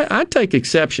honestly, I take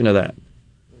exception to that.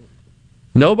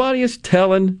 Nobody is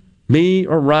telling me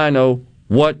or Rhino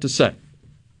what to say.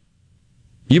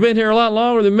 You've been here a lot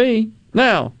longer than me.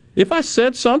 Now, if I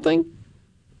said something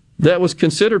that was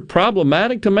considered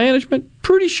problematic to management,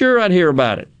 pretty sure I'd hear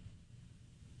about it.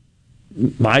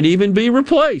 Might even be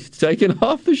replaced, taken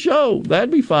off the show. That'd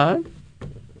be fine.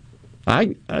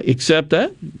 I accept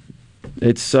that.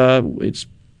 It's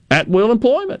at-will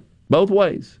employment. Both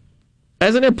ways.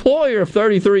 As an employer of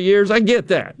 33 years, I get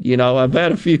that. You know, I've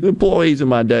had a few employees in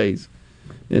my days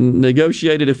and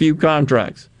negotiated a few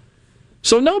contracts.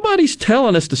 So nobody's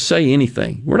telling us to say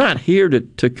anything. We're not here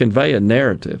to convey a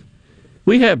narrative.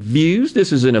 We have views.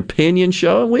 This is an opinion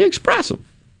show, and we express them.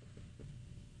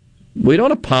 We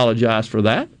don't apologize for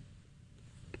that.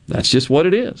 That's just what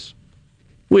it is.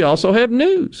 We also have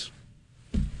news.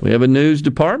 We have a news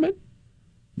department.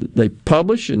 They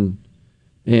publish and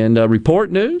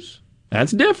report news.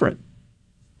 That's different.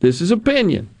 This is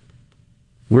opinion.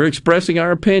 We're expressing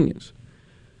our opinions.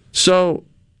 So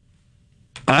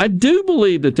I do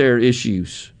believe that there are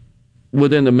issues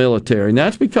within the military, and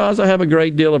that's because I have a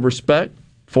great deal of respect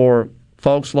for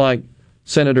folks like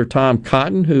Senator Tom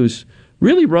Cotton, who's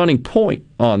really running point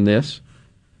on this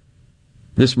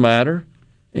matter,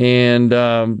 and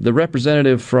the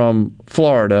representative from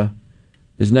Florida.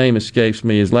 His name escapes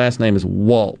me. His last name is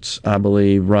Waltz, I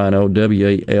believe, Rhino,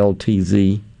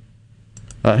 W-A-L-T-Z.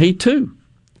 He, too,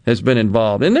 has been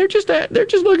involved. And they're just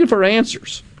looking for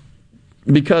answers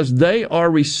because they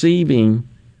are receiving...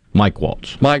 Mike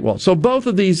Waltz. So both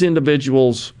of these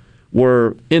individuals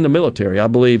were in the military. I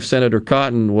believe Senator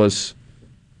Cotton was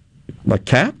a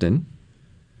captain.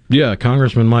 Yeah,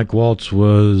 Congressman Mike Waltz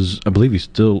was, I believe he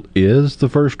still is, the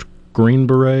first Green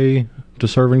Beret to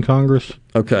serve in Congress.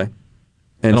 Okay.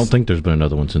 And I don't think there's been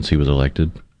another one since he was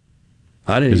elected.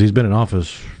 I didn't. Because he's been in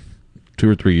office 2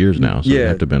 or 3 years now, so it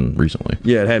had to have been recently.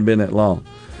 Yeah, it hadn't been that long.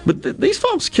 But these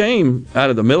folks came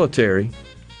out of the military,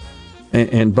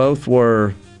 and both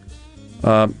were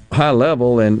high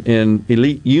level and in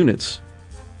elite units.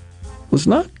 Was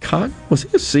he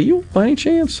a SEAL by any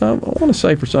chance? I want to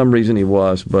say for some reason he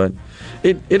was, but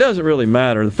it doesn't really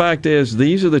matter. The fact is,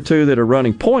 these are the two that are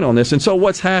running point on this. And so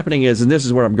what's happening is, and this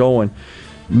is where I'm going,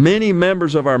 many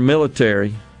members of our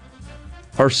military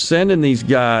are sending these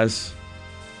guys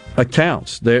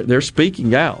accounts. They're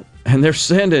speaking out, and they're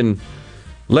sending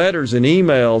letters and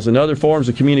emails and other forms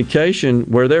of communication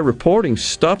where they're reporting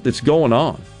stuff that's going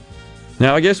on.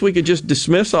 Now, I guess we could just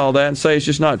dismiss all that and say it's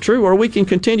just not true, or we can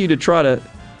continue to try to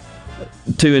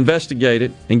investigate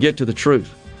it and get to the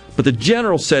truth. But the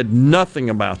general said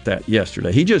nothing about that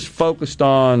yesterday. He just focused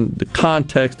on the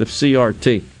context of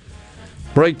CRT.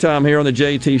 Break time here on the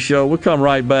JT Show. We'll come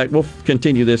right back. We'll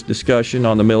continue this discussion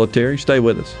on the military. Stay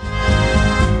with us.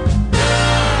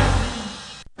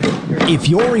 If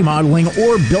you're remodeling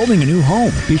or building a new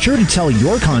home, be sure to tell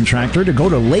your contractor to go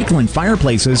to Lakeland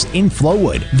Fireplaces in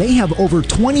Flowood. They have over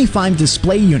 25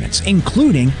 display units,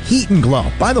 including Heat and Glow.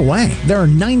 By the way, there are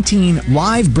 19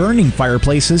 live burning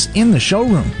fireplaces in the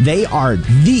showroom. They are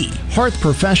the hearth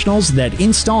professionals that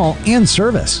install and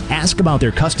service. Ask about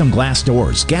their custom glass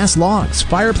doors, gas logs,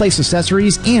 fireplace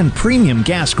accessories, and premium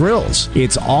gas grills.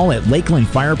 It's all at Lakeland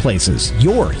Fireplaces,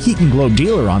 your Heat and Glow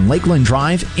dealer on Lakeland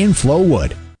Drive in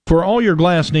Flowood. For all your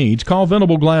glass needs, call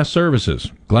Venable Glass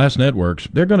Services. Glass Networks,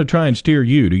 they're going to try and steer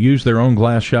you to use their own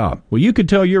glass shop. Well, you could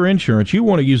tell your insurance you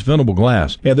want to use Venable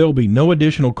Glass, and there will be no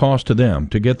additional cost to them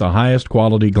to get the highest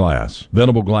quality glass.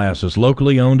 Venable Glass is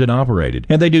locally owned and operated,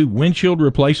 and they do windshield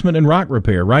replacement and rock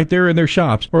repair right there in their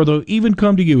shops, or they'll even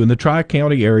come to you in the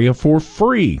Tri-County area for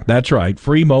free. That's right,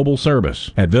 free mobile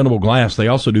service. At Venable Glass, they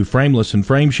also do frameless and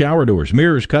frame shower doors,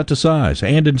 mirrors cut to size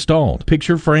and installed,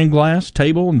 picture frame glass,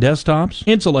 table and desktops,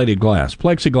 insulated glass,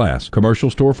 plexiglass, commercial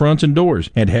storefronts and doors,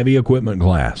 and heavy equipment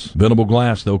glass. Venable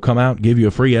Glass, they'll come out and give you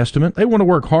a free estimate. They want to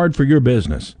work hard for your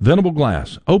business. Venable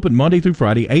Glass, open Monday through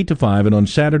Friday, 8 to 5, and on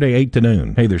Saturday, 8 to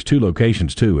noon. Hey, there's 2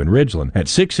 locations, too, in Ridgeland at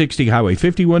 660 Highway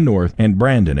 51 North and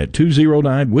Brandon at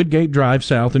 209 Woodgate Drive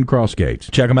South in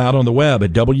Crossgates. Check them out on the web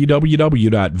at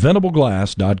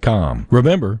www.venableglass.com.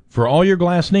 Remember, for all your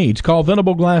glass needs, call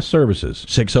Venable Glass Services,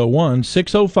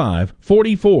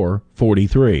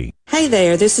 601-605-4443. Hey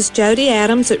there, this is Jody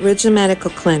Adams at Ridgeland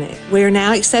Medical Clinic. We are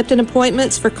now accepting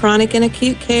appointments for chronic and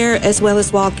acute care as well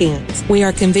as walk-ins. We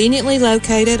are conveniently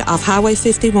located off Highway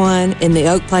 51 in the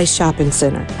Oak Place Shopping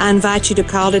Center. I invite you to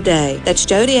call today. That's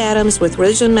Jody Adams with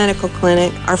Ridgeland Medical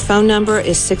Clinic. Our phone number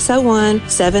is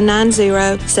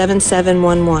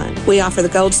 601-790-7711. We offer the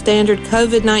gold standard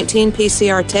COVID-19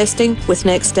 PCR testing with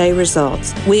next day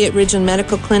results. We at Ridgeland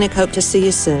Medical Clinic hope to see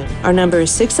you soon. Our number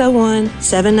is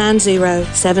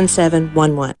 601-790-7711.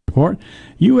 Report.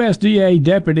 USDA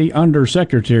Deputy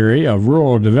Undersecretary of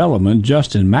Rural Development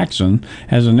Justin Maxson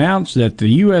has announced that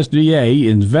the USDA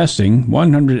is investing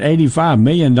 $185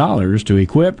 million to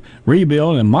equip,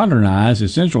 rebuild, and modernize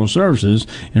essential services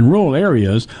in rural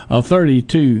areas of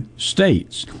 32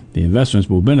 states. The investments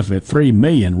will benefit 3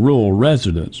 million rural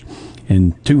residents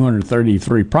in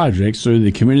 233 projects through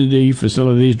the Community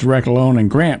Facilities Direct Loan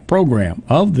and Grant Program.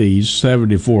 Of these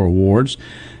 74 awards,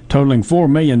 totaling $4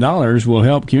 million, will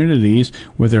help communities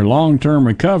with their long-term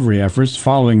recovery efforts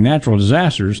following natural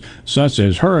disasters such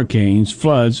as hurricanes,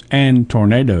 floods, and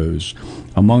tornadoes.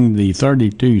 Among the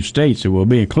 32 states that will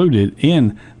be included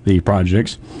in the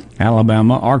projects,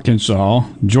 Alabama, Arkansas,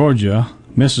 Georgia,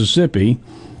 Mississippi,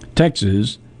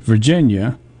 Texas,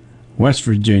 Virginia, West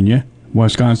Virginia,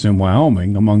 Wisconsin, and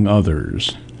Wyoming, among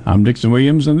others. I'm Dixon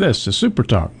Williams, and this is Super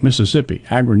Talk Mississippi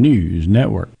Agri-News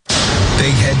Network.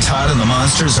 Big Head Todd and the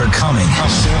Monsters are coming.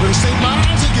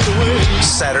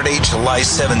 Saturday, July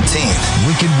 17th.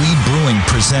 Wicked Weed Brewing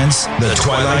presents the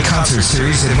Twilight Concert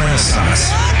Series at Renaissance.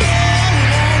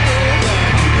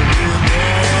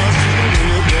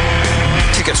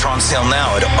 Tickets are on sale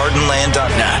now at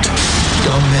ardenland.net.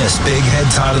 Don't miss Big Head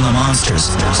Todd and the Monsters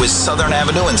with Southern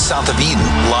Avenue and South of Eden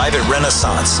live at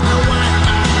Renaissance.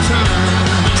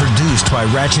 Produced by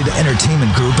Ratchet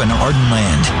Entertainment Group and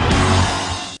Ardenland.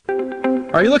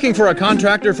 Are you looking for a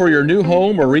contractor for your new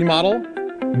home or remodel?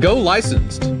 Go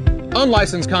licensed.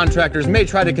 Unlicensed contractors may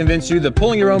try to convince you that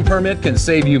pulling your own permit can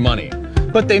save you money,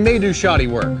 but they may do shoddy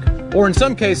work, or in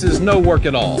some cases, no work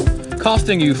at all,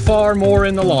 costing you far more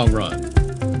in the long run.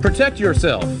 Protect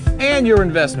yourself and your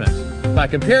investment by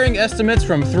comparing estimates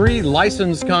from 3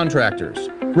 licensed contractors.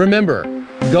 Remember,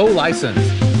 go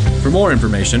licensed. For more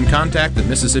information, contact the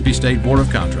Mississippi State Board of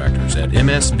Contractors at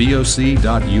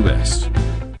msboc.us.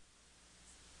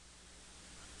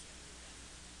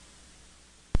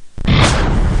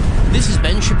 This is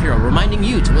Ben Shapiro reminding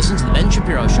you to listen to The Ben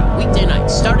Shapiro Show weekday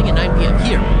nights starting at 9 p.m.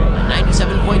 here on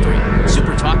 97.3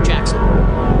 Super Talk Jackson.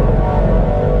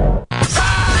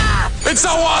 It's so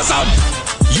awesome!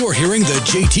 You're hearing The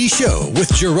JT Show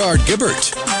with Gerard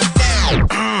Gibbert.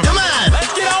 Come on!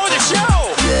 Let's get on with the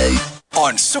show! Yay.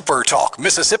 On Super Talk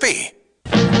Mississippi.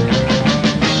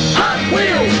 Hot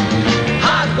Wheels!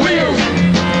 Hot Wheels!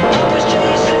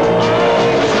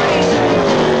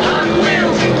 Hot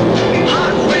Wheels!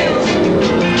 Hot Wheels!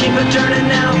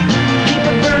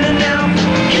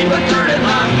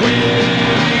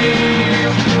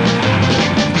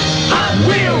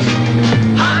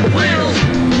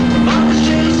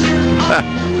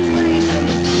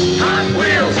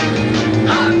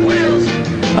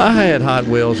 I had Hot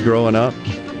Wheels growing up.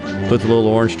 Put the little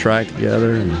orange track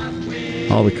together and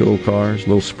all the cool cars,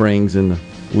 little springs in the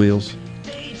wheels.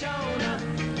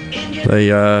 They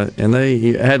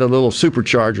had a little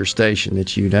supercharger station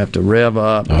that you'd have to rev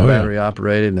up, battery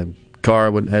operated, and the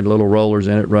car had little rollers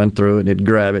in it, run through it, and it'd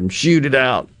grab it and shoot it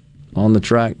out on the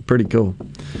track. Pretty cool.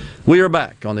 We are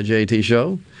back on the JT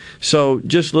Show. So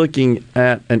just looking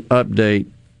at an update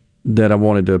that I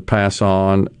wanted to pass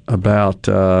on about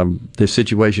the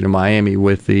situation in Miami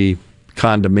with the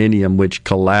condominium which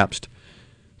collapsed.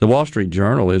 The Wall Street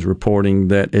Journal is reporting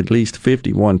that at least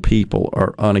 51 people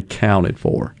are unaccounted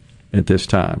for at this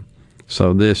time.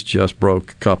 So this just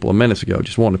broke a couple of minutes ago.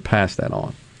 Just wanted to pass that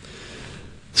on.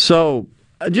 So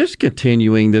just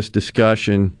continuing this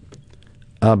discussion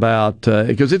about,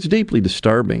 because it's deeply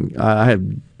disturbing. I have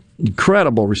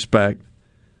incredible respect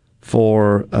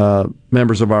for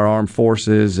members of our armed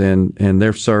forces and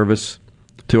their service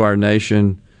to our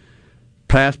nation,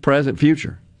 past, present,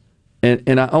 future.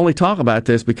 And I only talk about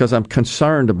this because I'm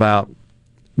concerned about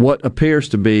what appears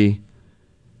to be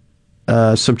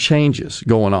some changes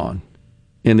going on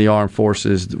in the armed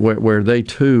forces where they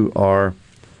too are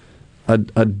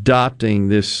adopting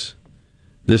this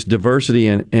diversity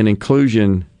and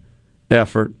inclusion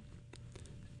effort,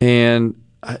 and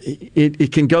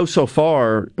it can go so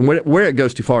far. And where it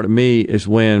goes too far to me is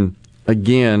when,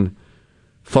 again,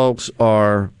 folks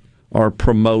are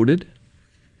promoted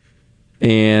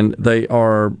and they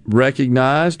are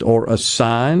recognized or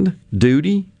assigned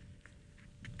duty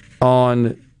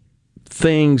on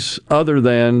things other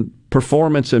than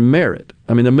performance and merit.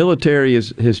 I mean, the military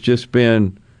has just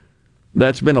been,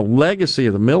 that's been a legacy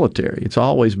of the military. It's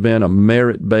always been a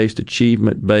merit-based,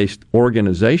 achievement-based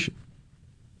organization.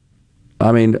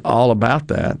 I mean, all about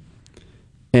that.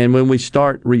 And when we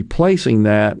start replacing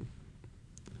that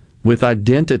with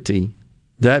identity,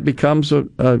 that becomes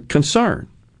a concern.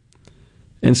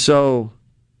 And so,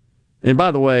 and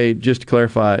by the way, just to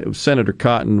clarify, Senator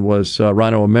Cotton was,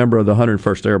 Rhino, a member of the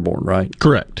 101st Airborne, right?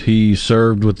 Correct. He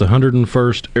served with the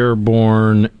 101st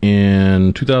Airborne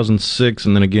in 2006,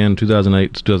 and then again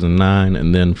 2008 to 2009,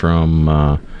 and then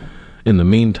from, in the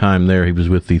meantime there, he was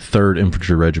with the 3rd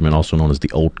Infantry Regiment, also known as the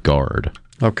Old Guard.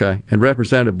 Okay. And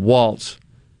Representative Waltz,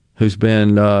 who's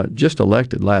been just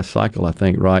elected last cycle, I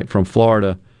think, right, from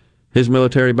Florida, his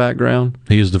military background?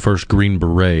 He is the first Green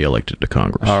Beret elected to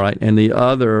Congress. All right. And the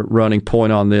other running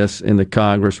point on this in the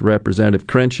Congress, Representative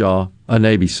Crenshaw, a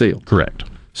Navy SEAL. Correct.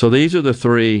 So these are the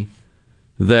three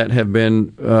that have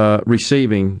been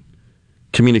receiving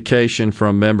communication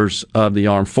from members of the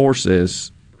armed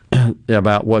forces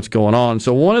about what's going on.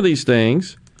 So one of these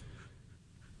things,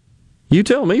 you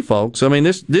tell me, folks, I mean,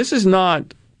 this is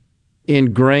not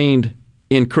ingrained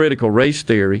in critical race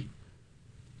theory,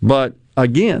 but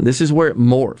again, this is where it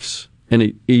morphs and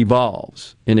it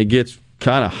evolves and it gets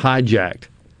kind of hijacked.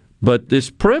 But this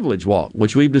privilege walk,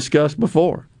 which we've discussed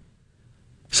before.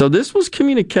 So this was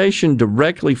communication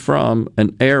directly from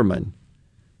an airman,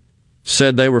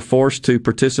 said they were forced to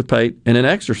participate in an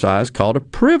exercise called a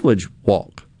privilege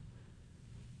walk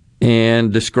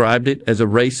and described it as a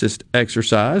racist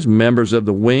exercise. Members of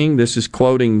the wing, this is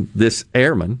quoting this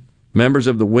airman, members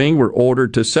of the wing were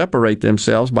ordered to separate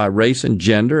themselves by race and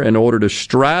gender in order to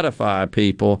stratify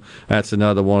people. That's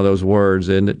another one of those words,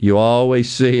 isn't it? You always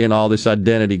see in all this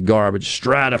identity garbage,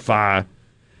 stratify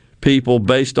people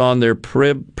based on their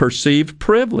perceived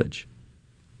privilege.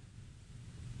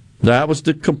 That was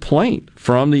the complaint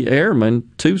from the airman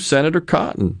to Senator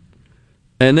Cotton.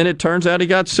 And then it turns out he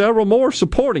got several more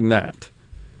supporting that.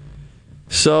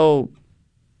 So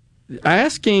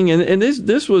asking, and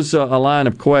this was a line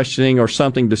of questioning or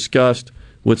something discussed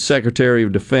with Secretary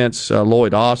of Defense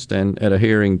Lloyd Austin at a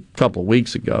hearing a couple of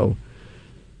weeks ago.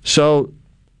 So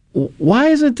why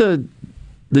isn't the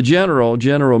General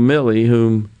Milley,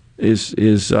 whom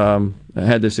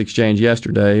had this exchange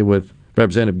yesterday with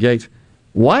Representative Gates,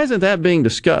 why isn't that being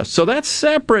discussed? So that's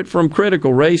separate from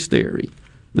critical race theory.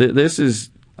 This is,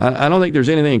 I don't think there's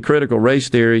anything in critical race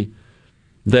theory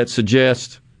that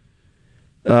suggests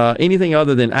anything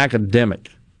other than academic,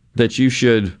 that you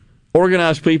should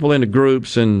organize people into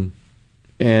groups and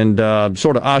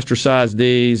sort of ostracize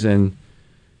these and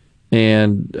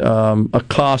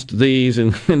accost these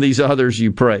and these others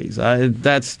you praise.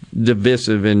 That's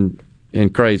divisive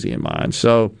and crazy in mine.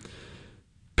 So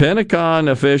Pentagon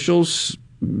officials,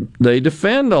 they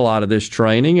defend a lot of this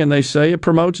training, and they say it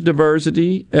promotes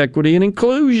diversity, equity, and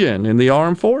inclusion in the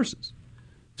armed forces.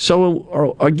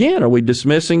 So again, are we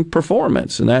dismissing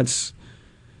performance, and that's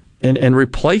and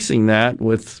replacing that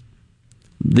with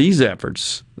these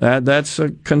efforts? That's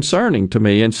concerning to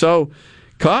me. And so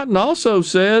Cotton also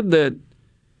said that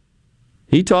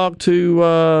He talked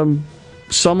to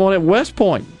someone at West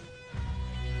Point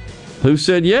who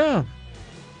said, yeah,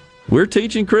 we're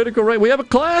teaching critical race. We have a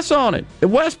class on it at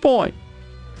West Point.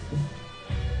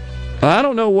 I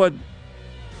don't know what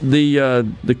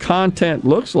the content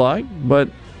looks like, but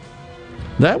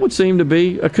that would seem to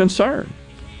be a concern.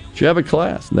 You have a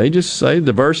class. They just say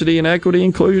diversity and equity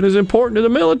inclusion is important to the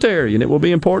military, and it will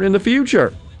be important in the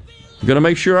future. We're going to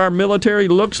make sure our military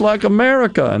looks like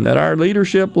America and that our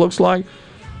leadership looks like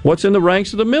what's in the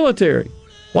ranks of the military.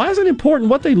 Why is it important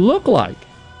what they look like?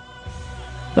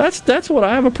 That's what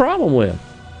I have a problem with.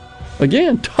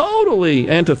 Again, totally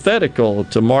antithetical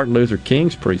to Martin Luther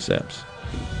King's precepts.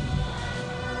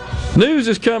 News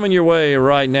is coming your way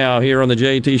right now here on the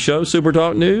JT Show. Super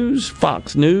Talk News,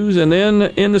 Fox News, and then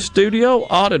in the studio,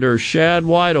 Auditor Shad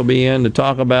White will be in to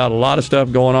talk about a lot of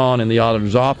stuff going on in the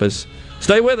auditor's office.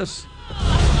 Stay with us.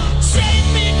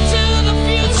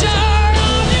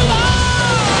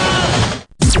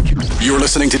 You're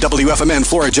listening to WFMN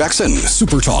Flora Jackson,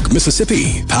 Super Talk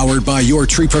Mississippi, powered by your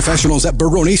tree professionals at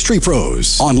Barone's Tree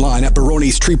Pros. Online at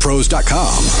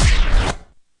baronestreepros.com.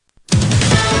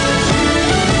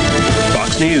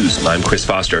 News. I'm Chris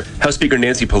Foster. House Speaker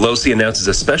Nancy Pelosi announces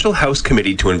a special House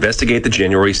committee to investigate the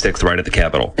January 6th riot at the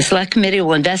Capitol. The Select Committee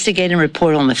will investigate and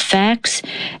report on the facts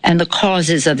and the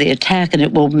causes of the attack, and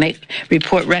it will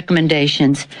report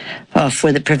recommendations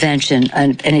for the prevention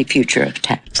of any future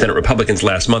attack. Senate Republicans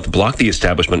last month blocked the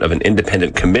establishment of an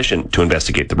independent commission to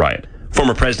investigate the riot.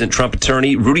 Former President Trump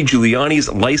attorney Rudy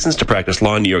Giuliani's license to practice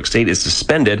law in New York State is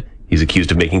suspended. He's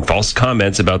accused of making false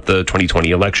comments about the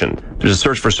 2020 election. There's a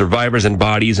search for survivors and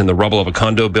bodies in the rubble of a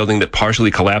condo building that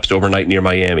partially collapsed overnight near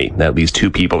Miami. At least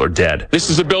 2 people are dead. This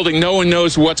is a building no one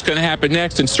knows what's going to happen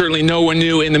next, and certainly no one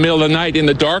knew in the middle of the night in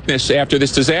the darkness after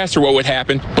this disaster what would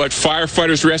happen. But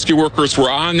firefighters, rescue workers were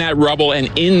on that rubble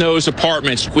and in those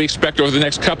apartments. We expect over the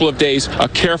next couple of days a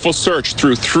careful search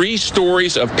through 3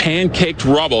 stories of pancaked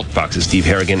rubble. Fox's Steve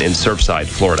Harrigan in Surfside,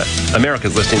 Florida.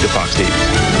 America's listening to Fox News.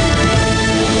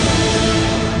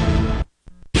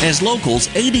 As locals,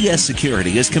 ADS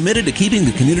Security is committed to keeping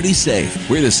the community safe.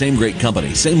 We're the same great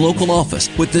company, same local office,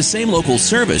 with the same local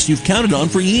service you've counted on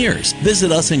for years.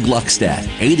 Visit us in Gluckstadt.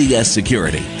 ADS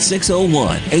Security,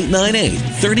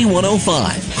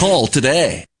 601-898-3105. Call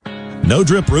today. No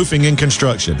Drip Roofing and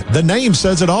Construction. The name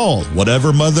says it all.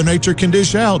 Whatever Mother Nature can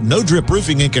dish out, No Drip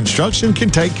Roofing and Construction can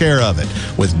take care of it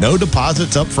with no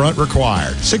deposits up front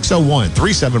required.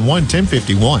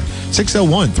 601-371-1051.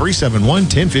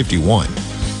 601-371-1051.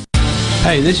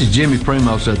 Hey, this is Jimmy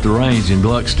Primos at The Range in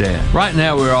Gluckstadt. Right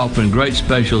now we're offering great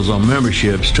specials on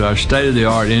memberships to our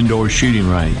state-of-the-art indoor shooting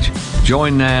range.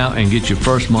 Join now and get your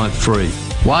first month free.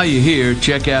 While you're here,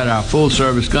 check out our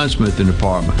full-service gunsmithing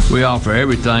department. We offer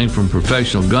everything from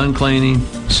professional gun cleaning,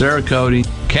 Cerakoting,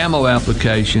 camo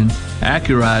application,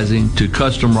 accurizing, to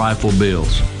custom rifle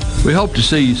builds. We hope to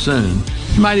see you soon.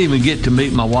 You might even get to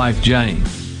meet my wife, Jane.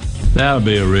 That'll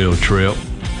be a real trip.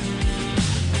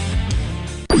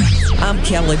 I'm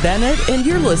Kelly Bennett, and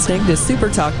you're listening to Super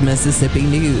Talk Mississippi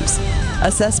News.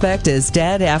 A suspect is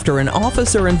dead after an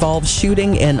officer-involved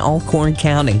shooting in Alcorn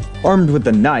County. Armed with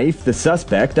a knife, the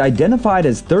suspect, identified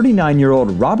as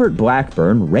 39-year-old Robert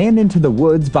Blackburn, ran into the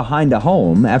woods behind a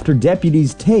home after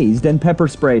deputies tased and pepper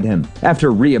sprayed him. After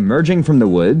re-emerging from the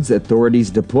woods, authorities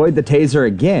deployed the taser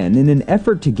again in an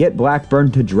effort to get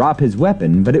Blackburn to drop his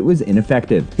weapon, but it was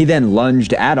ineffective. He then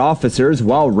lunged at officers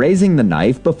while raising the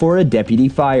knife before a deputy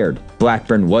fired.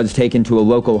 Blackburn was taken to a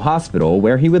local hospital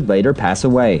where he would later pass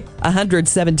away.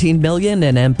 $117 million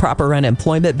in improper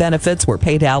unemployment benefits were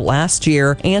paid out last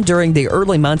year and during the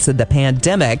early months of the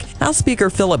pandemic. House Speaker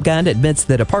Philip Gunn admits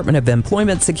the Department of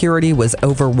Employment Security was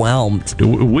overwhelmed.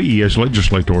 We as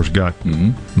legislators got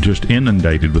just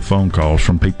inundated with phone calls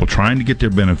from people trying to get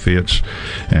their benefits,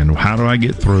 and how do I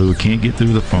get through? Can't get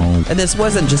through the phone. And this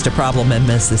wasn't just a problem in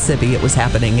Mississippi, it was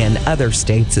happening in other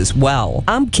states as well.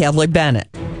 I'm Kelly Bennett.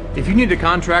 If you need a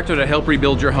contractor to help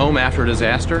rebuild your home after a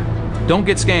disaster, don't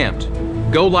get scammed.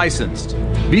 Go licensed.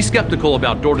 Be skeptical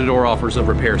about door-to-door offers of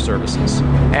repair services.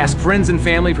 Ask friends and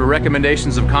family for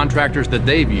recommendations of contractors that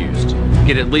they've used.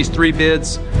 Get at least 3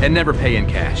 bids and never pay in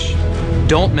cash.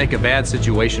 Don't make a bad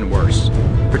situation worse.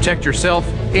 Protect yourself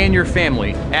and your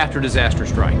family after disaster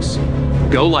strikes.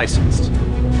 Go licensed.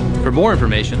 For more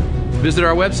information, Visit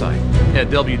our website at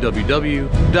www.msboc.us.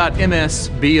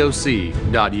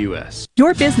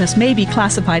 Your business may be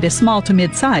classified as small to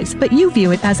mid-size, but you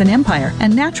view it as an empire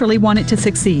and naturally want it to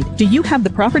succeed. Do you have the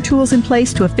proper tools in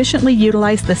place to efficiently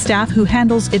utilize the staff who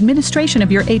handles administration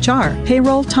of your HR,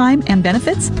 payroll, time, and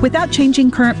benefits? Without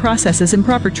changing current processes and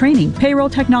proper training, payroll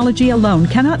technology alone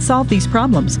cannot solve these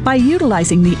problems. By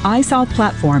utilizing the iSolve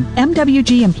platform,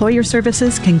 MWG Employer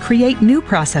Services can create new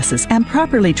processes and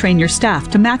properly train your staff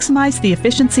to maximize the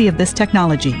efficiency of this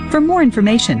technology. For more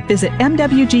information, visit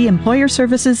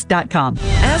mwgemployerservices.com.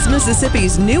 As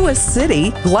Mississippi's newest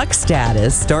city, Gluckstadt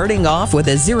is starting off with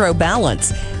a zero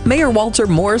balance. Mayor Walter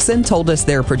Morrison told us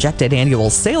their projected annual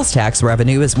sales tax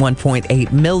revenue is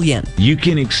 $1.8 million. You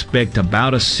can expect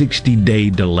about a 60-day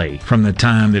delay from the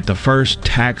time that the first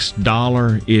tax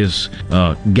dollar is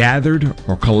gathered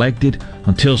or collected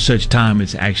until such time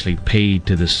it's actually paid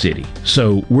to the city.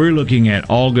 So we're looking at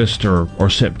August or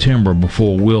September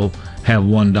before we'll have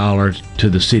 $1 to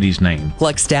the city's name.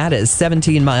 Gluckstadt is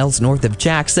 17 miles north of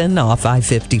Jackson off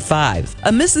I-55.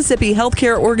 A Mississippi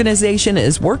healthcare organization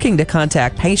is working to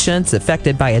contact patients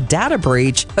affected by a data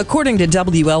breach. According to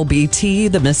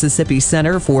WLBT, the Mississippi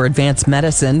Center for Advanced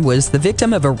Medicine was the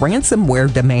victim of a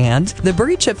ransomware demand. The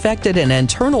breach affected an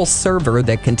internal server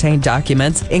that contained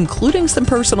documents, including some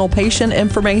personal patient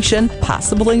information,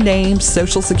 possibly names,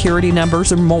 social security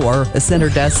numbers, or more. The center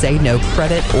does say no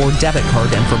credit or debit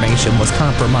card information was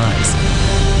compromised.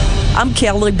 I'm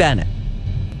Kelly Bennett.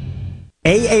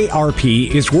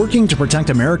 AARP is working to protect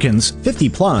Americans 50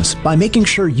 plus by making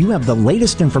sure you have the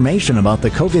latest information about the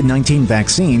COVID-19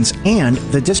 vaccines and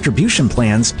the distribution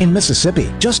plans in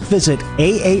Mississippi. Just visit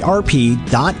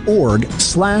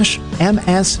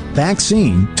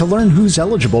aarp.org/MSvaccine to learn who's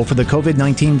eligible for the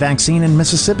COVID-19 vaccine in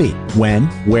Mississippi, when,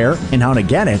 where, and how to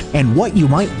get it, and what you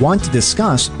might want to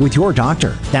discuss with your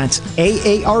doctor. That's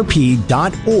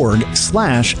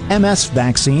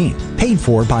aarp.org/MSvaccine. Paid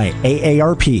for by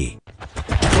AARP.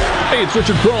 Hey, it's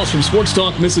Richard Cross from Sports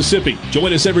Talk Mississippi.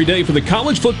 Join us every day for the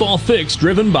College Football Fix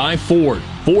driven by Ford.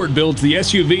 Ford builds the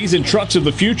SUVs and trucks of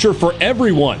the future for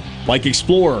everyone, like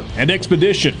Explorer and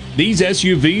Expedition. These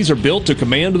SUVs are built to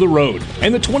command the road.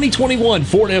 And the 2021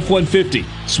 Ford F-150,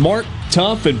 smart,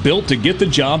 tough, and built to get the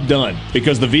job done.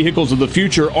 Because the vehicles of the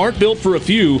future aren't built for a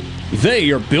few,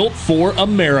 they are built for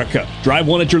America. Drive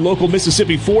one at your local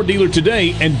Mississippi Ford dealer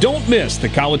today, and don't miss the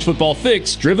College Football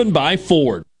Fix driven by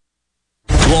Ford.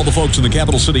 To all the folks in the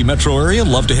Capital City metro area,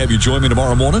 love to have you join me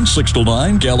tomorrow morning, 6 till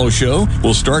 9, Gallo Show.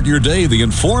 We'll start your day the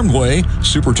informed way.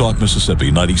 Super Talk Mississippi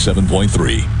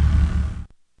 97.3.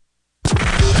 And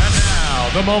now,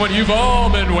 the moment you've all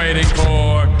been waiting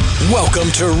for.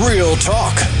 Welcome to Real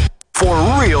Talk for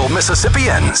real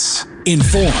Mississippians.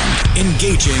 Informed,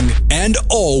 engaging, and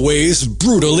always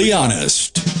brutally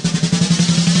honest.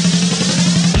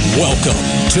 Welcome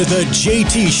to the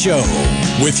JT Show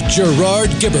with Gerard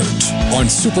Gibbert on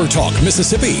Super Talk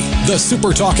Mississippi, the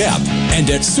Super Talk app, and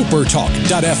at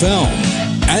supertalk.fm.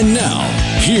 And now,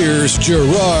 here's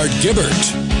Gerard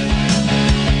Gibbert.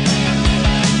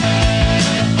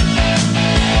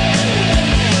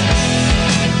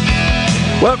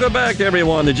 Welcome back,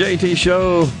 everyone. The JT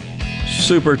Show,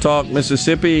 Super Talk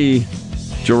Mississippi.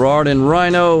 Gerard and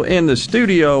Rhino in the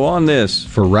studio on this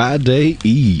Friday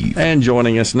Eve. And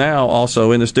joining us now,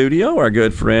 also in the studio, our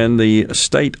good friend, the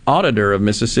State Auditor of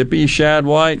Mississippi, Shad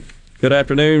White. Good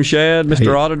afternoon, Shad,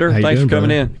 Mr. Auditor. Thanks for coming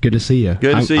in. Good to see you.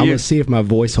 Good to see you. I'm going to see if my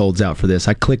voice holds out for this.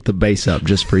 I clicked the bass up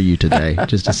just for you today,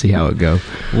 just to see how it goes.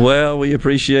 Well, we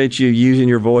appreciate you using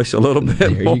your voice a little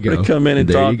bit more to come in and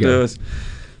talk to us.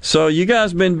 So you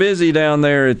guys been busy down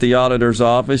there at the Auditor's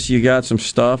office. You got some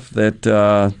stuff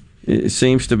that it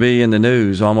seems to be in the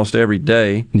news almost every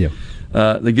day. Yeah.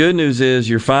 The good news is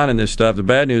you're finding this stuff. The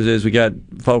bad news is we got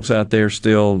folks out there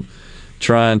still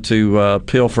trying to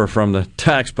pilfer from the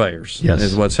taxpayers. Yes.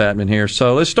 Is what's happening here.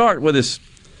 So let's start with this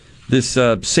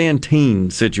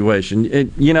Centene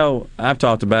situation. I've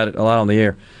talked about it a lot on the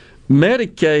air.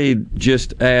 Medicaid,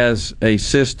 just as a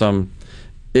system,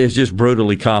 is just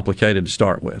brutally complicated to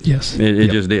start with. Yes.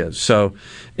 It just is. So,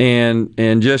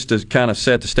 and just to kind of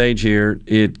set the stage here,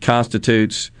 it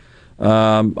constitutes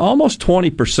almost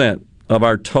 20% of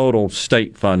our total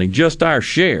state funding, just our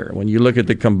share. When you look at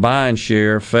the combined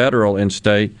share, federal and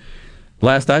state,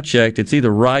 last I checked, it's either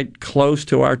right close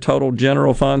to our total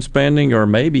general fund spending or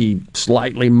maybe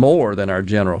slightly more than our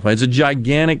general fund. It's a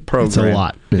gigantic program. It's a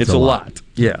lot. It's a lot.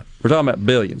 Yeah. We're talking about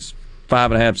billions.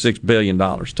 $5.5–6 billion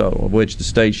total, of which the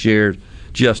state shares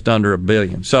just under $1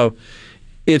 billion. So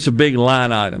it's a big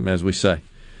line item, as we say.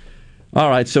 All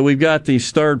right, so we've got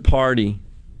these third-party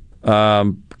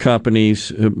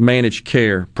companies, managed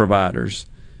care providers,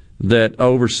 that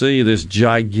oversee this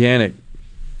gigantic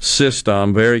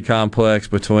system, very complex,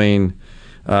 between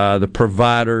the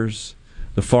providers,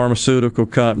 the pharmaceutical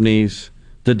companies,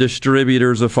 the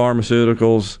distributors of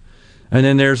pharmaceuticals, and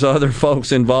then there's other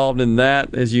folks involved in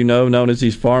that, as you know, known as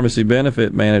these pharmacy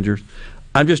benefit managers.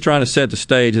 I'm just trying to set the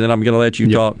stage, and then I'm going to let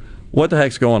you talk. What the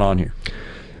heck's going on here?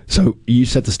 So you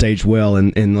set the stage well,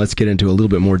 and let's get into a little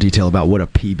bit more detail about what a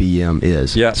PBM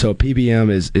is. Yeah. So a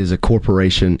PBM is a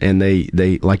corporation, and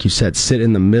they, like you said, sit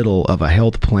in the middle of a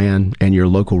health plan and your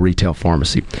local retail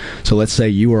pharmacy. So let's say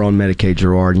you are on Medicaid,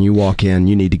 Gerard, and you walk in,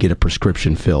 you need to get a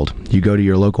prescription filled. You go to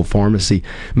your local pharmacy,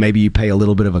 maybe you pay a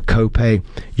little bit of a copay,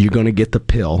 you're going to get the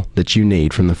pill that you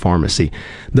need from the pharmacy.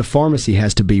 The pharmacy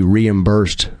has to be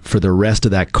reimbursed for the rest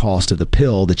of that cost of the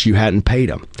pill that you hadn't paid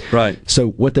them. Right.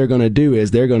 So what they're going to do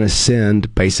is they're going to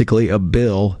send basically a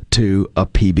bill to a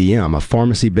PBM, a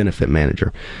pharmacy benefit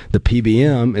manager. The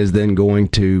PBM is then going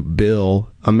to bill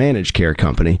a managed care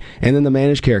company, and then the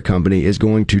managed care company is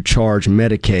going to charge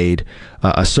Medicaid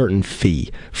a certain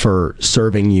fee for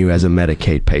serving you as a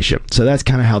Medicaid patient. So that's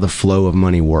kind of how the flow of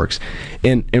money works.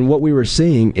 And what we were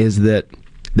seeing is that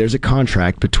there's a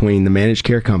contract between the managed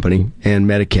care company and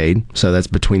Medicaid, so that's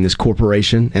between this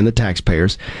corporation and the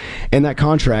taxpayers, and that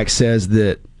contract says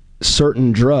that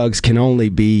certain drugs can only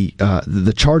be,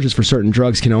 the charges for certain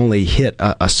drugs can only hit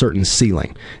a certain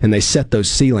ceiling, and they set those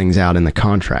ceilings out in the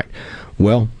contract.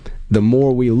 Well, the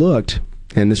more we looked,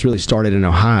 and this really started in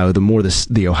Ohio, the more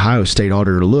the Ohio state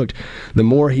auditor looked, the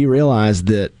more he realized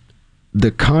that the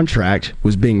contract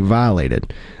was being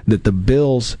violated, that the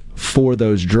bills for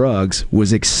those drugs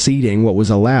was exceeding what was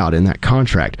allowed in that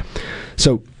contract.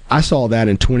 So I saw that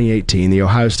in 2018. The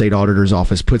Ohio State Auditor's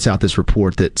Office puts out this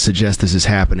report that suggests this is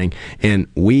happening, and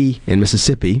we in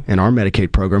Mississippi and our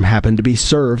Medicaid program happen to be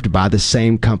served by the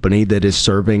same company that is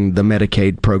serving the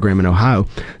Medicaid program in Ohio.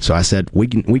 So I said, we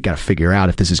got to figure out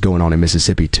if this is going on in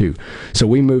Mississippi too. So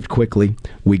we moved quickly.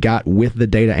 We got with the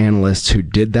data analysts who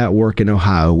did that work in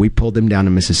Ohio. We pulled them down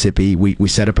to Mississippi. We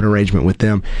set up an arrangement with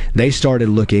them. They started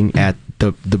looking at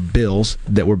the bills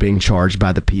that were being charged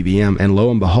by the PBM, and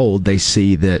lo and behold, they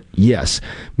see that, yes,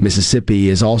 Mississippi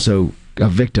is also a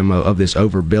victim of this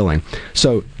overbilling.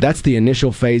 So that's the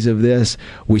initial phase of this.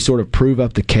 We sort of prove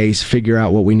up the case, figure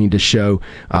out what we need to show.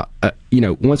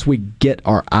 Once we get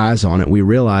our eyes on it, we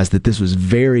realize that this was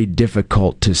very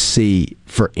difficult to see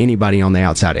for anybody on the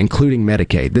outside, including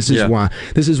Medicaid. This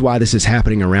is why this is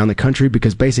happening around the country,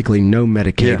 because basically no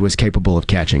Medicaid was capable of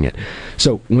catching it.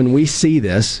 So when we see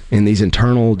this in these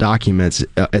internal documents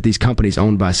at these companies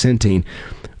owned by Centene,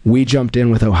 we jumped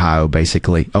in with Ohio,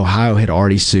 basically. Ohio had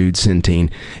already sued Centene,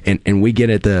 and we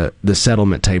get at the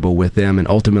settlement table with them, and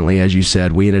ultimately, as you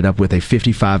said, we ended up with a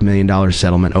 $55 million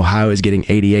settlement. Ohio is getting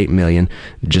 $88 million.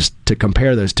 Just to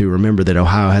compare those two, remember that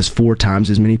Ohio has 4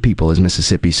 times as many people as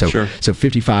Mississippi, so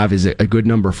 55 is a good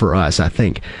number for us, I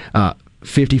think.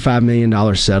 $55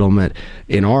 million settlement.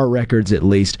 In our records, at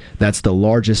least, that's the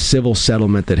largest civil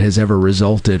settlement that has ever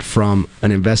resulted from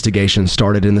an investigation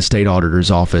started in the state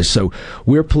auditor's office. So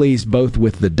we're pleased both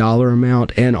with the dollar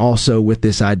amount and also with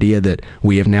this idea that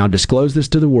we have now disclosed this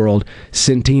to the world.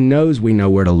 Centene knows we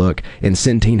know where to look, and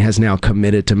Centene has now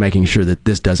committed to making sure that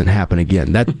this doesn't happen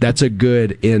again. That's a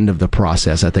good end of the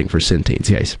process, I think, for Centene's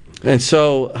case. And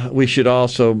so we should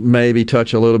also maybe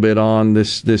touch a little bit on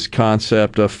this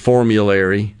concept of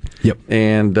formulary. Yep.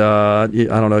 And I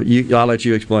don't know. I'll let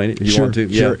you explain it if you want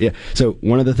to. Sure. Yeah. So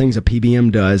one of the things a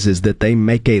PBM does is that they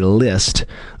make a list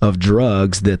of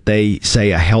drugs that they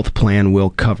say a health plan will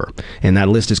cover, and that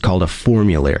list is called a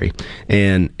formulary.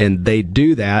 And they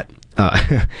do that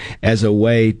as a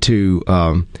way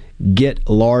to get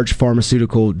large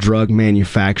pharmaceutical drug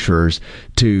manufacturers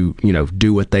to,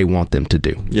 do what they want them to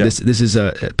do. Yep. This is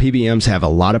PBMs have a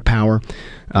lot of power.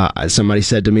 Somebody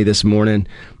said to me this morning,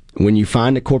 when you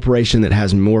find a corporation that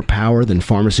has more power than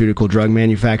pharmaceutical drug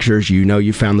manufacturers,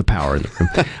 you found the power in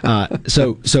them.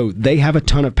 So they have a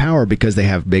ton of power because they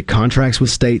have big contracts with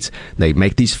states. They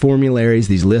make these formularies,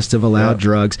 these lists of allowed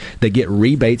drugs. They get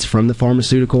rebates from the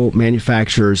pharmaceutical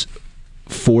manufacturers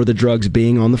for the drugs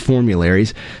being on the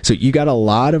formularies. So you got a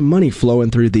lot of money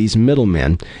flowing through these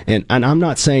middlemen. And I'm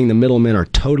not saying the middlemen are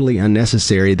totally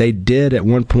unnecessary. They did at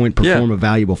one point perform a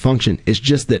valuable function. It's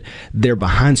just that they're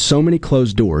behind so many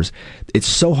closed doors. It's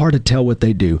so hard to tell what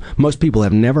they do. Most people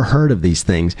have never heard of these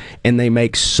things, and they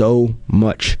make so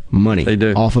much money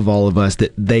off of all of us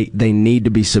that they need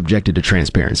to be subjected to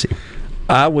transparency.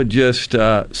 I would just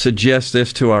suggest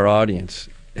this to our audience.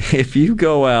 If you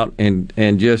go out and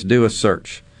just do a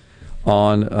search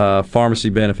on pharmacy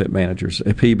benefit managers,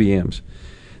 PBMs,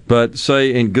 but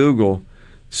say in Google,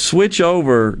 switch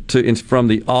over to from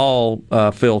the all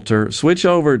filter, switch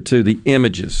over to the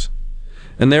images,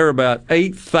 and there are about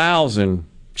 8,000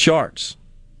 charts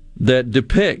that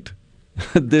depict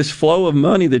this flow of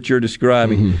money that you're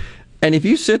describing. Mm-hmm. And if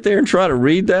you sit there and try to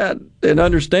read that and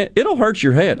understand, it'll hurt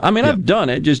your head. I mean, I've done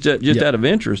it just out of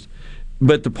interest.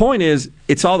 But the point is,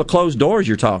 it's all the closed doors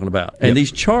you're talking about. And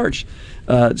these charts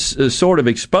sort of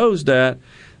expose that.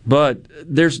 But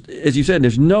there's, as you said,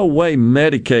 there's no way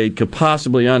Medicaid could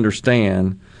possibly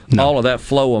understand all of that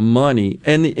flow of money.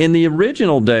 And in the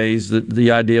original days,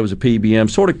 the idea was a PBM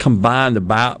sort of combined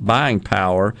the buying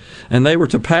power, and they were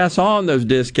to pass on those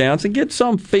discounts and get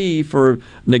some fee for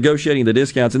negotiating the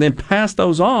discounts, and then pass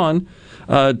those on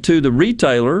to the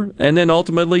retailer and then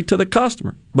ultimately to the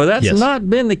customer. But that's not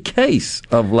been the case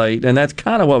of late, and that's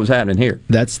kind of what was happening here.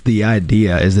 That's the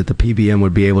idea, is that the PBM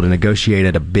would be able to negotiate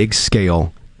at a big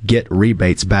scale, get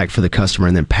rebates back for the customer,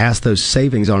 and then pass those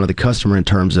savings on to the customer in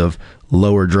terms of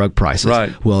lower drug prices.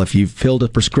 Right. Well, if you've filled a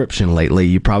prescription lately,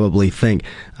 you probably think,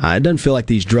 it doesn't feel like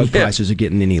these drug prices are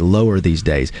getting any lower these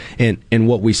days. And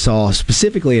what we saw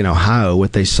specifically in Ohio,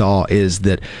 what they saw is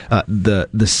that the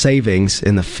savings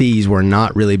and the fees were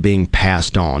not really being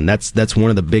passed on. That's one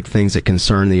of the big things that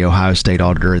concerned the Ohio State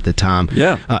Auditor at the time.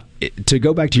 To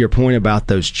go back to your point about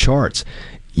those charts,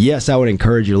 yes, I would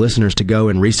encourage your listeners to go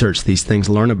and research these things,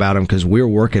 learn about them, because we're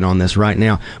working on this right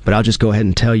now. But I'll just go ahead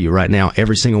and tell you right now,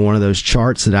 every single one of those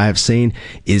charts that I have seen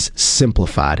is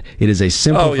simplified. It is a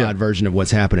simplified version of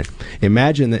what's happening.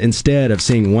 Imagine that instead of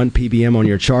seeing one PBM on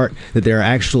your chart, that there are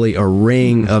actually a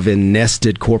ring of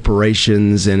nested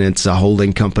corporations, and it's a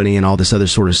holding company and all this other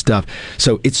sort of stuff.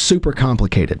 So it's super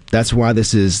complicated. That's why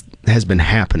this has been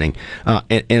happening.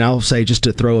 And I'll say, just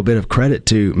to throw a bit of credit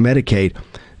to Medicaid,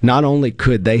 not only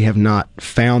could they have not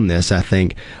found this, I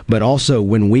think, but also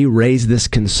when we raised this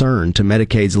concern to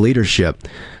Medicaid's leadership,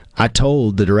 I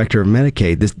told the director of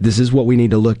Medicaid, this is what we need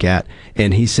to look at.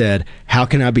 And he said, how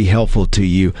can I be helpful to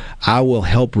you? I will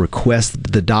help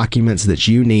request the documents that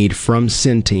you need from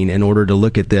Centene in order to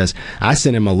look at this. I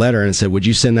sent him a letter and said, would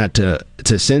you send that to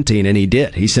Centene? And he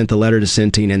did. He sent the letter to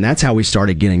Centene, and that's how we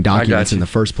started getting documents in the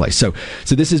first place. So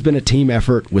this has been a team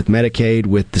effort with Medicaid,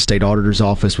 with the state auditor's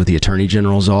office, with the attorney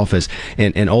general's office,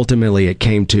 and ultimately it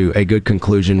came to a good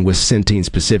conclusion with Centene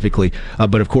specifically.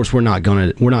 But of course, we're not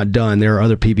done. There are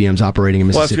other PBMs operating in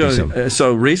Mississippi.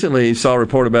 So recently you saw a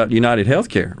report about United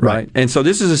Healthcare, right? And so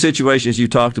this is a situation, as you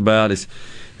talked about, is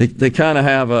they kind of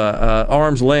have a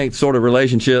arm's length sort of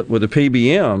relationship with the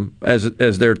PBM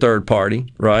as their third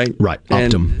party, right? Right.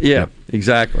 Optum.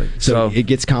 Exactly. So it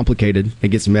gets complicated. It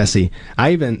gets messy.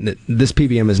 This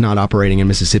PBM is not operating in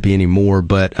Mississippi anymore,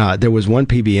 but there was one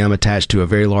PBM attached to a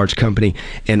very large company,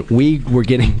 and we were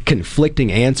getting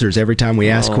conflicting answers every time we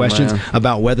asked questions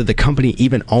about whether the company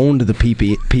even owned the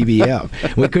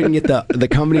PBM. We couldn't get the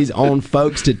company's own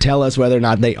folks to tell us whether or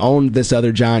not they owned this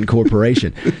other giant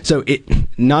corporation. So it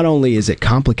not only is it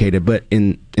complicated, but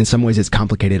in some ways it's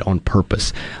complicated on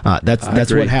purpose.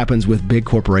 That's what happens with big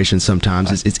corporations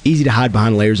sometimes. It's easy to hide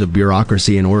behind layers of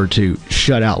bureaucracy in order to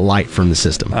shut out light from the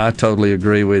system. I totally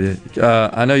agree with you.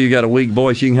 I know you got a weak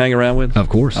voice you can hang around with. Of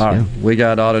course. All right. We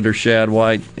got Auditor Shad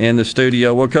White in the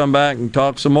studio. We'll come back and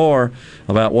talk some more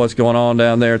about what's going on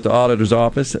down there at the auditor's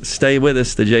office. Stay with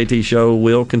us. The JT Show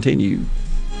will continue.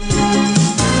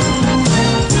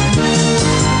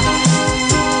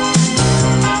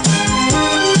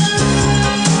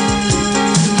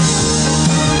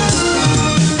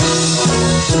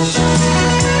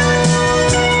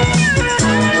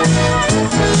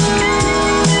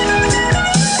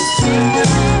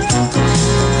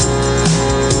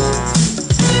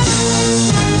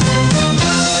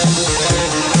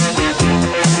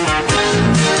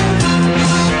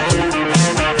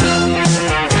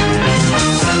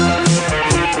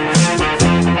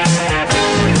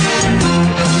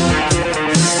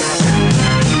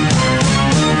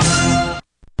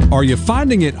 Are you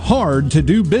finding it hard to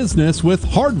do business with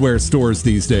hardware stores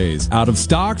these days? Out of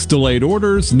stocks, delayed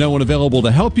orders, no one available to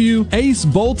help you? Ace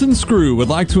Bolt & Screw would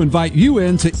like to invite you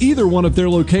in to either one of their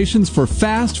locations for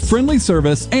fast, friendly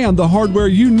service and the hardware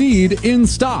you need in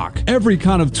stock. Every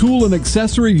kind of tool and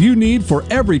accessory you need for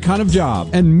every kind of job.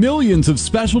 And millions of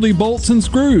specialty bolts and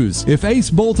screws. If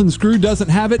Ace Bolt & Screw doesn't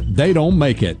have it, they don't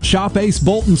make it. Shop Ace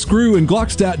Bolt & Screw in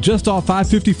Gluckstadt just off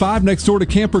 555 next door to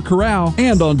Camper Corral,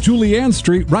 and on Julianne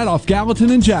Street right off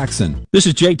Gallatin and Jackson. This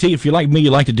is JT. If you're like me, you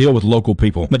like to deal with local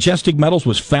people. Majestic Metals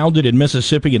was founded in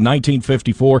Mississippi in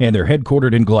 1954, and they're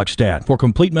headquartered in Gluckstadt. For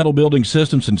complete metal building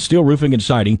systems and steel roofing and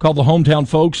siding, call the hometown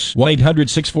folks,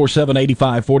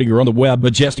 1-800-647-8540, or on the web,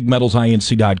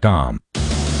 majesticmetalsinc.com.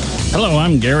 Hello,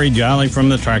 I'm Gary Jolly from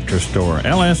the Tractor Store.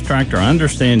 LS Tractor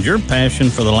understands your passion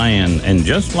for the land, and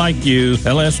just like you,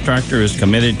 LS Tractor is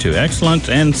committed to excellence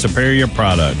and superior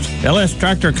products. LS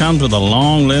Tractor comes with a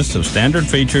long list of standard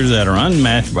features that are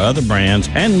unmatched by other brands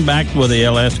and backed with the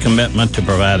LS commitment to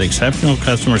provide exceptional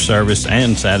customer service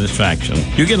and satisfaction.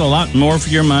 You get a lot more for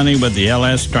your money with the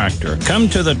LS Tractor. Come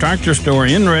to the Tractor Store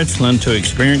in Richland to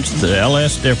experience the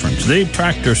LS difference. The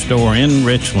Tractor Store in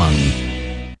Richland.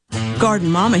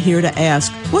 Garden Mama here to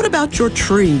ask, what about your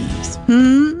trees?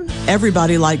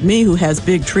 Everybody like me who has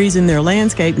big trees in their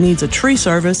landscape needs a tree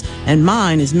service, and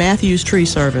mine is Matthews Tree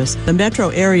Service, the metro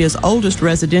area's oldest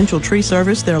residential tree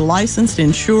service. They're licensed,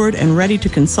 insured, and ready to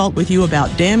consult with you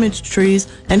about damaged trees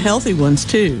and healthy ones,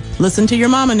 too. Listen to your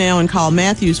mama now and call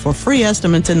Matthews for free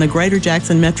estimates in the greater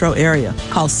Jackson metro area.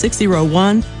 Call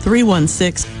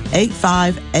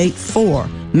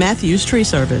 601-316-8584. Matthews Tree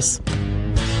Service.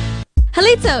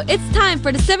 Halito, it's time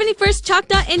for the 71st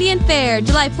Choctaw Indian Fair,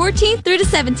 July 14th through the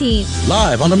 17th.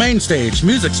 Live on the main stage,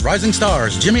 music's rising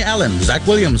stars, Jimmy Allen, Zach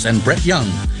Williams, and Brett Young.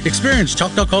 Experience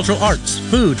Choctaw cultural arts,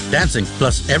 food, dancing,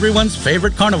 plus everyone's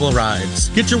favorite carnival rides.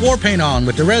 Get your war paint on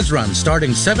with the Res Run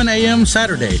starting 7 a.m.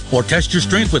 Saturday, or test your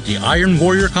strength with the Iron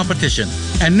Warrior competition.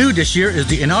 And new this year is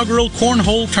the inaugural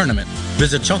Cornhole Tournament.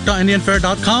 Visit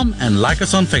ChoctawIndianFair.com and like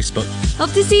us on Facebook.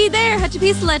 Hope to see you there,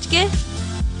 Hatchapisalechke.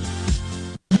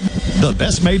 The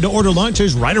best made-to-order lunch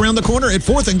is right around the corner at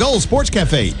 4th and Goal Sports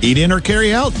Cafe. Eat in or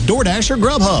carry out, DoorDash or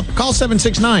Grubhub. Call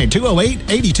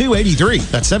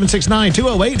 769-208-8283. That's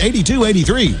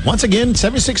 769-208-8283. Once again,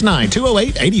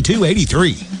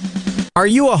 769-208-8283. Are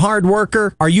you a hard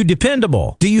worker? Are you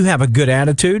dependable? Do you have a good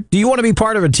attitude? Do you want to be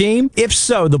part of a team? If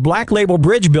so, the Black Label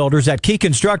Bridge Builders at Key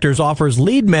Constructors offers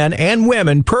lead men and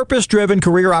women purpose-driven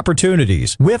career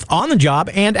opportunities with on-the-job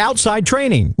and outside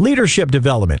training, leadership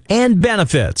development, and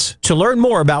benefits. To learn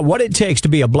more about what it takes to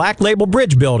be a Black Label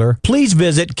Bridge Builder, please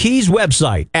visit Key's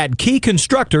website at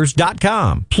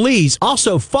keyconstructors.com. Please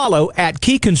also follow at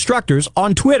Key Constructors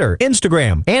on Twitter,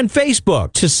 Instagram, and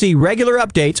Facebook to see regular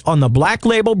updates on the Black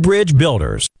Label Bridge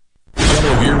Builders.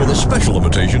 Yellow here with a special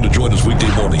invitation to join us weekday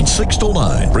morning, 6 to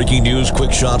 9. Breaking news,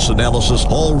 quick shots, analysis,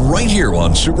 all right here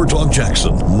on Super Talk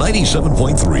Jackson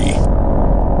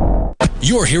 97.3.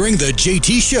 You're hearing The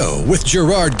JT Show with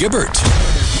Gerard Gibbert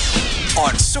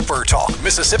on Super Talk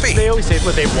Mississippi. They always say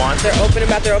what they want. They're open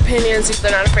about their opinions.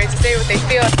 They're not afraid to say what they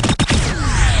feel.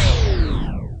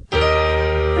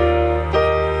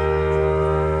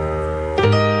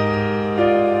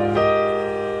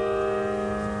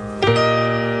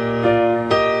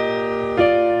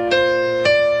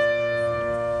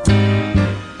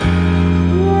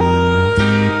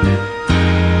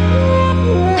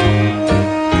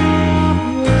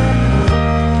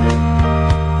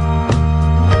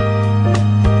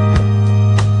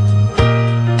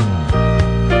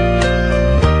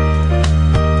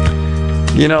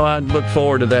 You know, I look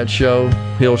forward to that show,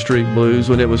 Hill Street Blues,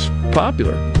 when it was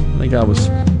popular. I think I was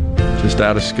just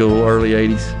out of school, early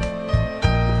 80s.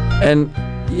 And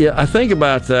yeah, I think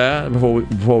about that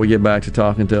before we get back to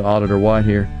talking to Auditor White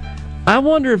here. I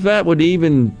wonder if that would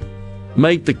even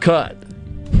make the cut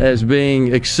as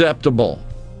being acceptable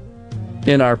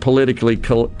in our politically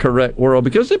correct world,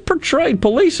 because it portrayed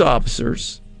police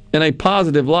officers in a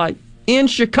positive light in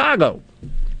Chicago.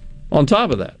 On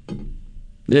top of that,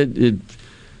 it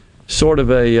sort of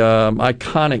a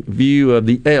iconic view of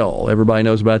the L. Everybody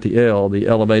knows about the L, the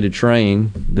elevated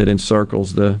train that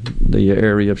encircles the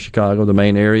area of Chicago, the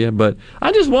main area. But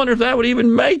I just wonder if that would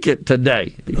even make it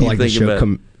today. Like the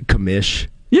show Commish.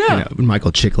 Yeah. You know,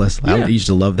 Michael Chiklis. Yeah. I used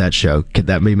to love that show. Could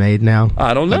that be made now?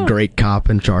 I don't know. A great cop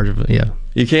in charge of it. Yeah.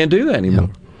 You can't do that anymore.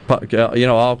 Yeah. You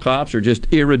know, all cops are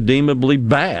just irredeemably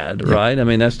bad, right? I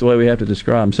mean, that's the way we have to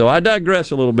describe them. So I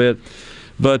digress a little bit.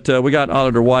 But we got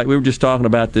Auditor White. We were just talking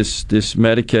about this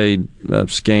Medicaid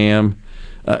scam.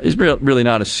 It's really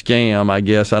not a scam, I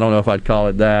guess. I don't know if I'd call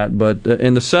it that. But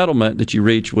in the settlement that you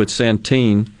reached with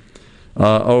Centene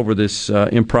over this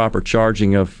improper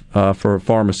charging of for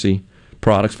pharmacy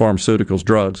products, pharmaceuticals,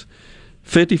 drugs,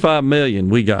 $55 million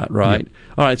we got, right? Yep.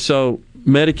 All right, so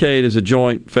Medicaid is a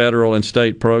joint federal and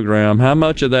state program. How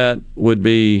much of that would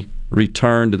be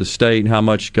returned to the state, and how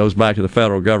much goes back to the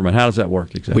federal government? How does that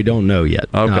work exactly? We don't know yet.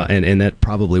 Okay. And that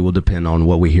probably will depend on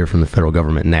what we hear from the federal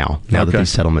government now that these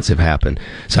settlements have happened.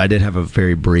 So I did have a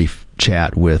very brief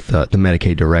chat with the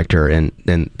Medicaid director, and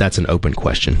that's an open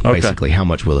question. Basically, how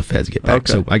much will the feds get back?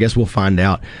 So I guess we'll find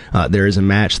out. There is a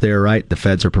match there, right? The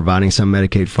feds are providing some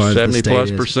Medicaid funds.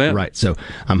 70+%. Right. So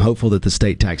I'm hopeful that the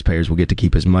state taxpayers will get to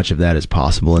keep as much of that as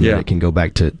possible, and that it can go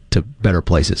back to better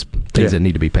places. things that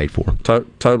need to be paid for.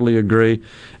 Totally agree.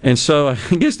 And so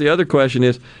I guess the other question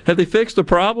is, have they fixed the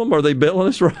problem? Are they billing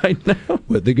us right now?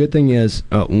 Well, the good thing is,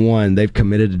 one, they've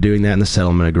committed to doing that in the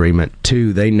settlement agreement.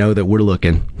 Two, they know that we're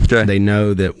looking. Okay. They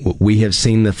know that we have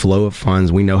seen the flow of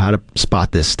funds. We know how to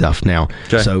spot this stuff now.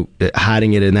 Okay. So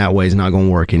hiding it in that way is not going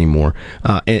to work anymore.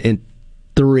 And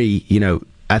three,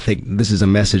 I think this is a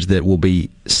message that will be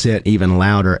sent even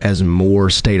louder as more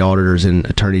state auditors and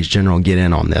attorneys general get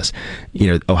in on this.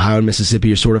 Ohio and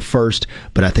Mississippi are sort of first,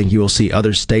 but I think you will see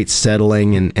other states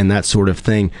settling and that sort of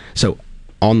thing. So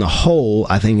on the whole,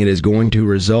 I think it is going to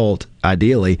result,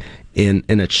 ideally, in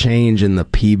a change in the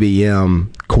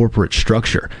PBM corporate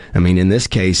structure. I mean, in this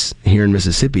case, here in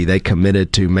Mississippi, they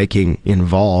committed to making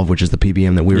Involve, which is the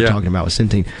PBM that we were talking about with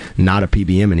Centene, not a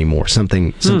PBM anymore,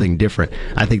 something different.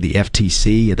 I think the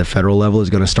FTC at the federal level is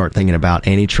going to start thinking about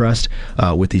antitrust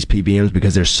with these PBMs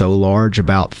because they're so large.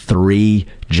 About 3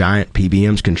 giant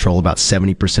PBMs control about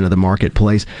 70% of the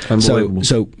marketplace.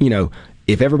 So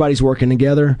if everybody's working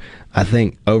together, I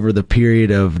think over the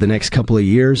period of the next couple of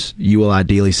years, you will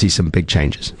ideally see some big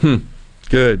changes.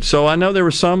 Good. So I know there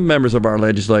were some members of our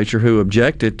legislature who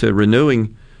objected to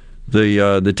renewing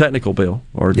the technical bill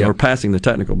or passing the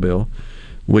technical bill,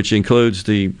 which includes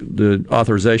the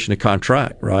authorization to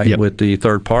contract, right, with the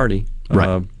third party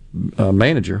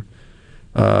manager,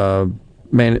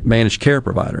 managed care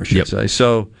provider, I should say.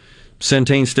 So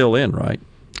Centene's still in, right?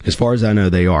 As far as I know,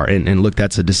 they are. And look,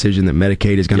 that's a decision that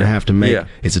Medicaid is going to have to make. Yeah.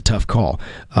 It's a tough call.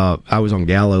 I was on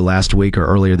Gallo last week or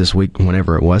earlier this week,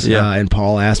 whenever it was, and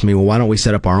Paul asked me, well, why don't we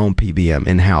set up our own PBM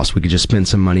in-house? We could just spend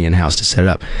some money in-house to set it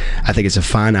up. I think it's a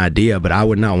fine idea, but I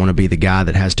would not want to be the guy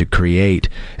that has to create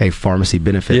a pharmacy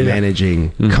benefit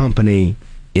managing company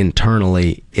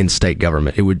internally in state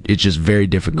government. It's just very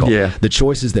difficult. The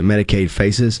choices that Medicaid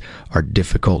faces are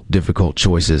difficult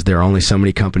choices. There are only so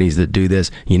many companies that do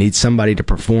this. You need somebody to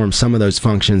perform some of those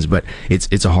functions, but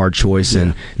it's a hard choice,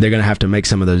 and they're going to have to make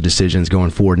some of those decisions going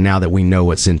forward now that we know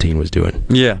what Centene was doing.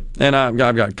 Yeah, and I've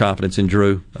got confidence in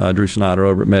Drew Snyder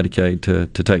over at Medicaid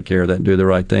to take care of that and do the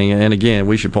right thing. And again,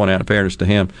 we should point out, in fairness to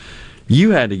him,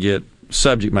 you had to get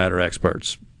subject matter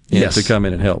experts to come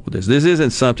in and help with this. This isn't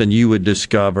something you would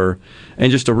discover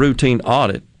in just a routine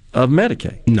audit of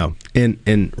Medicaid. No.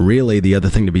 And really, the other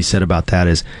thing to be said about that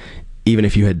is, even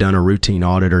if you had done a routine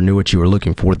audit or knew what you were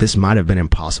looking for, this might have been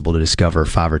impossible to discover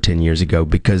 5 or 10 years ago,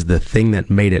 because the thing that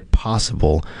made it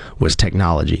possible was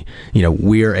technology.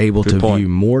 We are able to view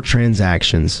more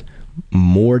transactions,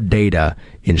 more data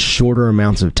in shorter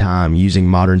amounts of time using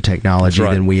modern technology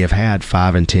than we have had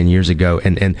 5 and 10 years ago.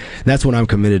 And that's what I'm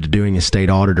committed to doing as state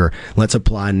auditor. Let's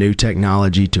apply new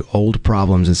technology to old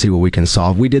problems and see what we can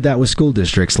solve. We did that with school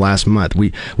districts last month.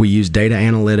 We used data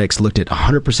analytics, looked at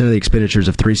 100% of the expenditures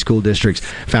of 3 school districts,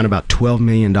 found about $12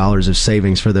 million of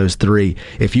savings for those 3.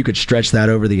 If you could stretch that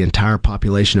over the entire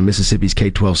population of Mississippi's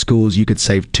K-12 schools, you could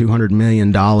save $200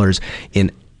 million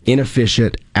in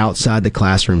inefficient outside the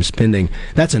classroom spending.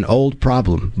 That's an old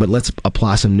problem, but let's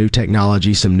apply some new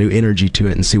technology, some new energy to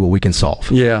it, and see what we can solve.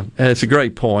 Yeah, it's a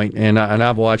great point, and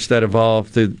I've watched that evolve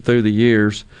through the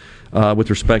years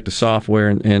with respect to software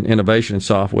and innovation in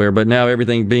software, but now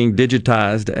everything being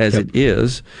digitized as it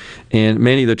is, and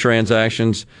many of the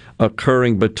transactions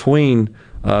occurring between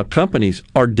companies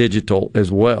are digital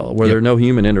as well, where there's no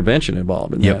human intervention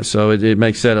involved in that. So it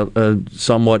makes that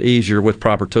somewhat easier with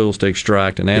proper tools to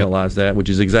extract and analyze that, which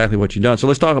is exactly what you've done. So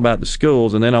let's talk about the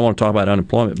schools, and then I want to talk about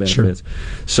unemployment benefits.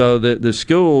 Sure. So the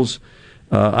schools,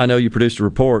 I know you produced a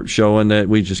report showing that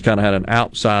we just kind of had an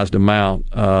outsized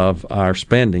amount of our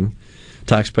spending,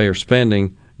 taxpayer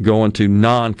spending, going to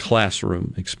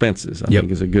non-classroom expenses, I think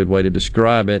is a good way to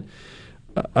describe it.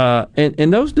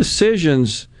 And those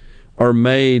decisions are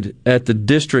made at the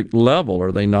district level,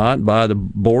 are they not, by the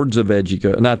boards of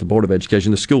education, not the Board of Education,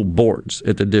 the school boards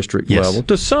at the district level,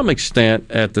 to some extent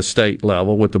at the state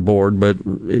level with the board, but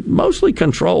mostly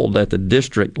controlled at the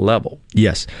district level.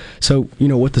 Yes. So,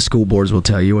 what the school boards will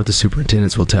tell you, what the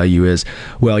superintendents will tell you is,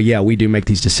 well, we do make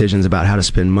these decisions about how to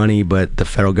spend money, but the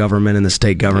federal government and the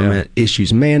state government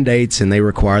issues mandates, and they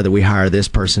require that we hire this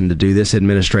person to do this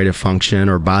administrative function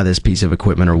or buy this piece of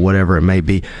equipment or whatever it may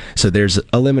be. So there's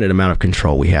a limited amount of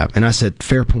control we have. And I said,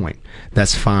 fair point.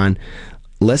 That's fine.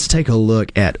 Let's take a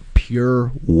look at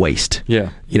pure waste.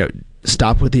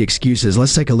 Stop with the excuses.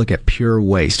 Let's take a look at pure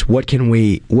waste. What can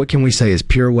we say is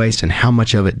pure waste, and how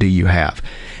much of it do you have?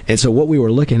 And so what we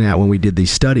were looking at when we did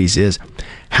these studies is,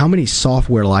 how many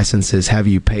software licenses have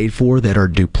you paid for that are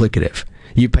duplicative?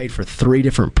 You paid for 3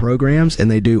 different programs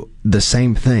and they do the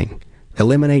same thing.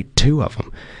 Eliminate 2 of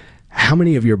them. How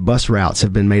many of your bus routes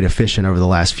have been made efficient over the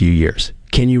last few years?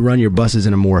 Can you run your buses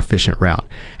in a more efficient route?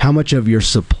 How much of your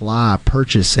supply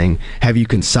purchasing have you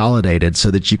consolidated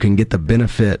so that you can get the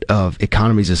benefit of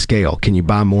economies of scale? Can you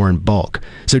buy more in bulk?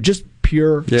 So just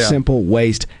pure, simple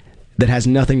waste that has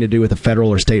nothing to do with a federal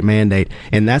or state mandate,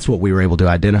 and that's what we were able to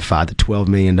identify. The $12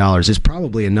 million is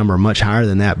probably a number much higher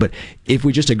than that, but if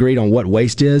we just agreed on what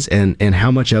waste is and how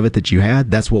much of it that you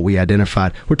had, that's what we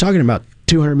identified. We're talking about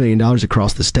 $200 million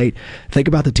across the state. Think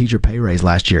about the teacher pay raise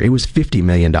last year. It was $50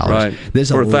 million. Right. For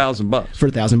 $1,000. For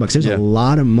 $1,000. There's a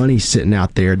lot of money sitting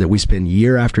out there that we spend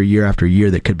year after year after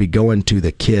year that could be going to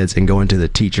the kids and going to the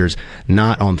teachers,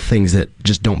 not on things that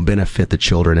just don't benefit the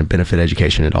children and benefit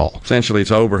education at all. Essentially,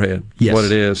 it's overhead. Yes. What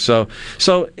it is. So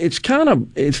it's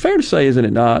it's fair to say, isn't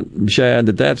it not, Shad,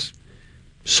 that that's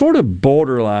sort of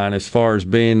borderline as far as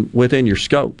being within your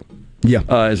scope?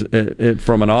 Yeah.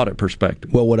 From an audit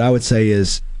perspective. Well, what I would say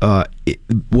is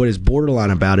what is borderline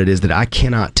about it is that I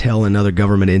cannot tell another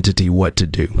government entity what to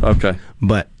do. Okay.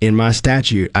 But in my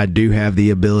statute, I do have the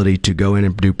ability to go in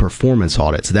and do performance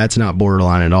audits. That's not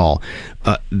borderline at all.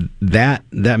 That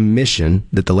mission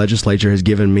that the legislature has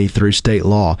given me through state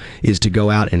law is to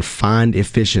go out and find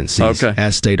efficiencies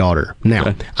as state auditor.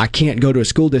 Now, I can't go to a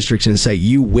school district and say,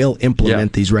 you will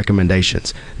implement these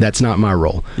recommendations. That's not my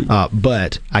role.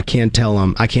 But I can tell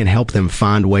them, I can help them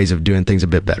find ways of doing things a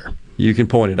bit better. You can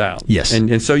point it out. Yes.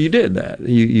 And so you did that.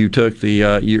 You took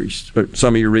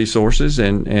some of your resources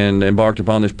and embarked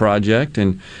upon this project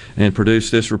and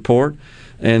produced this report.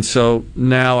 And so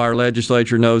now our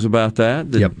legislature knows about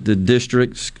that. The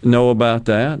districts know about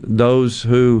that. Those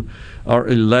who are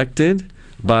elected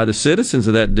by the citizens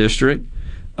of that district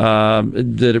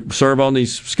that serve on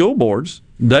these school boards,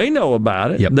 they know about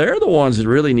it. Yep. They're the ones that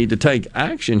really need to take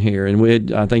action here,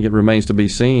 and I think it remains to be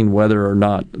seen whether or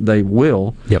not they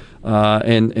will. Yep.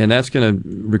 And that's going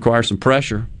to require some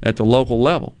pressure at the local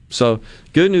level. So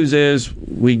good news is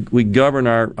we govern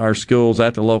our schools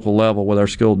at the local level with our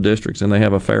school districts, and they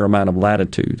have a fair amount of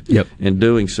latitude in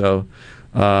doing so.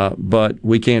 But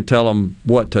we can't tell them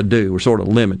what to do. We're sort of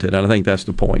limited, and I think that's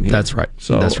the point here. That's right.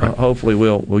 So that's right. Hopefully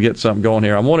we'll get something going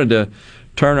here. I wanted to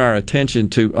turn our attention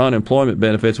to unemployment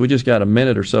benefits. We just got a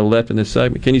minute or so left in this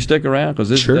segment. Can you stick around? Because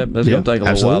that's going to take a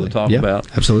little while to talk about.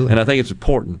 Absolutely. And I think it's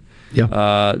important.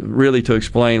 Really to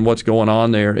explain what's going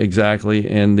on there exactly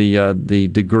and the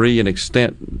degree and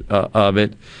extent of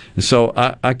it. And so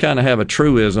I kind of have a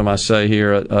truism, I say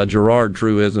here, a Gerard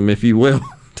truism, if you will,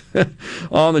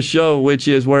 on the show, which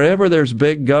is wherever there's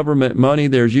big government money,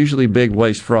 there's usually big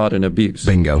waste, fraud, and abuse.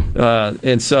 Bingo.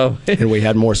 And we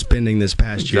had more spending this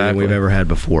past year than we've ever had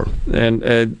before. And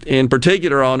in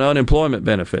particular on unemployment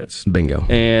benefits. Bingo.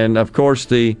 And of course,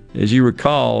 as you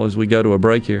recall, as we go to a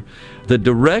break here, the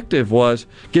directive was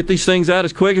get these things out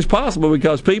as quick as possible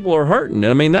because people are hurting.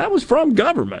 I mean, that was from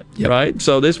government, right?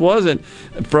 So this wasn't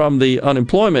from the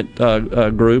unemployment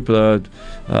group,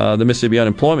 the Mississippi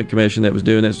Unemployment Commission that was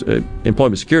doing this,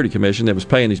 Employment Security Commission that was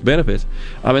paying these benefits.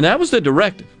 I mean, that was the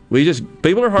directive.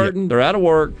 People are hurting, they're out of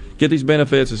work, get these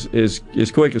benefits as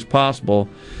quick as possible.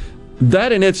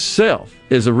 That in itself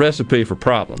is a recipe for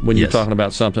problem when you're talking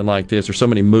about something like this. There's so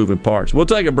many moving parts. We'll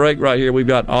take a break right here. We've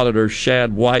got Auditor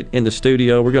Shad White in the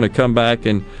studio. We're going to come back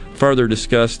and further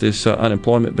discuss this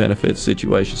unemployment benefits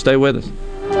situation. Stay with us.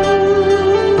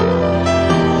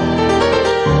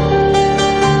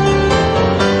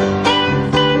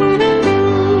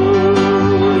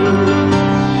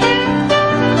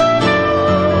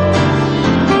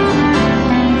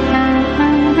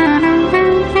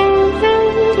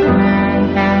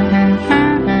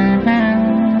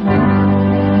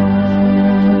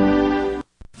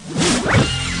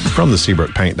 From the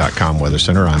SeabrookPaint.com Weather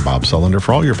Center, I'm Bob Sullender.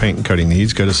 For all your paint and coating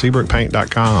needs, go to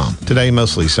SeabrookPaint.com. Today,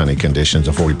 mostly sunny conditions,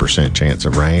 a 40% chance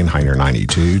of rain, high near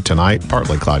 92. Tonight,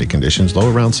 partly cloudy conditions,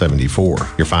 low around 74.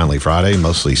 Your finally Friday,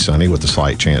 mostly sunny with a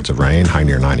slight chance of rain, high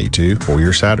near 92. For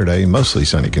your Saturday, mostly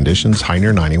sunny conditions, high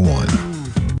near 91.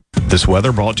 This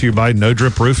weather brought to you by No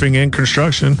Drip Roofing and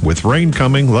Construction. With rain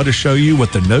coming, let us show you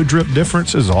what the No Drip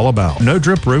difference is all about. No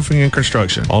Drip Roofing and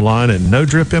Construction. Online at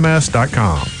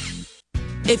NoDripMS.com.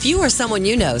 If you or someone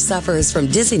you know suffers from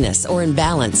dizziness or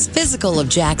imbalance, Physical of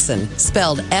Jackson,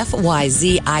 spelled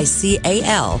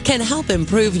F-Y-Z-I-C-A-L, can help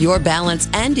improve your balance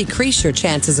and decrease your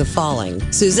chances of falling.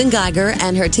 Susan Geiger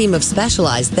and her team of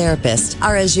specialized therapists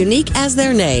are as unique as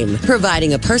their name,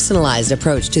 providing a personalized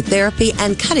approach to therapy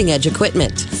and cutting-edge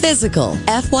equipment. Physical,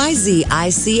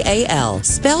 F-Y-Z-I-C-A-L,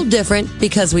 spelled different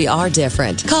because we are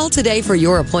different. Call today for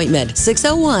your appointment,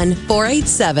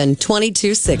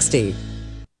 601-487-2260.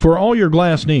 For all your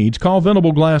glass needs, call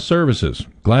Venable Glass Services.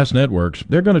 Glass Networks,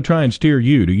 they're going to try and steer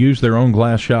you to use their own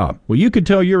glass shop. Well, you could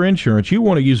tell your insurance you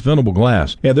want to use Venable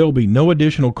Glass, and there will be no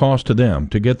additional cost to them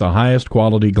to get the highest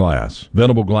quality glass.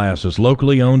 Venable Glass is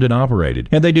locally owned and operated,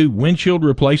 and they do windshield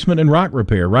replacement and rock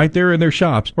repair right there in their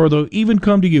shops, or they'll even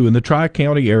come to you in the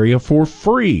Tri-County area for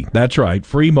free. That's right,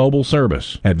 free mobile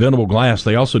service. At Venable Glass,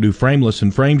 they also do frameless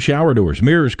and frame shower doors,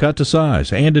 mirrors cut to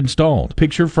size and installed,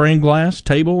 picture frame glass,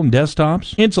 table and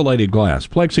desktops, insulated glass,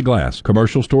 plexiglass,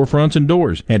 commercial storefronts and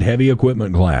doors, and heavy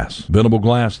equipment glass. Venable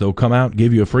Glass, they'll come out and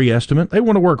give you a free estimate. They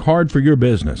want to work hard for your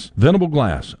business. Venable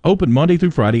Glass, open Monday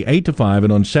through Friday, 8 to 5,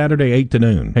 and on Saturday, 8 to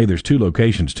noon. Hey, there's 2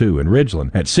 locations, too, in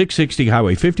Ridgeland at 660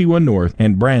 Highway 51 North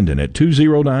and Brandon at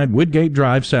 209 Woodgate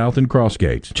Drive South in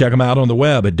Crossgates. Check them out on the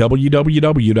web at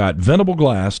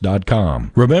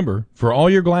www.venableglass.com. Remember, for all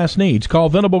your glass needs, call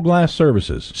Venable Glass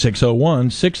Services,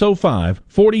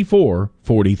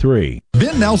 601-605-4443.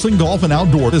 Ben Nelson Golf and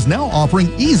Outdoor is now offering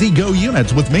Easy Go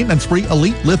units with maintenance-free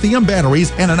elite lithium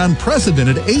batteries and an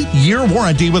unprecedented 8-year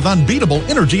warranty with unbeatable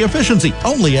energy efficiency.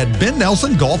 Only at Ben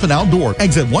Nelson Golf and Outdoor,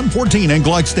 exit 114 in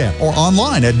Gluckstadt, or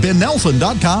online at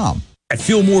bennelson.com. At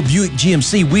Fillmore Buick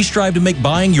GMC, we strive to make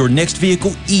buying your next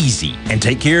vehicle easy and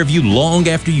take care of you long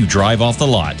after you drive off the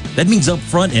lot. That means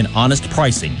upfront and honest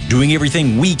pricing, doing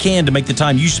everything we can to make the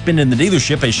time you spend in the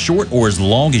dealership as short or as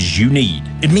long as you need.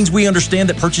 It means we understand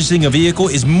that purchasing a vehicle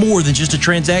is more than just a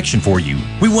transaction for you.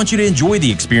 We want you to enjoy the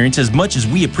experience as much as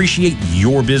we appreciate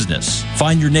your business.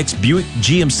 Find your next Buick,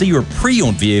 GMC, or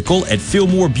pre-owned vehicle at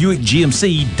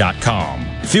FillmoreBuickGMC.com.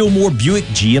 Fillmore Buick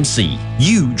GMC.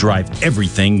 You drive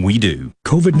everything we do.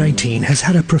 COVID-19 has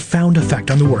had a profound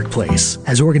effect on the workplace.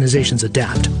 As organizations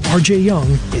adapt, RJ Young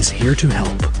is here to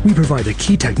help. We provide the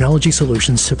key technology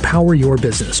solutions to power your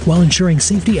business while ensuring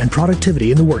safety and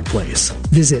productivity in the workplace.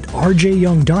 Visit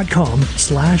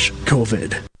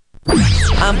rjyoung.com/COVID.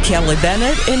 I'm Kelly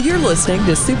Bennett, and you're listening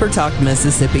to Super Talk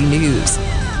Mississippi News.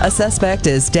 A suspect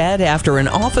is dead after an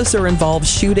officer-involved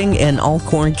shooting in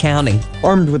Alcorn County.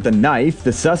 Armed with a knife,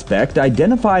 the suspect,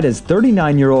 identified as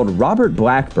 39-year-old Robert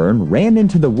Blackburn, ran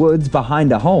into the woods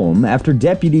behind a home after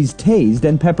deputies tased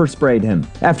and pepper sprayed him.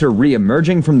 After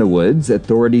re-emerging from the woods,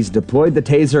 authorities deployed the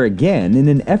taser again in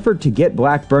an effort to get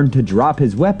Blackburn to drop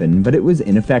his weapon, but it was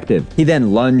ineffective. He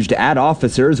then lunged at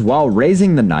officers while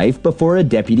raising the knife before a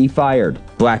deputy fired.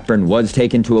 Blackburn was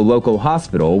taken to a local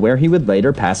hospital where he would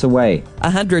later pass away.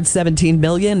 $117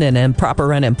 million in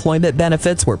improper unemployment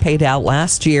benefits were paid out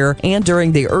last year and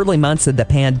during the early months of the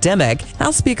pandemic.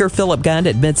 House Speaker Philip Gunn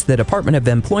admits the Department of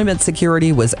Employment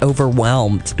Security was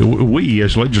overwhelmed. We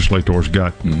as legislators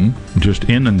got just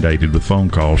inundated with phone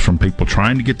calls from people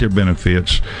trying to get their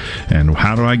benefits, and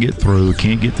how do I get through?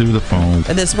 Can't get through the phone.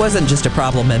 And this wasn't just a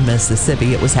problem in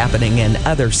Mississippi, it was happening in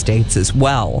other states as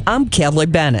well. I'm Kelly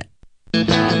Bennett.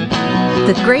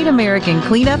 The Great American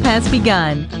Cleanup has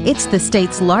begun. It's the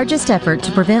state's largest effort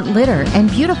to prevent litter and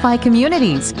beautify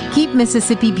communities. Keep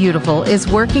Mississippi Beautiful is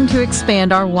working to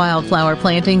expand our wildflower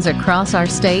plantings across our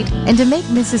state and to make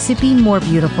Mississippi more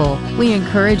beautiful. We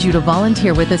encourage you to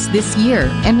volunteer with us this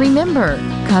year. And remember,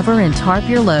 cover and tarp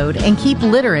your load and keep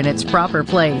litter in its proper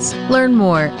place. Learn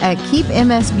more at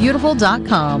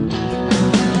keepmsbeautiful.com.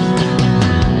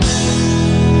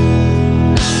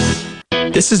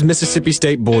 This is Mississippi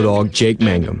State Bulldog Jake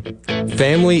Mangum.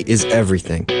 Family is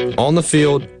everything. On the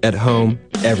field, at home,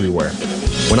 everywhere.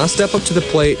 When I step up to the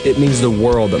plate, it means the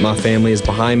world that my family is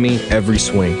behind me every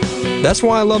swing. That's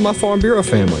why I love my Farm Bureau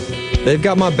family. They've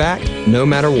got my back no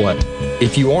matter what.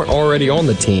 If you aren't already on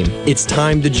the team, it's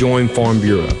time to join Farm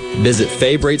Bureau. Visit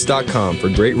favrates.com for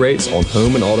great rates on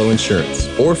home and auto insurance,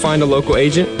 or find a local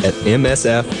agent at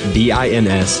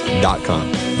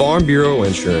msfbins.com. Farm Bureau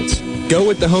Insurance. Go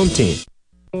with the home team.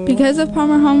 Because of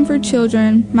Palmer Home for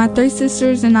Children, my 3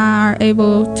 sisters and I are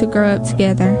able to grow up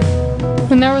together.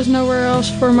 When there was nowhere else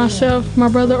for myself, my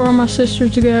brother, or my sister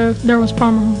to go, there was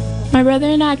Palmer Home. My brother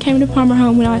and I came to Palmer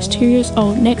Home when I was 2 years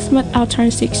old. Next month, I'll turn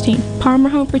 16. Palmer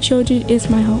Home for Children is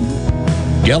my home.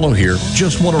 Gallo here.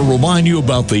 Just want to remind you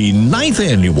about the 9th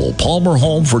annual Palmer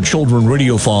Home for Children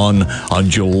Radiothon on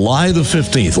July the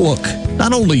 15th. Look,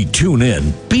 not only tune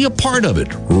in, be a part of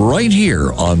it right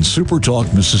here on Super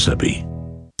Talk Mississippi.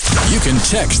 You can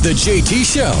text the JT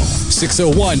Show,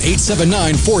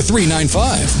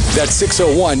 601-879-4395. That's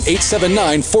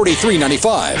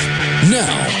 601-879-4395.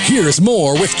 Now, here's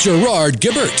more with Gerard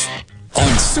Gibbert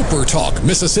on Super Talk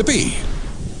Mississippi.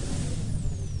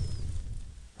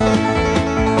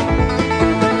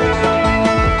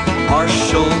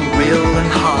 Marshall, Will,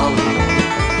 and Holly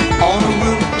on a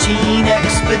routine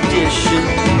expedition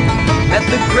met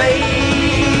the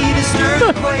greatest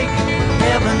earthquake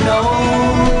ever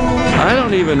known. I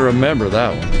don't even remember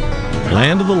that one.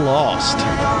 Land of the Lost.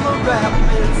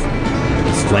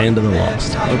 Land of the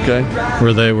Lost. Okay.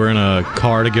 Where they were in a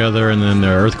car together, and then the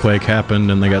earthquake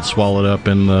happened, and they got swallowed up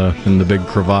in the big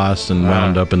crevasse and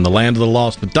wound up in the Land of the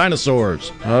Lost with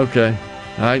dinosaurs. Okay.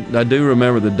 I do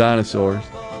remember the dinosaurs.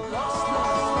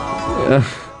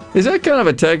 Is that kind of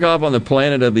a takeoff on the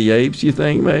Planet of the Apes, you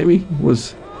think, maybe?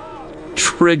 Was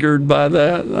triggered by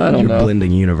that? I don't know. You're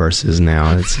blending universes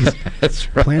now. That's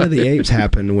right. Planet of the Apes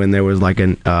happened when there was like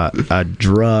a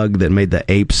drug that made the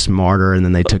apes smarter, and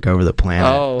then they took over the planet.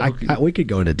 Oh, we could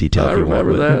go into detail. I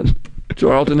remember that.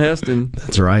 Charlton Heston.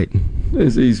 That's right.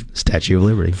 He's Statue of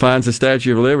Liberty. Finds the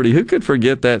Statue of Liberty. Who could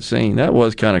forget that scene? That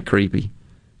was kind of creepy.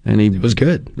 And it was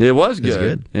good. It was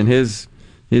good. And his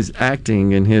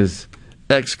acting and his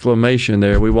exclamation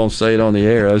there, we won't say it on the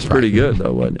air. That was pretty good,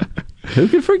 though, wasn't it? Who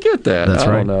could forget that? That's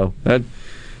right. I don't know.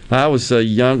 I was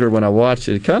younger when I watched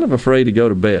it, kind of afraid to go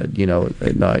to bed,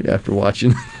 at night after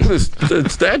watching the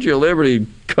Statue of Liberty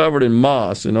covered in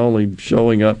moss and only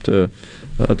showing up to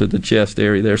the chest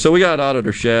area there. So we got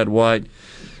Auditor Shad White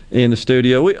in the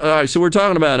studio. All right, so we're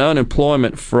talking about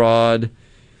unemployment fraud.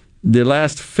 The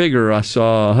last figure I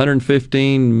saw,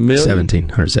 115 million?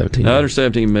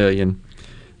 117 million.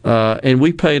 And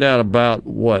we paid out about,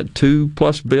 what,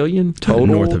 $2+ billion total?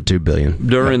 North of $2 billion.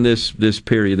 During this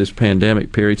period, this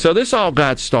pandemic period. So this all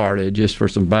got started, just for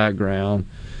some background,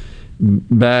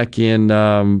 back in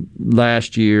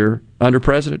last year under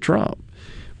President Trump,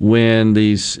 when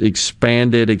these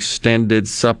extended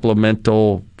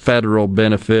supplemental federal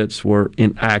benefits were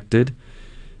enacted,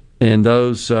 and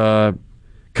those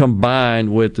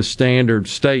combined with the standard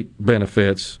state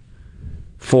benefits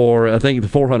for, I think the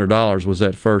 $400 was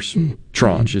that first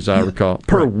tranche, as I recall,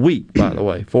 per week, by the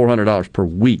way, $400 per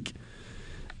week.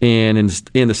 And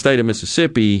in the state of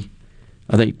Mississippi,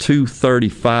 I think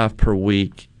 $235 per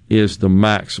week is the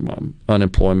maximum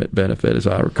unemployment benefit, as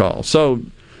I recall. So,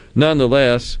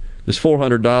 nonetheless, this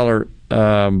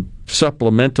 $400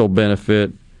 supplemental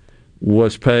benefit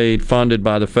was funded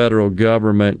by the federal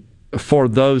government for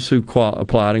those who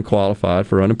applied and qualified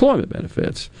for unemployment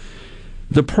benefits.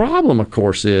 The problem, of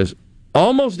course, is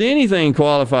almost anything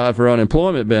qualified for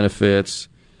unemployment benefits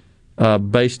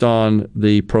based on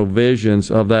the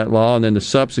provisions of that law and then the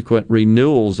subsequent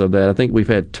renewals of that. I think we've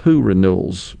had 2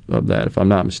 renewals of that, if I'm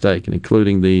not mistaken,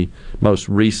 including the most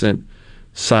recent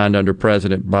signed under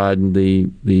President Biden,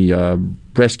 the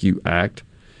Rescue Act,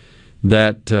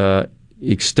 that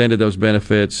extended those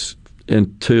benefits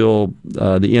until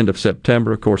the end of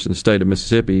September. Of course, in the state of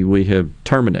Mississippi, we have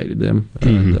terminated them.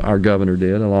 Our governor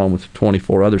did, along with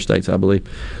 24 other states, I believe.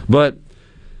 But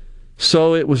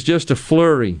so it was just a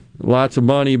flurry. Lots of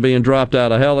money being dropped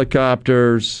out of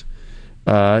helicopters.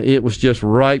 It was just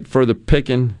ripe for the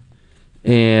picking.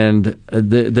 And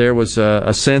there was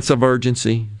a sense of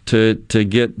urgency to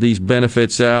get these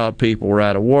benefits out. People were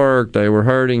out of work. They were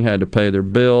hurting, had to pay their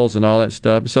bills and all that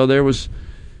stuff. So there was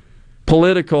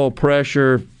political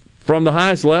pressure from the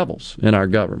highest levels in our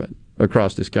government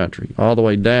across this country, all the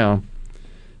way down.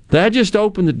 That just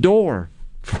opened the door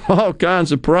for all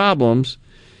kinds of problems.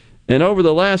 And over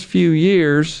the last few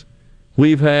years,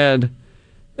 we've had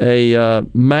a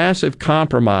massive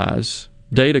compromise,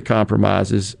 data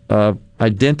compromises of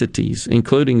identities,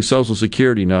 including Social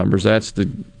Security numbers. That's the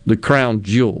crown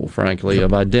jewel, frankly,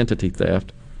 of identity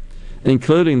theft,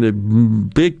 including the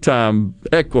big-time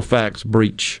Equifax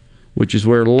breach, which is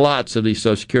where lots of these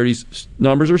Social Security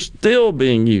numbers are still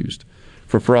being used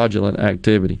for fraudulent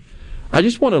activity. I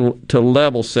just want to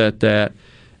level set that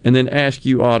and then ask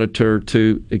you, Auditor,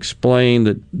 to explain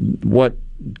what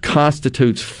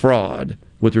constitutes fraud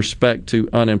with respect to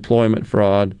unemployment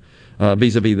fraud,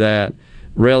 vis-a-vis that,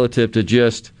 relative to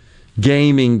just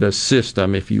gaming the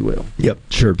system, if you will. Yep,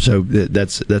 sure. So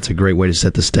that's a great way to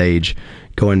set the stage.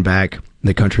 Going back,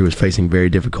 the country was facing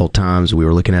very difficult times. We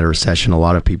were looking at a recession. A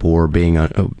lot of people were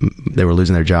they were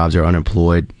losing their jobs. They were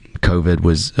unemployed. COVID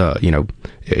was,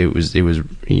 it was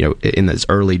in its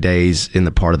early days in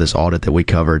the part of this audit that we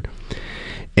covered.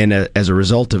 And as a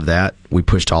result of that, we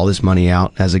pushed all this money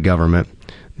out as a government.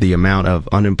 The amount of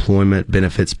unemployment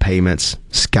benefits payments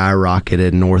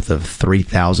skyrocketed north of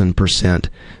 3,000%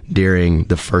 during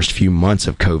the first few months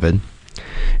of COVID.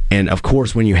 And of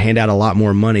course, when you hand out a lot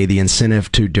more money, the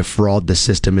incentive to defraud the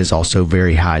system is also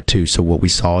very high too. So what we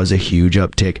saw is a huge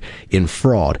uptick in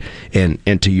fraud. And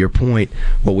to your point,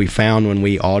 what we found when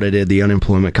we audited the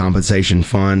Unemployment Compensation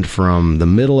Fund from the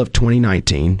middle of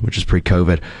 2019, which is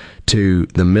pre-COVID, to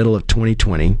the middle of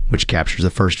 2020, which captures the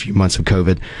first few months of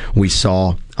COVID, we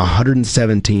saw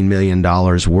 $117 million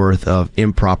worth of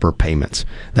improper payments.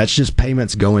 That's just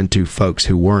payments going to folks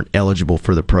who weren't eligible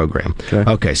for the program.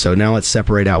 Okay, so now let's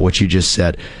separate out what you just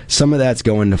said. Some of that's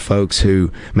going to folks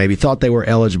who maybe thought they were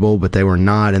eligible, but they were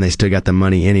not, and they still got the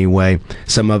money anyway.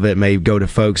 Some of it may go to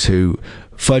folks who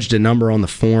fudged a number on the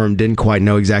form, didn't quite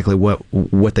know exactly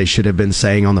what they should have been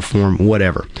saying on the form,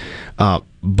 whatever.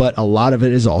 But a lot of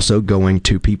it is also going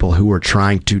to people who are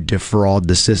trying to defraud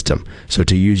the system. So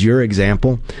to use your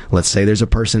example, let's say there's a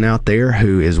person out there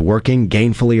who is working,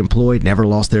 gainfully employed, never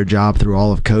lost their job through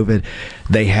all of COVID.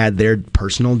 They had their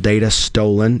personal data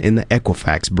stolen in the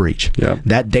Equifax breach.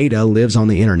 That data lives on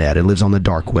the internet. It lives on the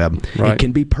dark web. It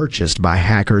can be purchased by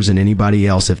hackers and anybody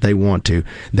else if they want to.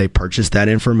 They purchase that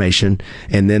information,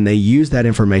 and then they use that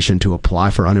information to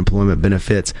apply for unemployment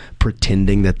benefits,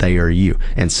 pretending that they are you.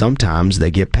 And sometimes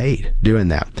they get paid doing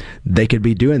that. They could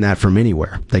be doing that from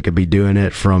anywhere. They could be doing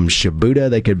it from Shibuya.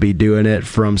 They could be doing it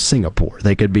from Singapore.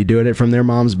 They could be doing it from their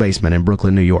mom's basement in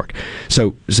Brooklyn, New York.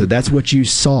 So that's what you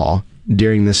saw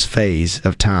during this phase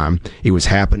of time. It was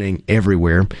happening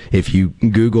everywhere. If you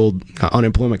Googled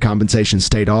unemployment compensation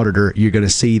state auditor, you're going to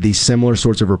see these similar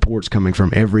sorts of reports coming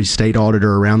from every state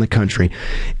auditor around the country.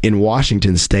 In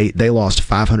Washington state, they lost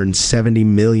 $570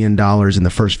 million in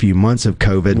the first few months of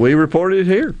COVID. We reported it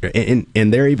here.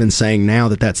 And they're even saying now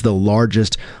that that's the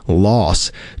largest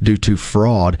loss due to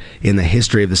fraud in the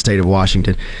history of the state of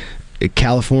Washington.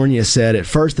 California said at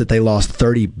first that they lost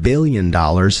 $30 billion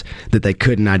that they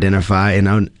couldn't identify in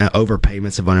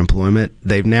overpayments of unemployment.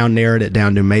 They've now narrowed it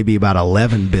down to maybe about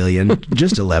 $11 billion,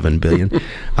 just $11 billion.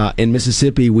 In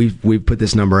Mississippi, we've put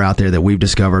this number out there that we've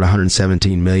discovered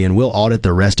 $117 million. We'll audit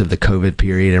the rest of the COVID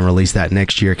period and release that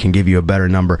next year. Can give you a better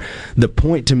number. The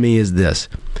point to me is this.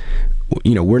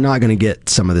 We're not going to get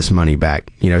some of this money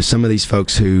back. Some of these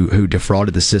folks who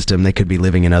defrauded the system, they could be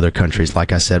living in other countries.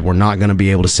 Like I said, we're not going to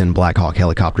be able to send Black Hawk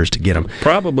helicopters to get them.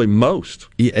 Probably most.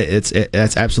 It's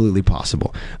absolutely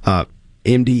possible.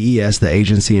 MDES, the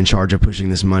agency in charge of pushing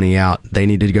this money out, they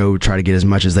need to go try to get as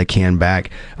much as they can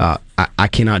back. I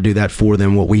cannot do that for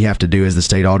them. What we have to do as the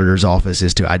state auditor's office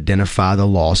is to identify the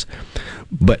loss.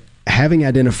 But having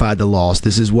identified the loss,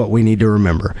 this is what we need to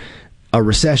remember. A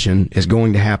recession is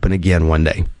going to happen again one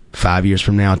day. 5 years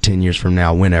from now, 10 years from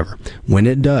now, whenever. When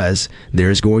it does, there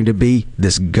is going to be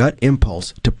this gut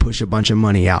impulse to push a bunch of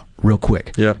money out real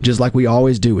quick. Just like we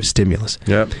always do with stimulus.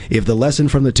 If the lesson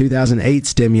from the 2008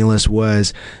 stimulus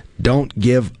was don't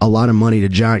give a lot of money to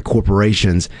giant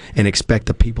corporations and expect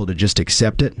the people to just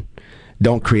accept it,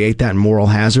 don't create that moral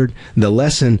hazard. The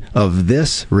lesson of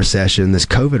this recession, this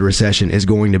COVID recession, is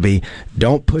going to be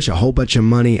don't push a whole bunch of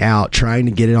money out trying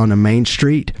to get it on the main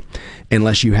street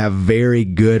unless you have very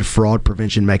good fraud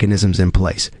prevention mechanisms in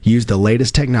place. Use the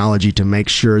latest technology to make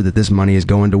sure that this money is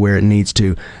going to where it needs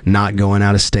to, not going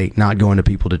out of state, not going to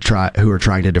people who are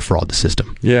trying to defraud the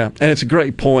system. Yeah, and it's a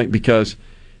great point because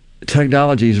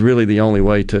technology is really the only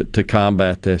way to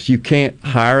combat this. You can't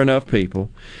hire enough people.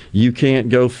 You can't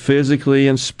go physically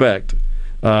inspect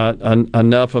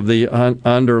enough of the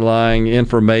underlying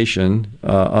information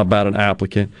about an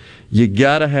applicant. You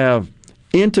got to have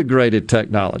integrated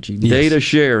technology, data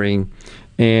sharing,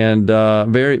 and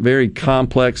very, very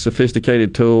complex,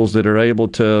 sophisticated tools that are able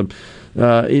to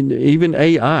even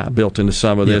AI built into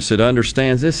some of this that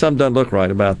understands this. Something doesn't look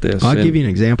right about this. I'll give you an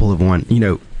example of one.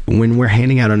 When we're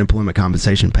handing out unemployment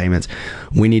compensation payments,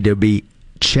 we need to be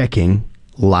checking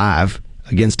live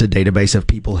against a database of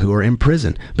people who are in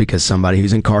prison because somebody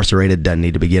who's incarcerated doesn't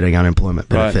need to be getting unemployment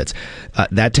benefits.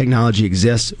 That technology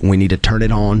exists. We need to turn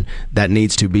it on. That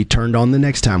needs to be turned on the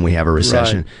next time we have a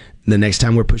recession. The next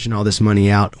time we're pushing all this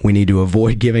money out, we need to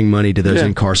avoid giving money to those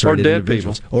incarcerated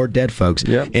individuals or dead folks.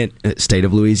 And state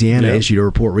of Louisiana issued a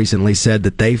report recently, said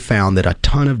that they found that a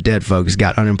ton of dead folks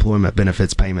got unemployment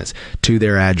benefits payments to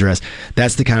their address.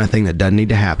 That's the kind of thing that doesn't need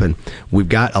to happen. We've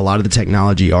got a lot of the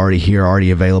technology already here,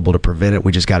 already available to prevent it.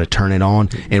 We just got to turn it on,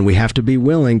 and we have to be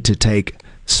willing to take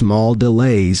small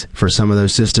delays for some of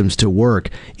those systems to work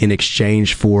in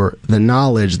exchange for the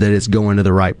knowledge that it's going to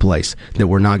the right place, that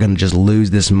we're not going to just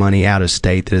lose this money out of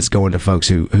state, that it's going to folks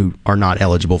who are not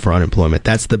eligible for unemployment.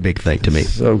 That's the big thing to me.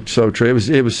 So true.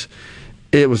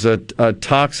 It was a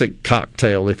toxic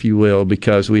cocktail, if you will,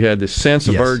 because we had this sense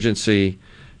of urgency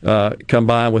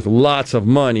combined with lots of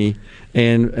money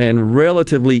and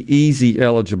relatively easy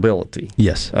eligibility.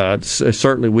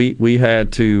 Certainly we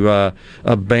had to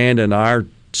abandon our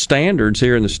standards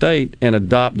here in the state and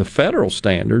adopt the federal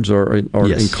standards or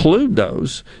include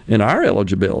those in our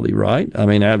eligibility, right? I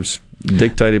mean, that was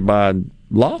dictated by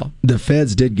law. The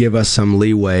feds did give us some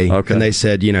leeway, and they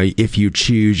said, if you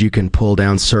choose, you can pull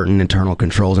down certain internal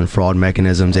controls and fraud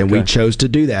mechanisms, and we chose to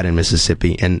do that in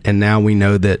Mississippi, and now we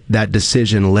know that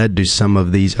decision led to some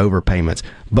of these overpayments.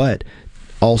 But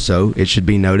also, it should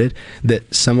be noted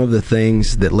that some of the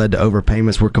things that led to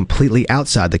overpayments were completely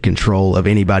outside the control of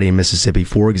anybody in Mississippi.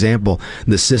 For example,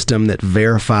 the system that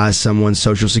verifies someone's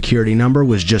social security number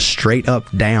was just straight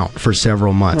up down for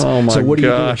several months. Oh my so what do you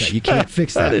do with gosh. that? You can't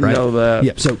fix that, I didn't right? know that.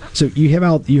 Yeah. So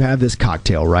you have this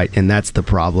cocktail, right? And that's the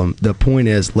problem. The point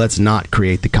is, let's not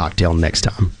create the cocktail next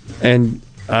time. And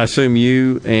I assume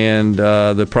you and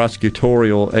the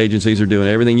prosecutorial agencies are doing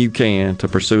everything you can to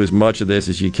pursue as much of this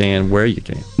as you can where you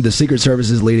can. The Secret Service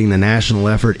is leading the national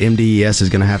effort. MDES is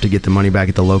going to have to get the money back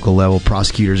at the local level.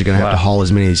 Prosecutors are going to have to haul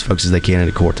as many of these folks as they can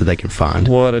into court that they can find.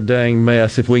 What a dang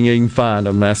mess. If we can even find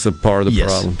them, that's a part of the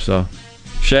problem. So,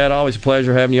 Shad, always a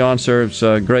pleasure having you on, sir. It's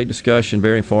a great discussion,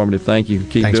 very informative. Thank you.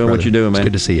 Keep Thanks, doing brother. what you're doing, man. It's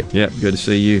good to see you. Yep, good to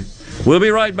see you. We'll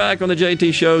be right back on the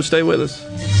JT Show. Stay with us.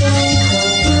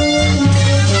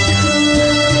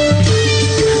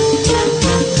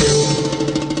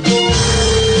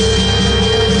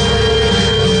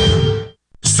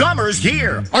 Summer's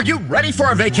here. Are you ready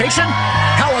for a vacation?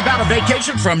 How about a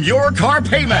vacation from your car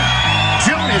payment?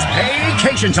 June is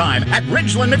vacation time at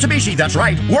Ridgeland Mitsubishi. That's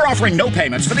right. We're offering no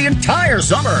payments for the entire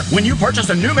summer when you purchase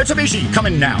a new Mitsubishi. Come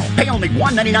in now. Pay only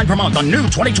 $199 per month on new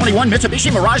 2021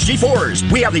 Mitsubishi Mirage G4s.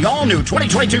 We have the all-new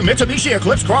 2022 Mitsubishi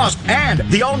Eclipse Cross and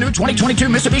the all-new 2022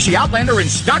 Mitsubishi Outlander in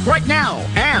stock right now.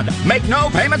 And make no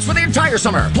payments for the entire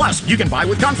summer. Plus, you can buy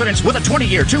with confidence with a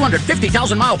 20-year,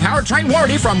 250,000-mile powertrain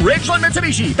warranty from Ridgeland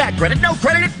Mitsubishi. Bad credit, no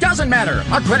credit, it doesn't matter.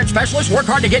 Our credit specialists work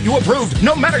hard to get you approved,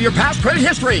 no matter your past credit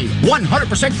history.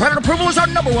 100% credit approval is our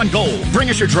 #1 goal. Bring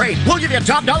us your trade. We'll give you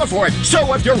top dollar for it.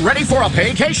 So if you're ready for a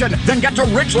vacation, then get to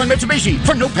Ridgeland Mitsubishi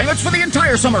for no payments for the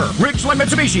entire summer. Ridgeland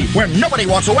Mitsubishi, where nobody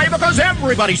walks away because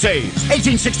everybody saves.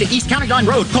 1860 East County Line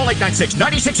Road. Call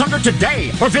 896-9600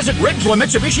 today or visit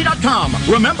RidgelandMitsubishi.com.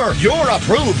 Remember, you're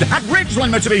approved at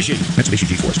Ridgeland Mitsubishi. Mitsubishi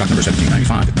G4, stock number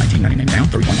 1795 at $19.99 down,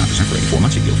 3.9% for 84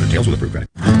 months. See deals for details with approved credit.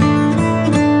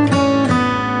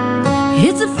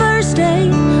 It's the first day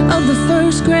of the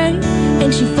first grade,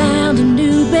 and she found a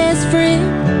new best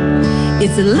friend.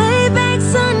 It's a laid-back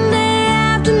Sunday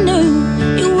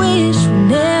afternoon you wish would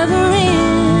never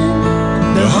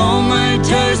end. The homemade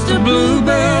taste of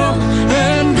Bluebell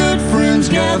and good friends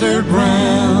gathered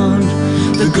round.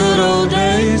 The good old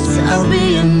days are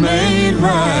being made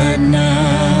right now.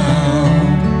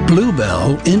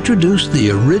 Bluebell introduced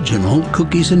the original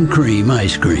cookies and cream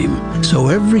ice cream. So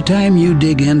every time you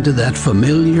dig into that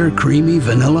familiar creamy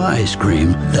vanilla ice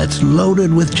cream that's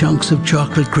loaded with chunks of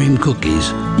chocolate cream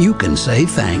cookies, you can say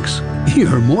thanks.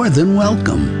 You're more than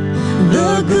welcome.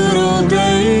 The good old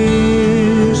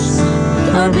days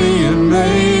are being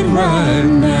made right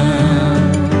now.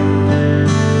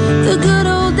 The good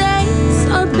old days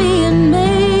are being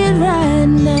made right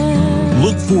now.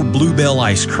 Look for Bluebell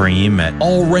ice cream at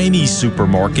all Ramey's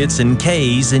supermarkets and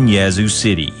K's in Yazoo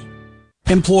City.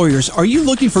 Employers, are you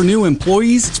looking for new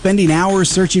employees, spending hours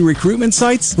searching recruitment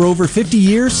sites? For over 50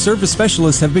 years, service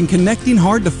specialists have been connecting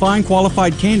hard to find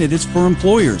qualified candidates for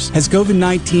employers. Has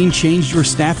COVID-19 changed your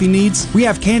staffing needs? We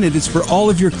have candidates for all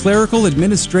of your clerical,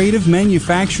 administrative,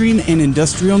 manufacturing, and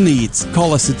industrial needs.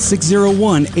 Call us at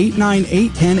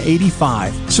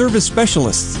 601-898-1085. Service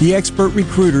specialists, the expert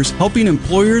recruiters helping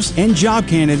employers and job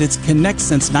candidates connect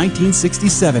since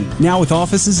 1967. Now with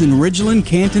offices in Ridgeland,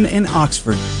 Canton, and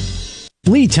Oxford.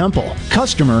 Lee Temple,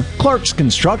 customer, Clark's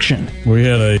Construction. We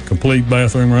had a complete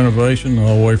bathroom renovation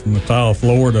all the way from the tile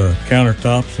floor to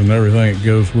countertops and everything that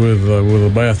goes with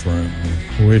a bathroom.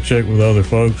 We checked with other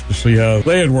folks to see how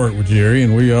they had worked with Jerry,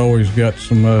 and we always got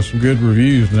some good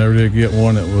reviews. Never did get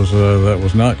one that was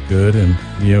not good. And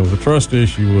the trust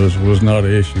issue was not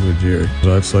an issue with Jerry.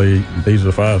 I'd say he's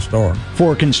a 5-star.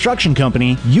 For a construction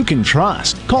company you can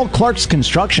trust, call Clark's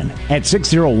Construction at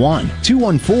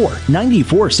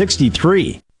 601-214-9463.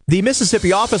 The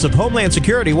Mississippi Office of Homeland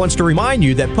Security wants to remind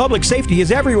you that public safety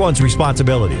is everyone's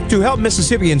responsibility. To help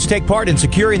Mississippians take part in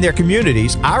securing their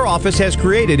communities, our office has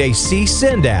created a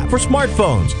CSend app for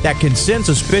smartphones that can send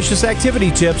suspicious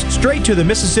activity tips straight to the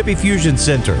Mississippi Fusion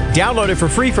Center. Download it for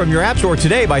free from your app store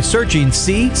today by searching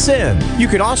CSend. You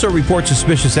can also report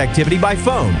suspicious activity by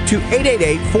phone to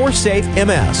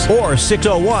 888-4SAFE-MS or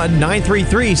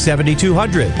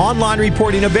 601-933-7200. Online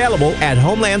reporting available at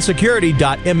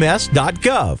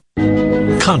homelandsecurity.ms.gov.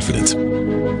 Confidence,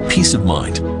 peace of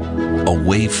mind, a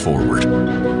way forward.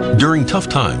 During tough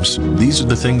times, these are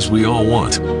the things we all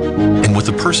want. And with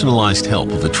the personalized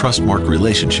help of a Trustmark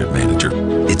relationship manager,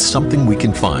 it's something we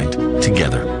can find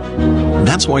together.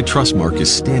 That's why Trustmark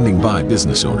is standing by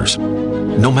business owners.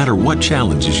 No matter what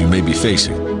challenges you may be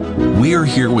facing, we are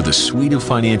here with a suite of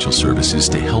financial services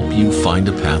to help you find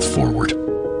a path forward.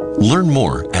 Learn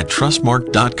more at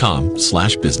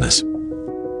trustmark.com/business.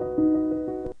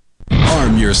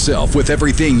 Arm yourself with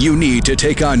everything you need to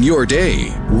take on your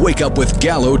day. Wake up with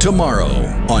Gallo tomorrow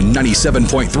on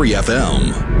 97.3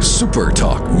 FM. Super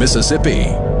Talk,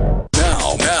 Mississippi.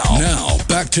 Now,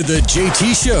 back to the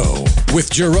JT Show with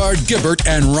Gerard Gibbert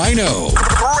and Rhino.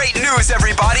 Great news,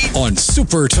 everybody! On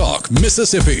Super Talk,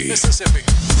 Mississippi.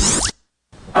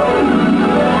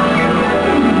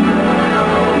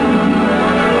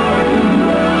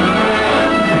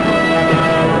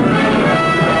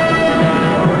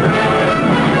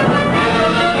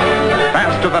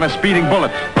 Faster than a speeding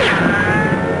bullet.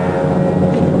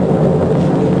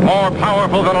 More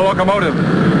powerful than a locomotive.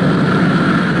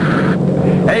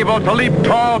 Able to leap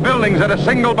tall buildings at a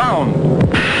single bound.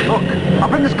 Look,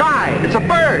 up in the sky, it's a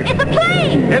bird. It's a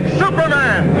plane. It's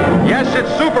Superman. Yes, it's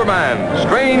Superman.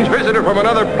 Strange visitor from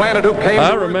another planet who came.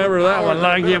 I remember that one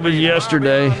like it was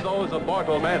yesterday.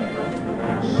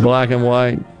 Black and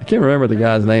white. I can't remember the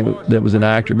guy's name that was an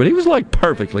actor, but he was like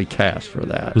perfectly cast for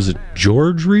that. Was it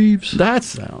George Reeves?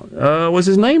 That's was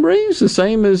his name Reeves? The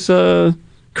same as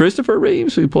Christopher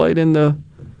Reeves, who played in the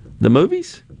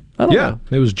movies? I don't know.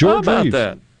 It was George How about Reeves.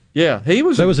 that? Yeah, he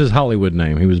was. That was his Hollywood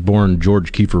name. He was born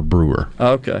George Kiefer Brewer.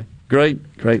 Okay, great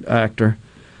actor.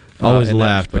 Always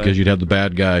laughed because you'd have the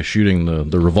bad guy shooting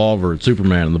the revolver at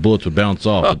Superman, and the bullets would bounce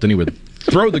off, but then he would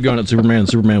throw the gun at Superman, and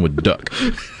Superman would duck.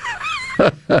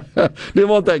 Didn't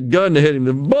want that gun to hit him.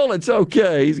 The bullet's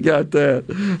okay. He's got that.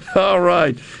 All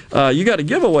right. You got a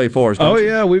giveaway for us, don't you?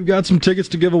 Yeah. We've got some tickets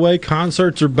to give away.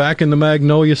 Concerts are back in the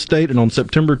Magnolia State, and on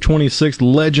September 26th,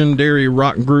 legendary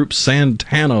rock group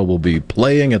Santana will be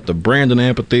playing at the Brandon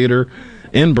Amphitheater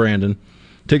in Brandon.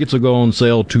 Tickets will go on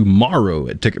sale tomorrow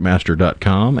at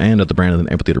Ticketmaster.com and at the Brandon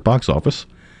Amphitheater box office.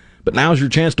 But now's your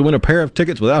chance to win a pair of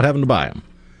tickets without having to buy them.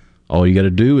 All you got to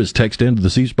do is text into the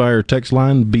C Spire text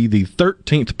line, be the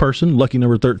 13th person, lucky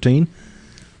number 13.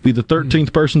 Be the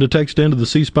 13th person to text into the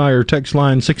C Spire text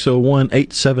line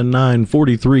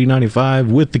 601-879-4395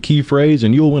 with the key phrase,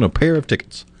 and you'll win a pair of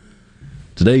tickets.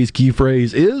 Today's key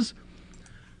phrase is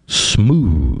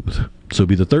smooth. So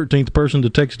be the 13th person to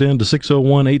text in to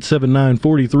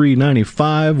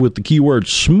 601-879-4395 with the keyword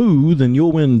smooth, and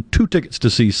you'll win 2 tickets to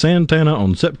see Santana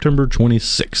on September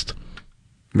 26th.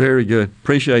 Very good.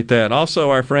 Appreciate that. Also,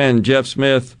 our friend Jeff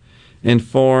Smith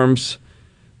informs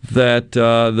that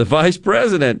the vice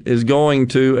president is going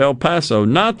to El Paso,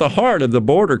 not the heart of the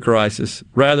border crisis.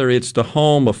 Rather, it's the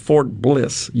home of Fort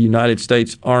Bliss, United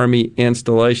States Army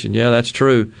installation. Yeah, that's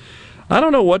true. I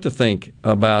don't know what to think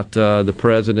about the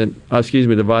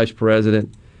vice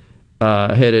president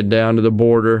headed down to the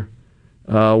border,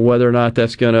 whether or not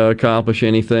that's going to accomplish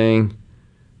anything.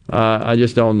 I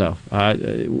just don't know.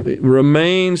 It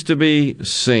remains to be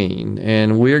seen,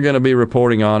 and we're going to be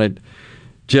reporting on it.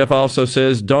 Jeff also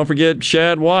says, don't forget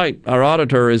Shad White, our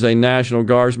auditor, is a National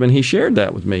Guardsman. He shared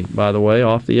that with me, by the way,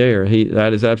 off the air.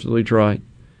 That is absolutely right.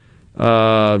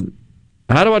 How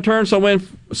do I turn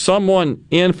someone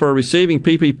in for receiving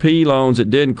PPP loans that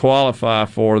didn't qualify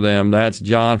for them? That's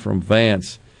John from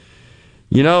Vance.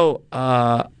 You know,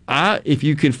 if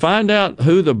you can find out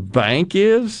who the bank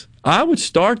is, I would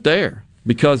start there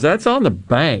because that's on the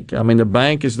bank. I mean, the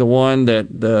bank is the one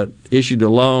that issued the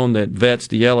loan that vets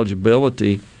the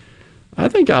eligibility. I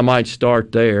think I might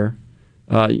start there.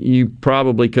 You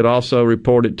probably could also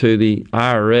report it to the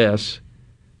IRS.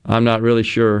 I'm not really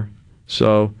sure.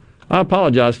 So I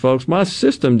apologize, folks. My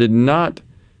system did not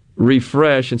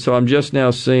refresh, and so I'm just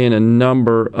now seeing a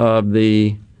number of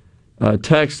the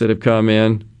texts that have come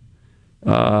in.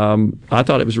 I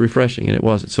thought it was refreshing, and it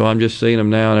wasn't. So I'm just seeing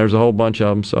them now, and there's a whole bunch of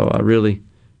them, so I really,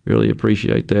 really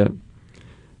appreciate that.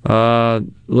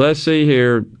 Let's see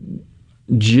here.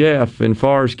 Jeff in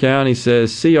Forest County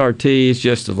says, CRT is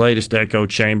just the latest echo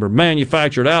chamber.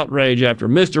 Manufactured outrage after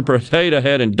Mr. Potato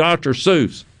Head and Dr.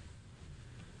 Seuss.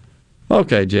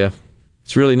 Okay, Jeff.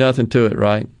 It's really nothing to it,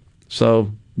 right?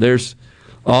 So there's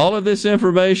all of this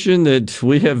information that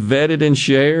we have vetted and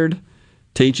shared.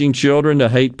 Teaching children to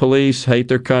hate police, hate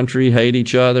their country, hate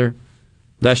each other.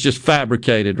 That's just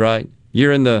fabricated, right?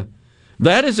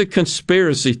 That is a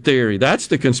conspiracy theory. That's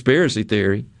the conspiracy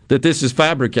theory, that this is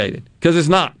fabricated. Because it's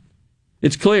not.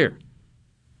 It's clear.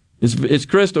 It's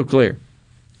crystal clear.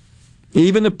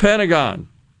 Even the Pentagon,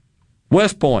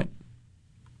 West Point,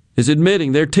 is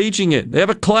admitting they're teaching it. They have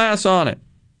a class on it.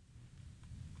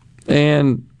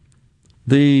 And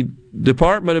the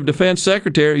Department of Defense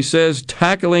Secretary says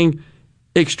tackling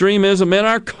extremism in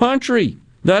our country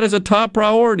that is a top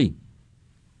priority.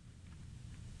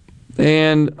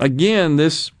 And again,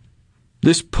 this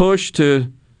push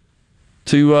to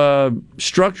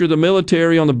structure the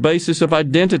military on the basis of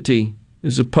identity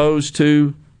as opposed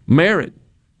to merit,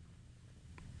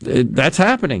 that's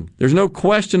happening. There's no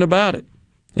question about it.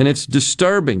 And it's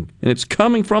disturbing. And it's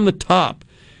coming from the top.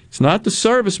 It's not the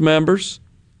service members.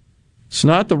 It's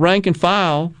not the rank and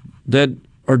file that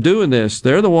are doing this.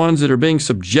 They're the ones that are being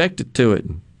subjected to it.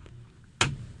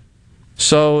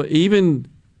 So even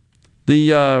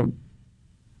the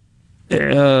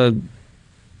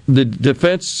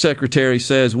defense secretary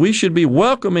says we should be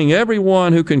welcoming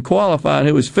everyone who can qualify and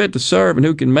who is fit to serve and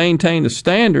who can maintain the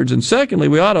standards. And secondly,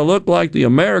 we ought to look like the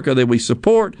America that we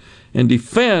support and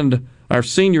defend our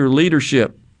senior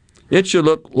leadership. It should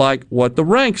look like what the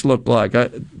ranks look like.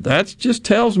 That just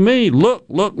tells me, look,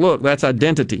 that's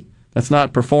identity. That's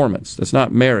not performance. That's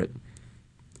not merit.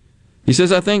 He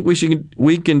says, I think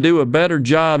we can do a better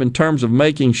job in terms of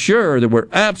making sure that we're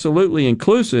absolutely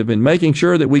inclusive and making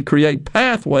sure that we create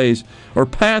pathways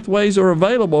are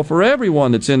available for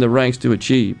everyone that's in the ranks to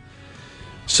achieve.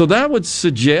 So that would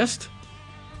suggest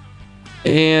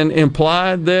and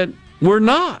imply that we're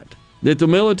not, that the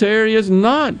military is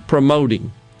not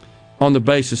promoting on the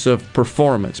basis of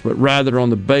performance, but rather on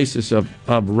the basis of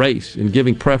race and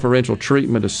giving preferential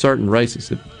treatment to certain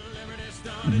races.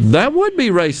 That would be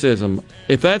racism.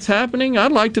 If that's happening,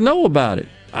 I'd like to know about it.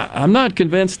 I'm not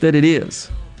convinced that it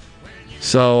is.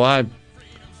 So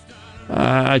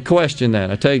I question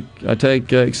that. I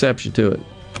take exception to it.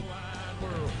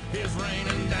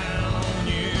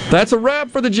 That's a wrap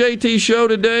for the JT Show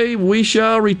today. We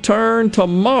shall return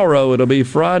tomorrow. It'll be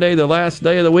Friday, the last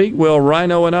day of the week. Will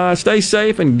Rhino and I stay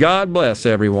safe, and God bless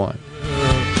everyone.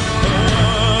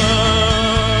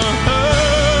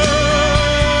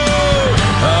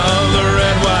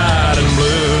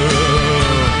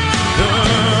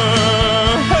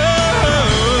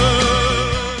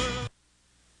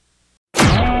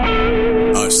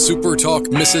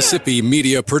 SuperTalk Mississippi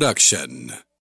Media Production.